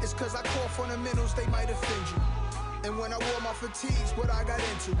 It's cause I call fundamentals, they might offend you. And when I wore my fatigues, what I got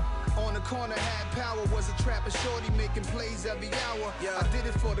into. On the corner, had power, was a trapper shorty making plays every hour. Yeah. I did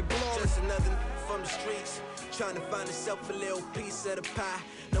it for the glory. Just another from the streets, trying to find itself a little piece of the pie.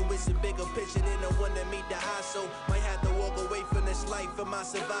 No, it's a bigger picture than the one that meet the eye, so might have to walk away from this life for my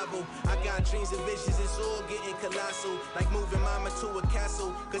survival. I got dreams and visions, it's all getting colossal, like moving mama to a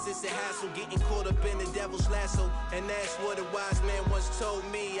castle, cause it's a hassle, getting caught up in the devil's lasso. And that's what a wise man once told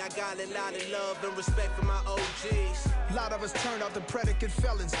me. I got a lot of love and respect for my OGs. A lot of us turned out to predicate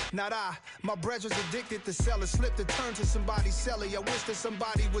felons, not I. My brethren's addicted to sellers, slipped to turn to somebody's cellar. I wish that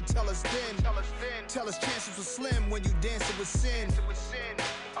somebody would tell us then. Tell us chances were slim when you dancing with sin.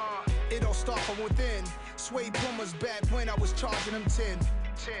 It all start from within. Suede Pumas back when I was charging them 10.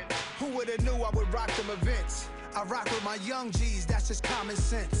 Who would've knew I would rock them events? I rock with my young G's, that's just common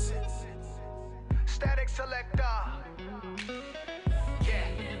sense. Static Selector. Yeah.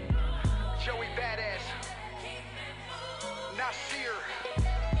 Joey Badass. Nasir.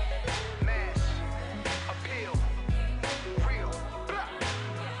 Mass. Appeal. Real. Blah.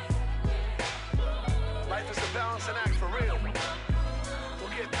 Life is a balancing act for real.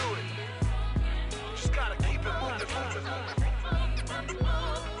 We'll get through it. Just gotta keep it moving.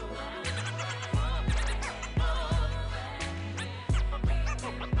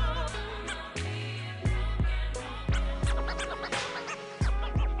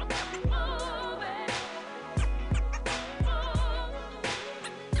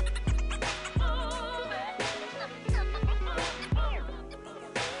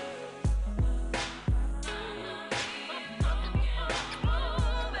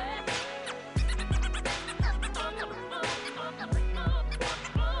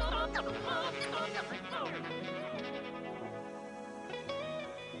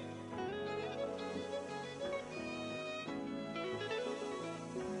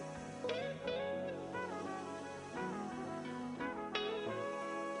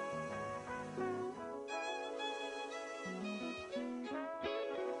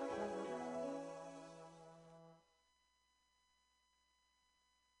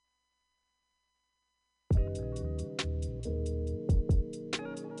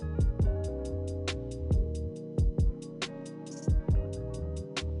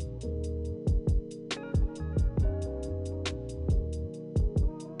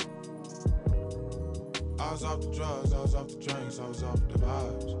 I was off the drugs, I was off the drinks, I was off the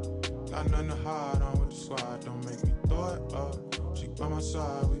vibes. Got nothing to hide, I'm with the squad, don't make me throw it up. She by my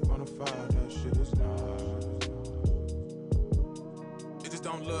side, we bonafide, that shit is nice. It just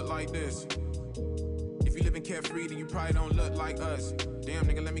don't look like this. If you living carefree, then you probably don't look like us. Damn,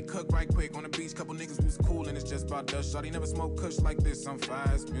 nigga, let me cook right quick. On the beach, couple niggas we was cool and it's just about dust. Shawty never smoked kush like this. I'm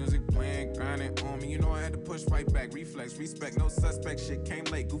fast, music playing, grinding on me. You know I had to push right back. Reflex, respect, no suspect. Shit came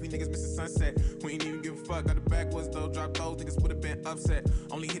late. Goofy niggas missing sunset. We ain't even give a fuck. Got the backwards though. Drop those niggas would have been upset.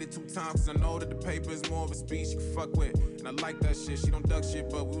 Only hit it 2 times cause I know that the paper is more of a speed she can fuck with. And I like that shit. She don't duck shit,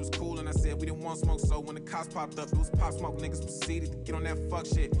 but we was cool and I said we didn't want smoke. So when the cops popped up, it was pop smoke. Niggas proceeded to get on that fuck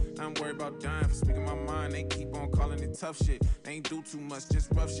shit. I ain't worried about dying for speaking my mind. They keep on calling it tough shit. They ain't do too much,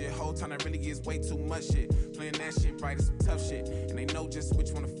 just rough shit. Whole time that really is way too much shit. Playing that shit right is some tough shit. And they know just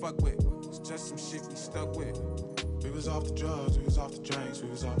which one to fuck with. It's just some shit we stuck with. We was off the drugs, we was off the drinks, we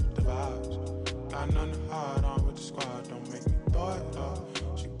was off the vibes. Got nothing to hide on with the squad, don't make me throw it up.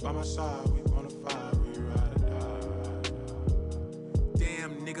 She by my side, we on the fire, we ride or die.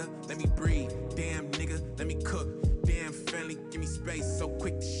 Damn nigga, let me breathe. Damn nigga, let me cook. Damn family, give me space. So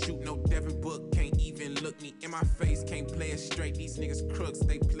quick to shoot, no Devin Book. Can't even look me in my face. Can't play it straight, these niggas crooks.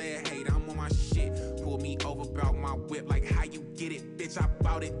 They play it hate, I'm on my shit. Pull me over, bout my whip. Like how you get it, bitch, I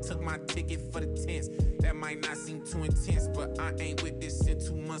bought it. Took my ticket for the tents. That might not seem too intense, but I ain't with this in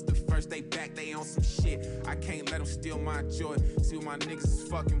 2 months. The first day back, they on some shit. I can't let them steal my joy. See what my niggas is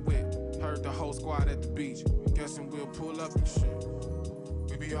fucking with. Heard the whole squad at the beach. Guessing we'll pull up and shit.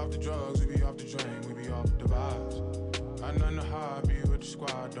 We be off the drugs, we be off the drink, we be off the vibes. Got nothing to hide, be with the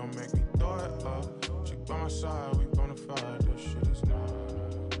squad, don't make me throw it up. She by my side, we bonafide, that shit is not.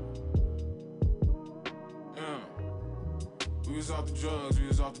 We was off the drugs, we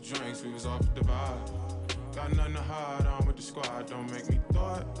was off the drinks, we was off the vibe. Got nothing to hide, I'm with the squad, don't make me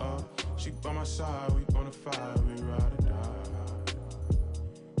throw it up. She by my side, we bonafide, we ride or die.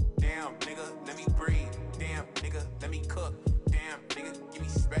 Damn nigga, let me breathe. Damn nigga, let me cook. Damn nigga, give me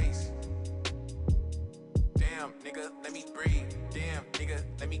space. Damn nigga, let me breathe. Damn nigga,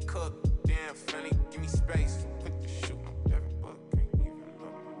 let me cook. Damn family, give me space. Put the shoot on Devin Book, can't even look me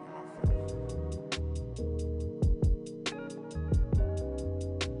in my face.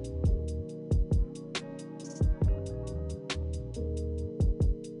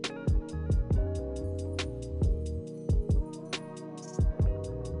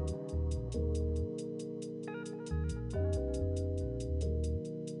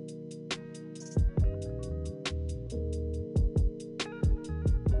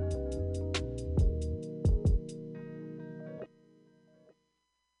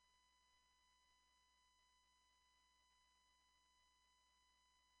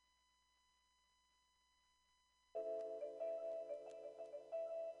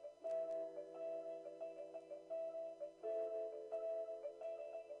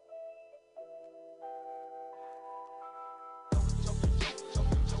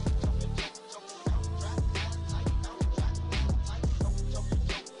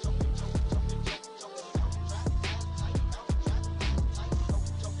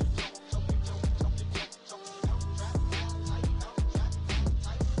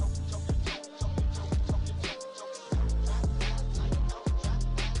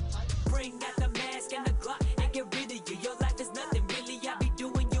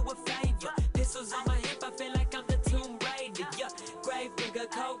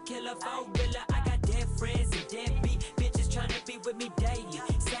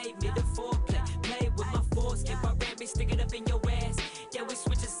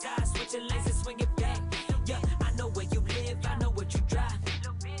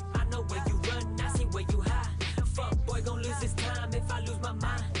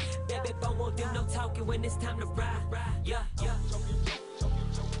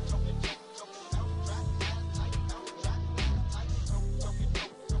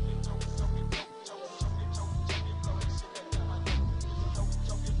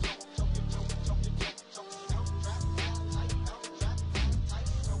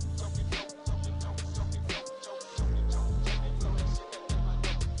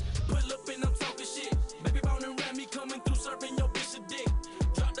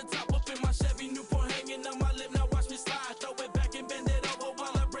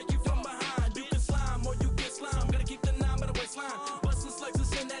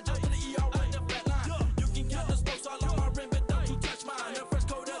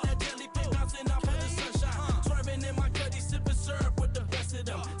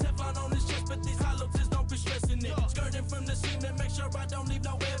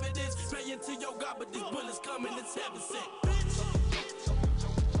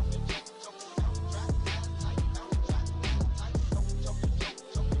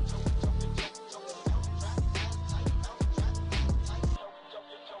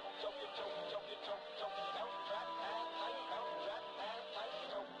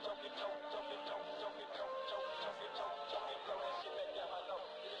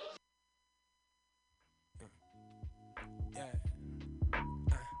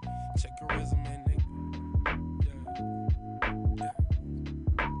 Check your resume, nigga. Yeah.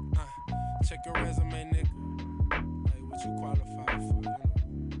 Check your resume, nigga. Like what you qualify for, you know.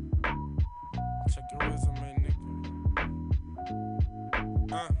 Check your resume, nigga.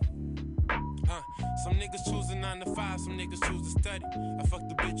 Some niggas choosing 9 to 5, some niggas choose to study. I fucked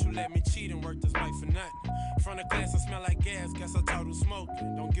the bitch who let me cheat and work this life for nothing. Front of class, I smell like gas, guess I told who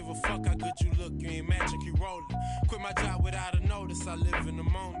smoking. Don't give a fuck how good you look, you ain't matching, keep rolling. Quit my job without a notice, I live in the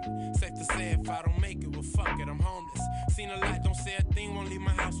moment. Safe to say if I don't make it, well fuck it, I'm homeless. Seen a lot, don't say a thing, won't leave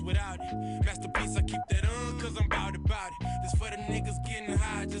my house without it. Masterpiece, I keep that cause I'm bout it. This for the niggas getting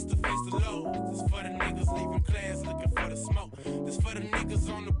high just to face the low. This for the niggas leaving class looking for the smoke. This for the niggas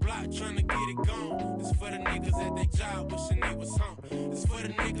on the block trying to get it gone. This for the niggas at their job wishing they was home. This for the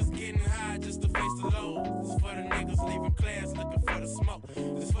niggas getting high just to face the low. This for the niggas leaving class looking for the smoke.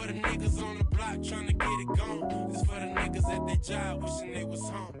 This for the niggas on the block trying to get it gone. This for the niggas at their job wishing they was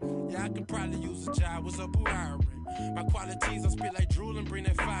home. Yeah, I could probably use a job. What's up, who hiring? My qualities, I spit like drool and bring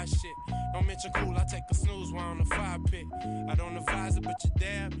that fire shit. Don't mention cool, I take a snooze while on the fire pit. I don't advise it, but you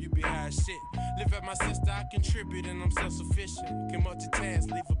dab, you be high as shit. Live at my sister, I contribute and I'm self-sufficient. Can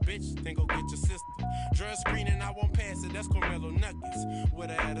multitask, leave a bitch, then go get your sister. Drug screening, I won't pass it, that's Carmelo Nuggets. With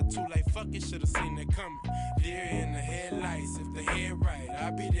an attitude like fuck it, should've seen it coming. Deer in the headlights, if the head right,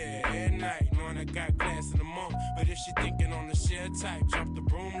 I'll be there at night. Knowing I got class in the morning, but if she thinking on the share type, jump the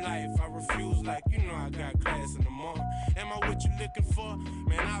broom life, I refuse like, you know I got class in the morning. Am I what you looking for?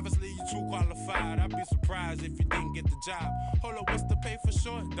 Man, obviously you too qualified. I'd be surprised if you didn't get the job. Hold up, what's the pay for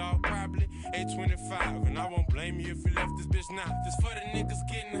short, dog? Probably $8.25, and I won't blame you if you left this bitch now. This for the niggas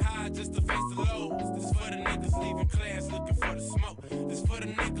getting high just to face the lows. This for the niggas leaving class looking for the smoke. This for the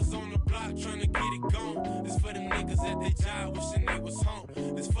niggas on the block trying to get it gone. This for the niggas at their job wishing they was home.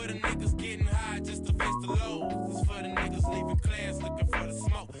 This for the niggas getting high just to face the lows. This for the niggas leaving class looking for the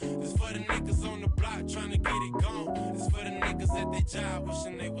smoke. This for the niggas on the block trying to get it gone. This for the niggas at their job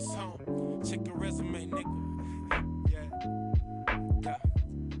wishing they was home. Check your resume, nigga. Yeah.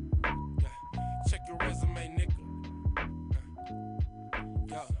 Check your resume, nigga.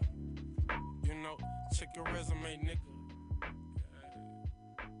 Yeah. You know, check your resume, nigga.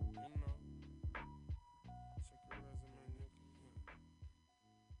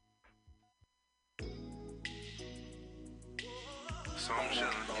 So I'm chillin', you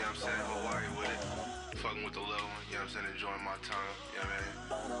know what I'm saying, Hawaii with it. Fucking with the little one, you know what I'm saying, enjoying my time, you know what I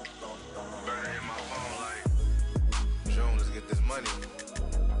mean? Burning in my phone like, June, let's get this money.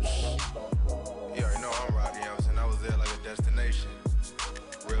 You already know I'm rocking, you know what I'm saying? I was there like a destination.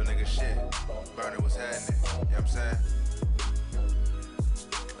 Real nigga shit. Burning what's happening, you know what I'm saying?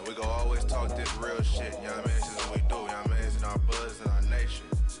 And we gon' always talk this real shit, you know what I mean? This is what we do, you know what I mean? It's in our buzz and our nation.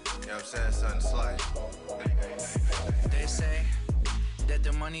 You know what I'm saying? Something slight. They say that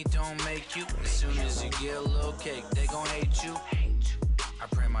the money don't make you. As soon as you get a little cake, they gon' hate you. I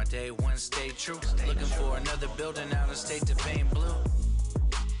pray my day one stay true. Looking for another building out of state to paint blue.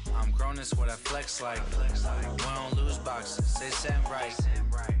 I'm grown, it's what I flex like. We don't lose boxes, they sound right.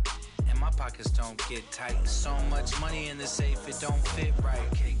 And my pockets don't get tight. So much money in the safe, it don't fit right.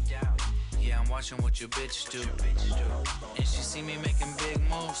 Yeah, I'm watching what your bitch do. And she see me making big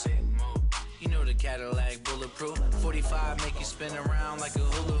moves. You know the Cadillac bulletproof. 45 make you spin around like a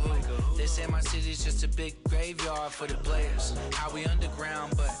hula hoop. They say my city's just a big graveyard for the players. How we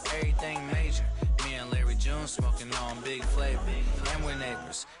underground, but everything major. Me and Larry June smoking on big flavor. And we're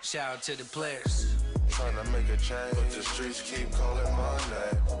neighbors. Shout out to the players. Tryna make a change, but the streets keep calling my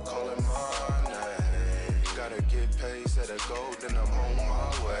name, calling my name. Gotta get paid, set a goal, then I'm on my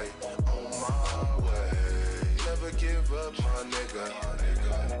way, on my way. Never give up, my nigga.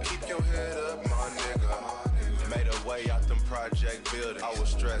 Keep your head up, my nigga. Made a way out them project buildings. I was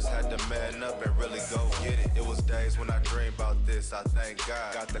stressed, had to man up and really go get it. It was days when I dreamed about this, I thank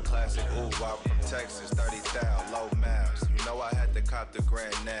God. Got the classic ooh-wop from Texas, 30,000, low miles. You know I had to cop the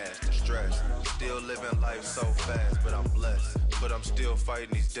Grand Nash, the stress. Still living life so fast, but I'm blessed. But I'm still fighting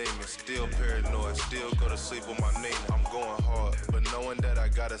these demons, still paranoid, still go to sleep with my Nina. I'm going hard, but knowing that I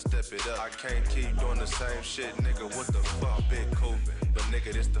gotta step it up. I can't keep doing the same shit, nigga, what the fuck? Big Coopin', but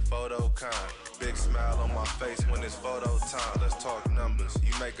nigga, this the photo kind. Big smile on my face when it's photo time. Let's talk numbers.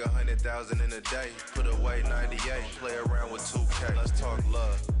 You make 100,000 in a day, put away 98, play around with 2K. Let's talk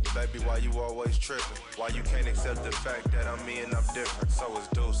love. Baby, why you always tripping? Why you can't accept the fact that I'm me and I'm different? So it's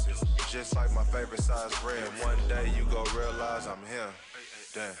deuces, just like my favorite size ring. One day you gon' realize I'm him.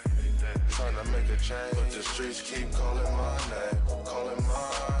 Damn. Tryna make a change, but the streets keep calling my name, calling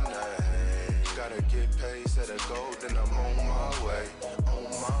my name. Gotta get paid, set a goal, then I'm on my way, on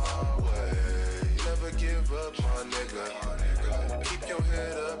my way. Never give up, my nigga. Keep your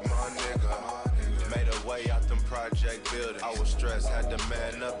head up, my nigga. building. I was stressed, had to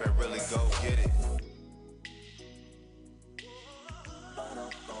man up and really go get it.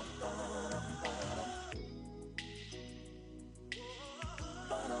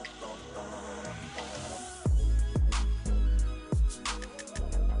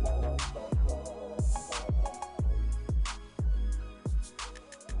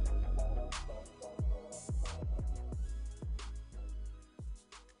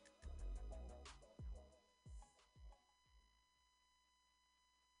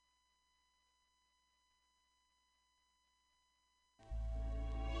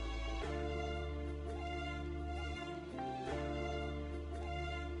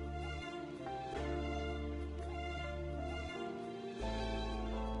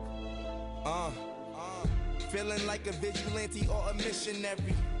 Feeling like a vigilante or a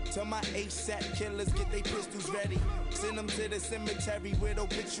missionary. Tell my ASAP killers get they pistols ready. Send them to the cemetery with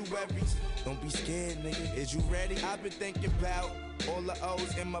obituaries. Don't be scared, nigga. Is you ready? I've been thinking about all the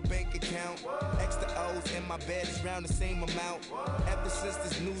O's in my bank account. Extra O's in my bed is round the same amount. Ever since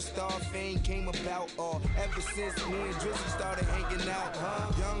this new star fame came about, or ever since me and Drizzy started hanging out,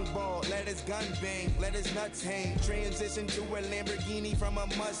 huh? Young ball, let his gun bang, let his nuts hang. Transition to a Lamborghini from a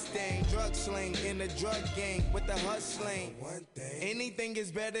Mustang. Drug sling in a drug gang with the hustling. One thing, anything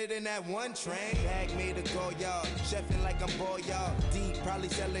is better than that one train. Bag made a go, y'all. Chefing like I'm boy, y'all. Deep, probably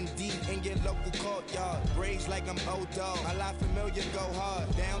selling deep in your local courtyard. Braids like I'm old dog. My life familiar, go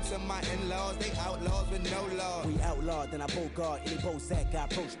hard. Down to my in-laws, they outlaws with no law. We outlawed, then I bogart. Any Bozak, I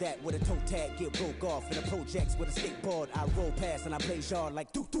approach that with a toe tag, get broke off. In the projects with a skateboard, I roll past and I blaze yard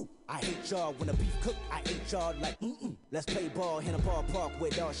like doo-doo. I hate y'all when the beef cook, I hate y'all like Let's play ball in a ballpark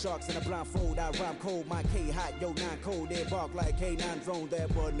with all sharks in a blindfold. I rhyme cold, my K hot, yo 9 cold. They bark like K9 drone,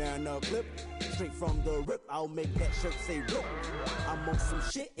 that banana clip. Straight from the rip, I'll make that shirt say rip. I'm on some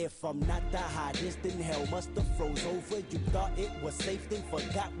shit, if I'm not the hottest, then hell must have froze over. You thought it was safe, then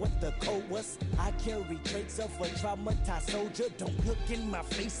forgot what the code was. I carry traits of a traumatized soldier. Don't look in my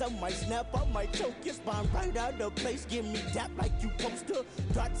face, I might snap, I might choke your spine right out of place. Give me dap like you poster,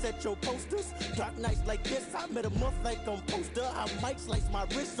 dots at your posters. Dark nights like this, I met a month like on poster. I might slice my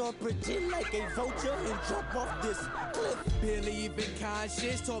wrist or pretend like a vulture and jump off this cliff. Barely even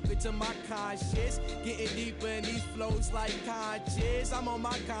conscious, talking to my conscience. Getting deeper in these flows like conscious. I'm on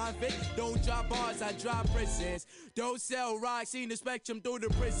my convict, don't drop bars, I drop prisons. Don't sell rocks, seen the spectrum through the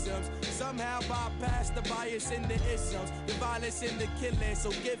prisms. Somehow bypass the bias in the isms, the violence in the killing. So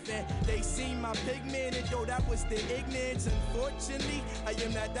given they see my pigment, and yo, that was the ignorance. Unfortunately, I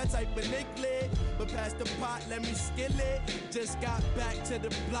am not that type of nicklet. But pass the pot, let me skill it. Just got back to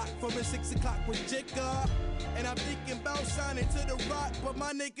the block from a 6 o'clock with Jigga. And I'm thinking about signing to the rock, but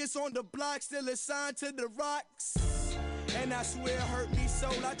my niggas on the block still assigned to the rocks. And I swear it hurt me so.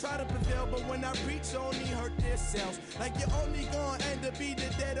 I try to prevail, but when I preach, only hurt themselves. Like you're only gonna end up either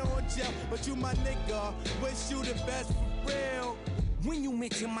dead or in jail. But you my nigga, wish you the best for real. When you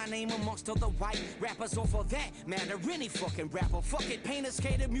mention my name amongst other white rappers, or for that matter, any fucking rapper. Fuck it, painter,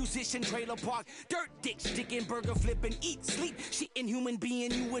 skater, musician, trailer park, dirt dick, sticking, burger flipping, eat, sleep, shitting human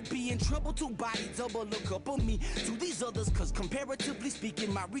being. You would be in trouble to body double look up on me to these others, cause comparatively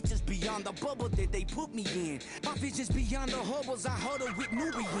speaking, my reach is beyond the bubble that they put me in. My vision's beyond the hubbles, I huddle with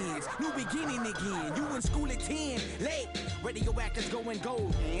Nubians. New beginning again, you in school at 10, late, radioactives going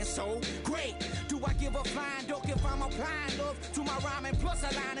gold, and so great. Do I give a flying duck if I'm applying love to my rhyming plus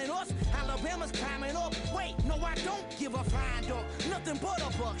aligning us? Alabama's climbing up. Wait, no, I don't give a flying duck. Nothing but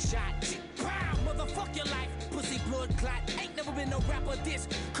a buckshot. Pow, motherfuck your life. Pussy blood clot. Ain't never been no rapper this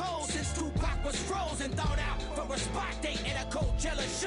cold since Tupac was frozen. Thought out for a spot date at a Coachella show.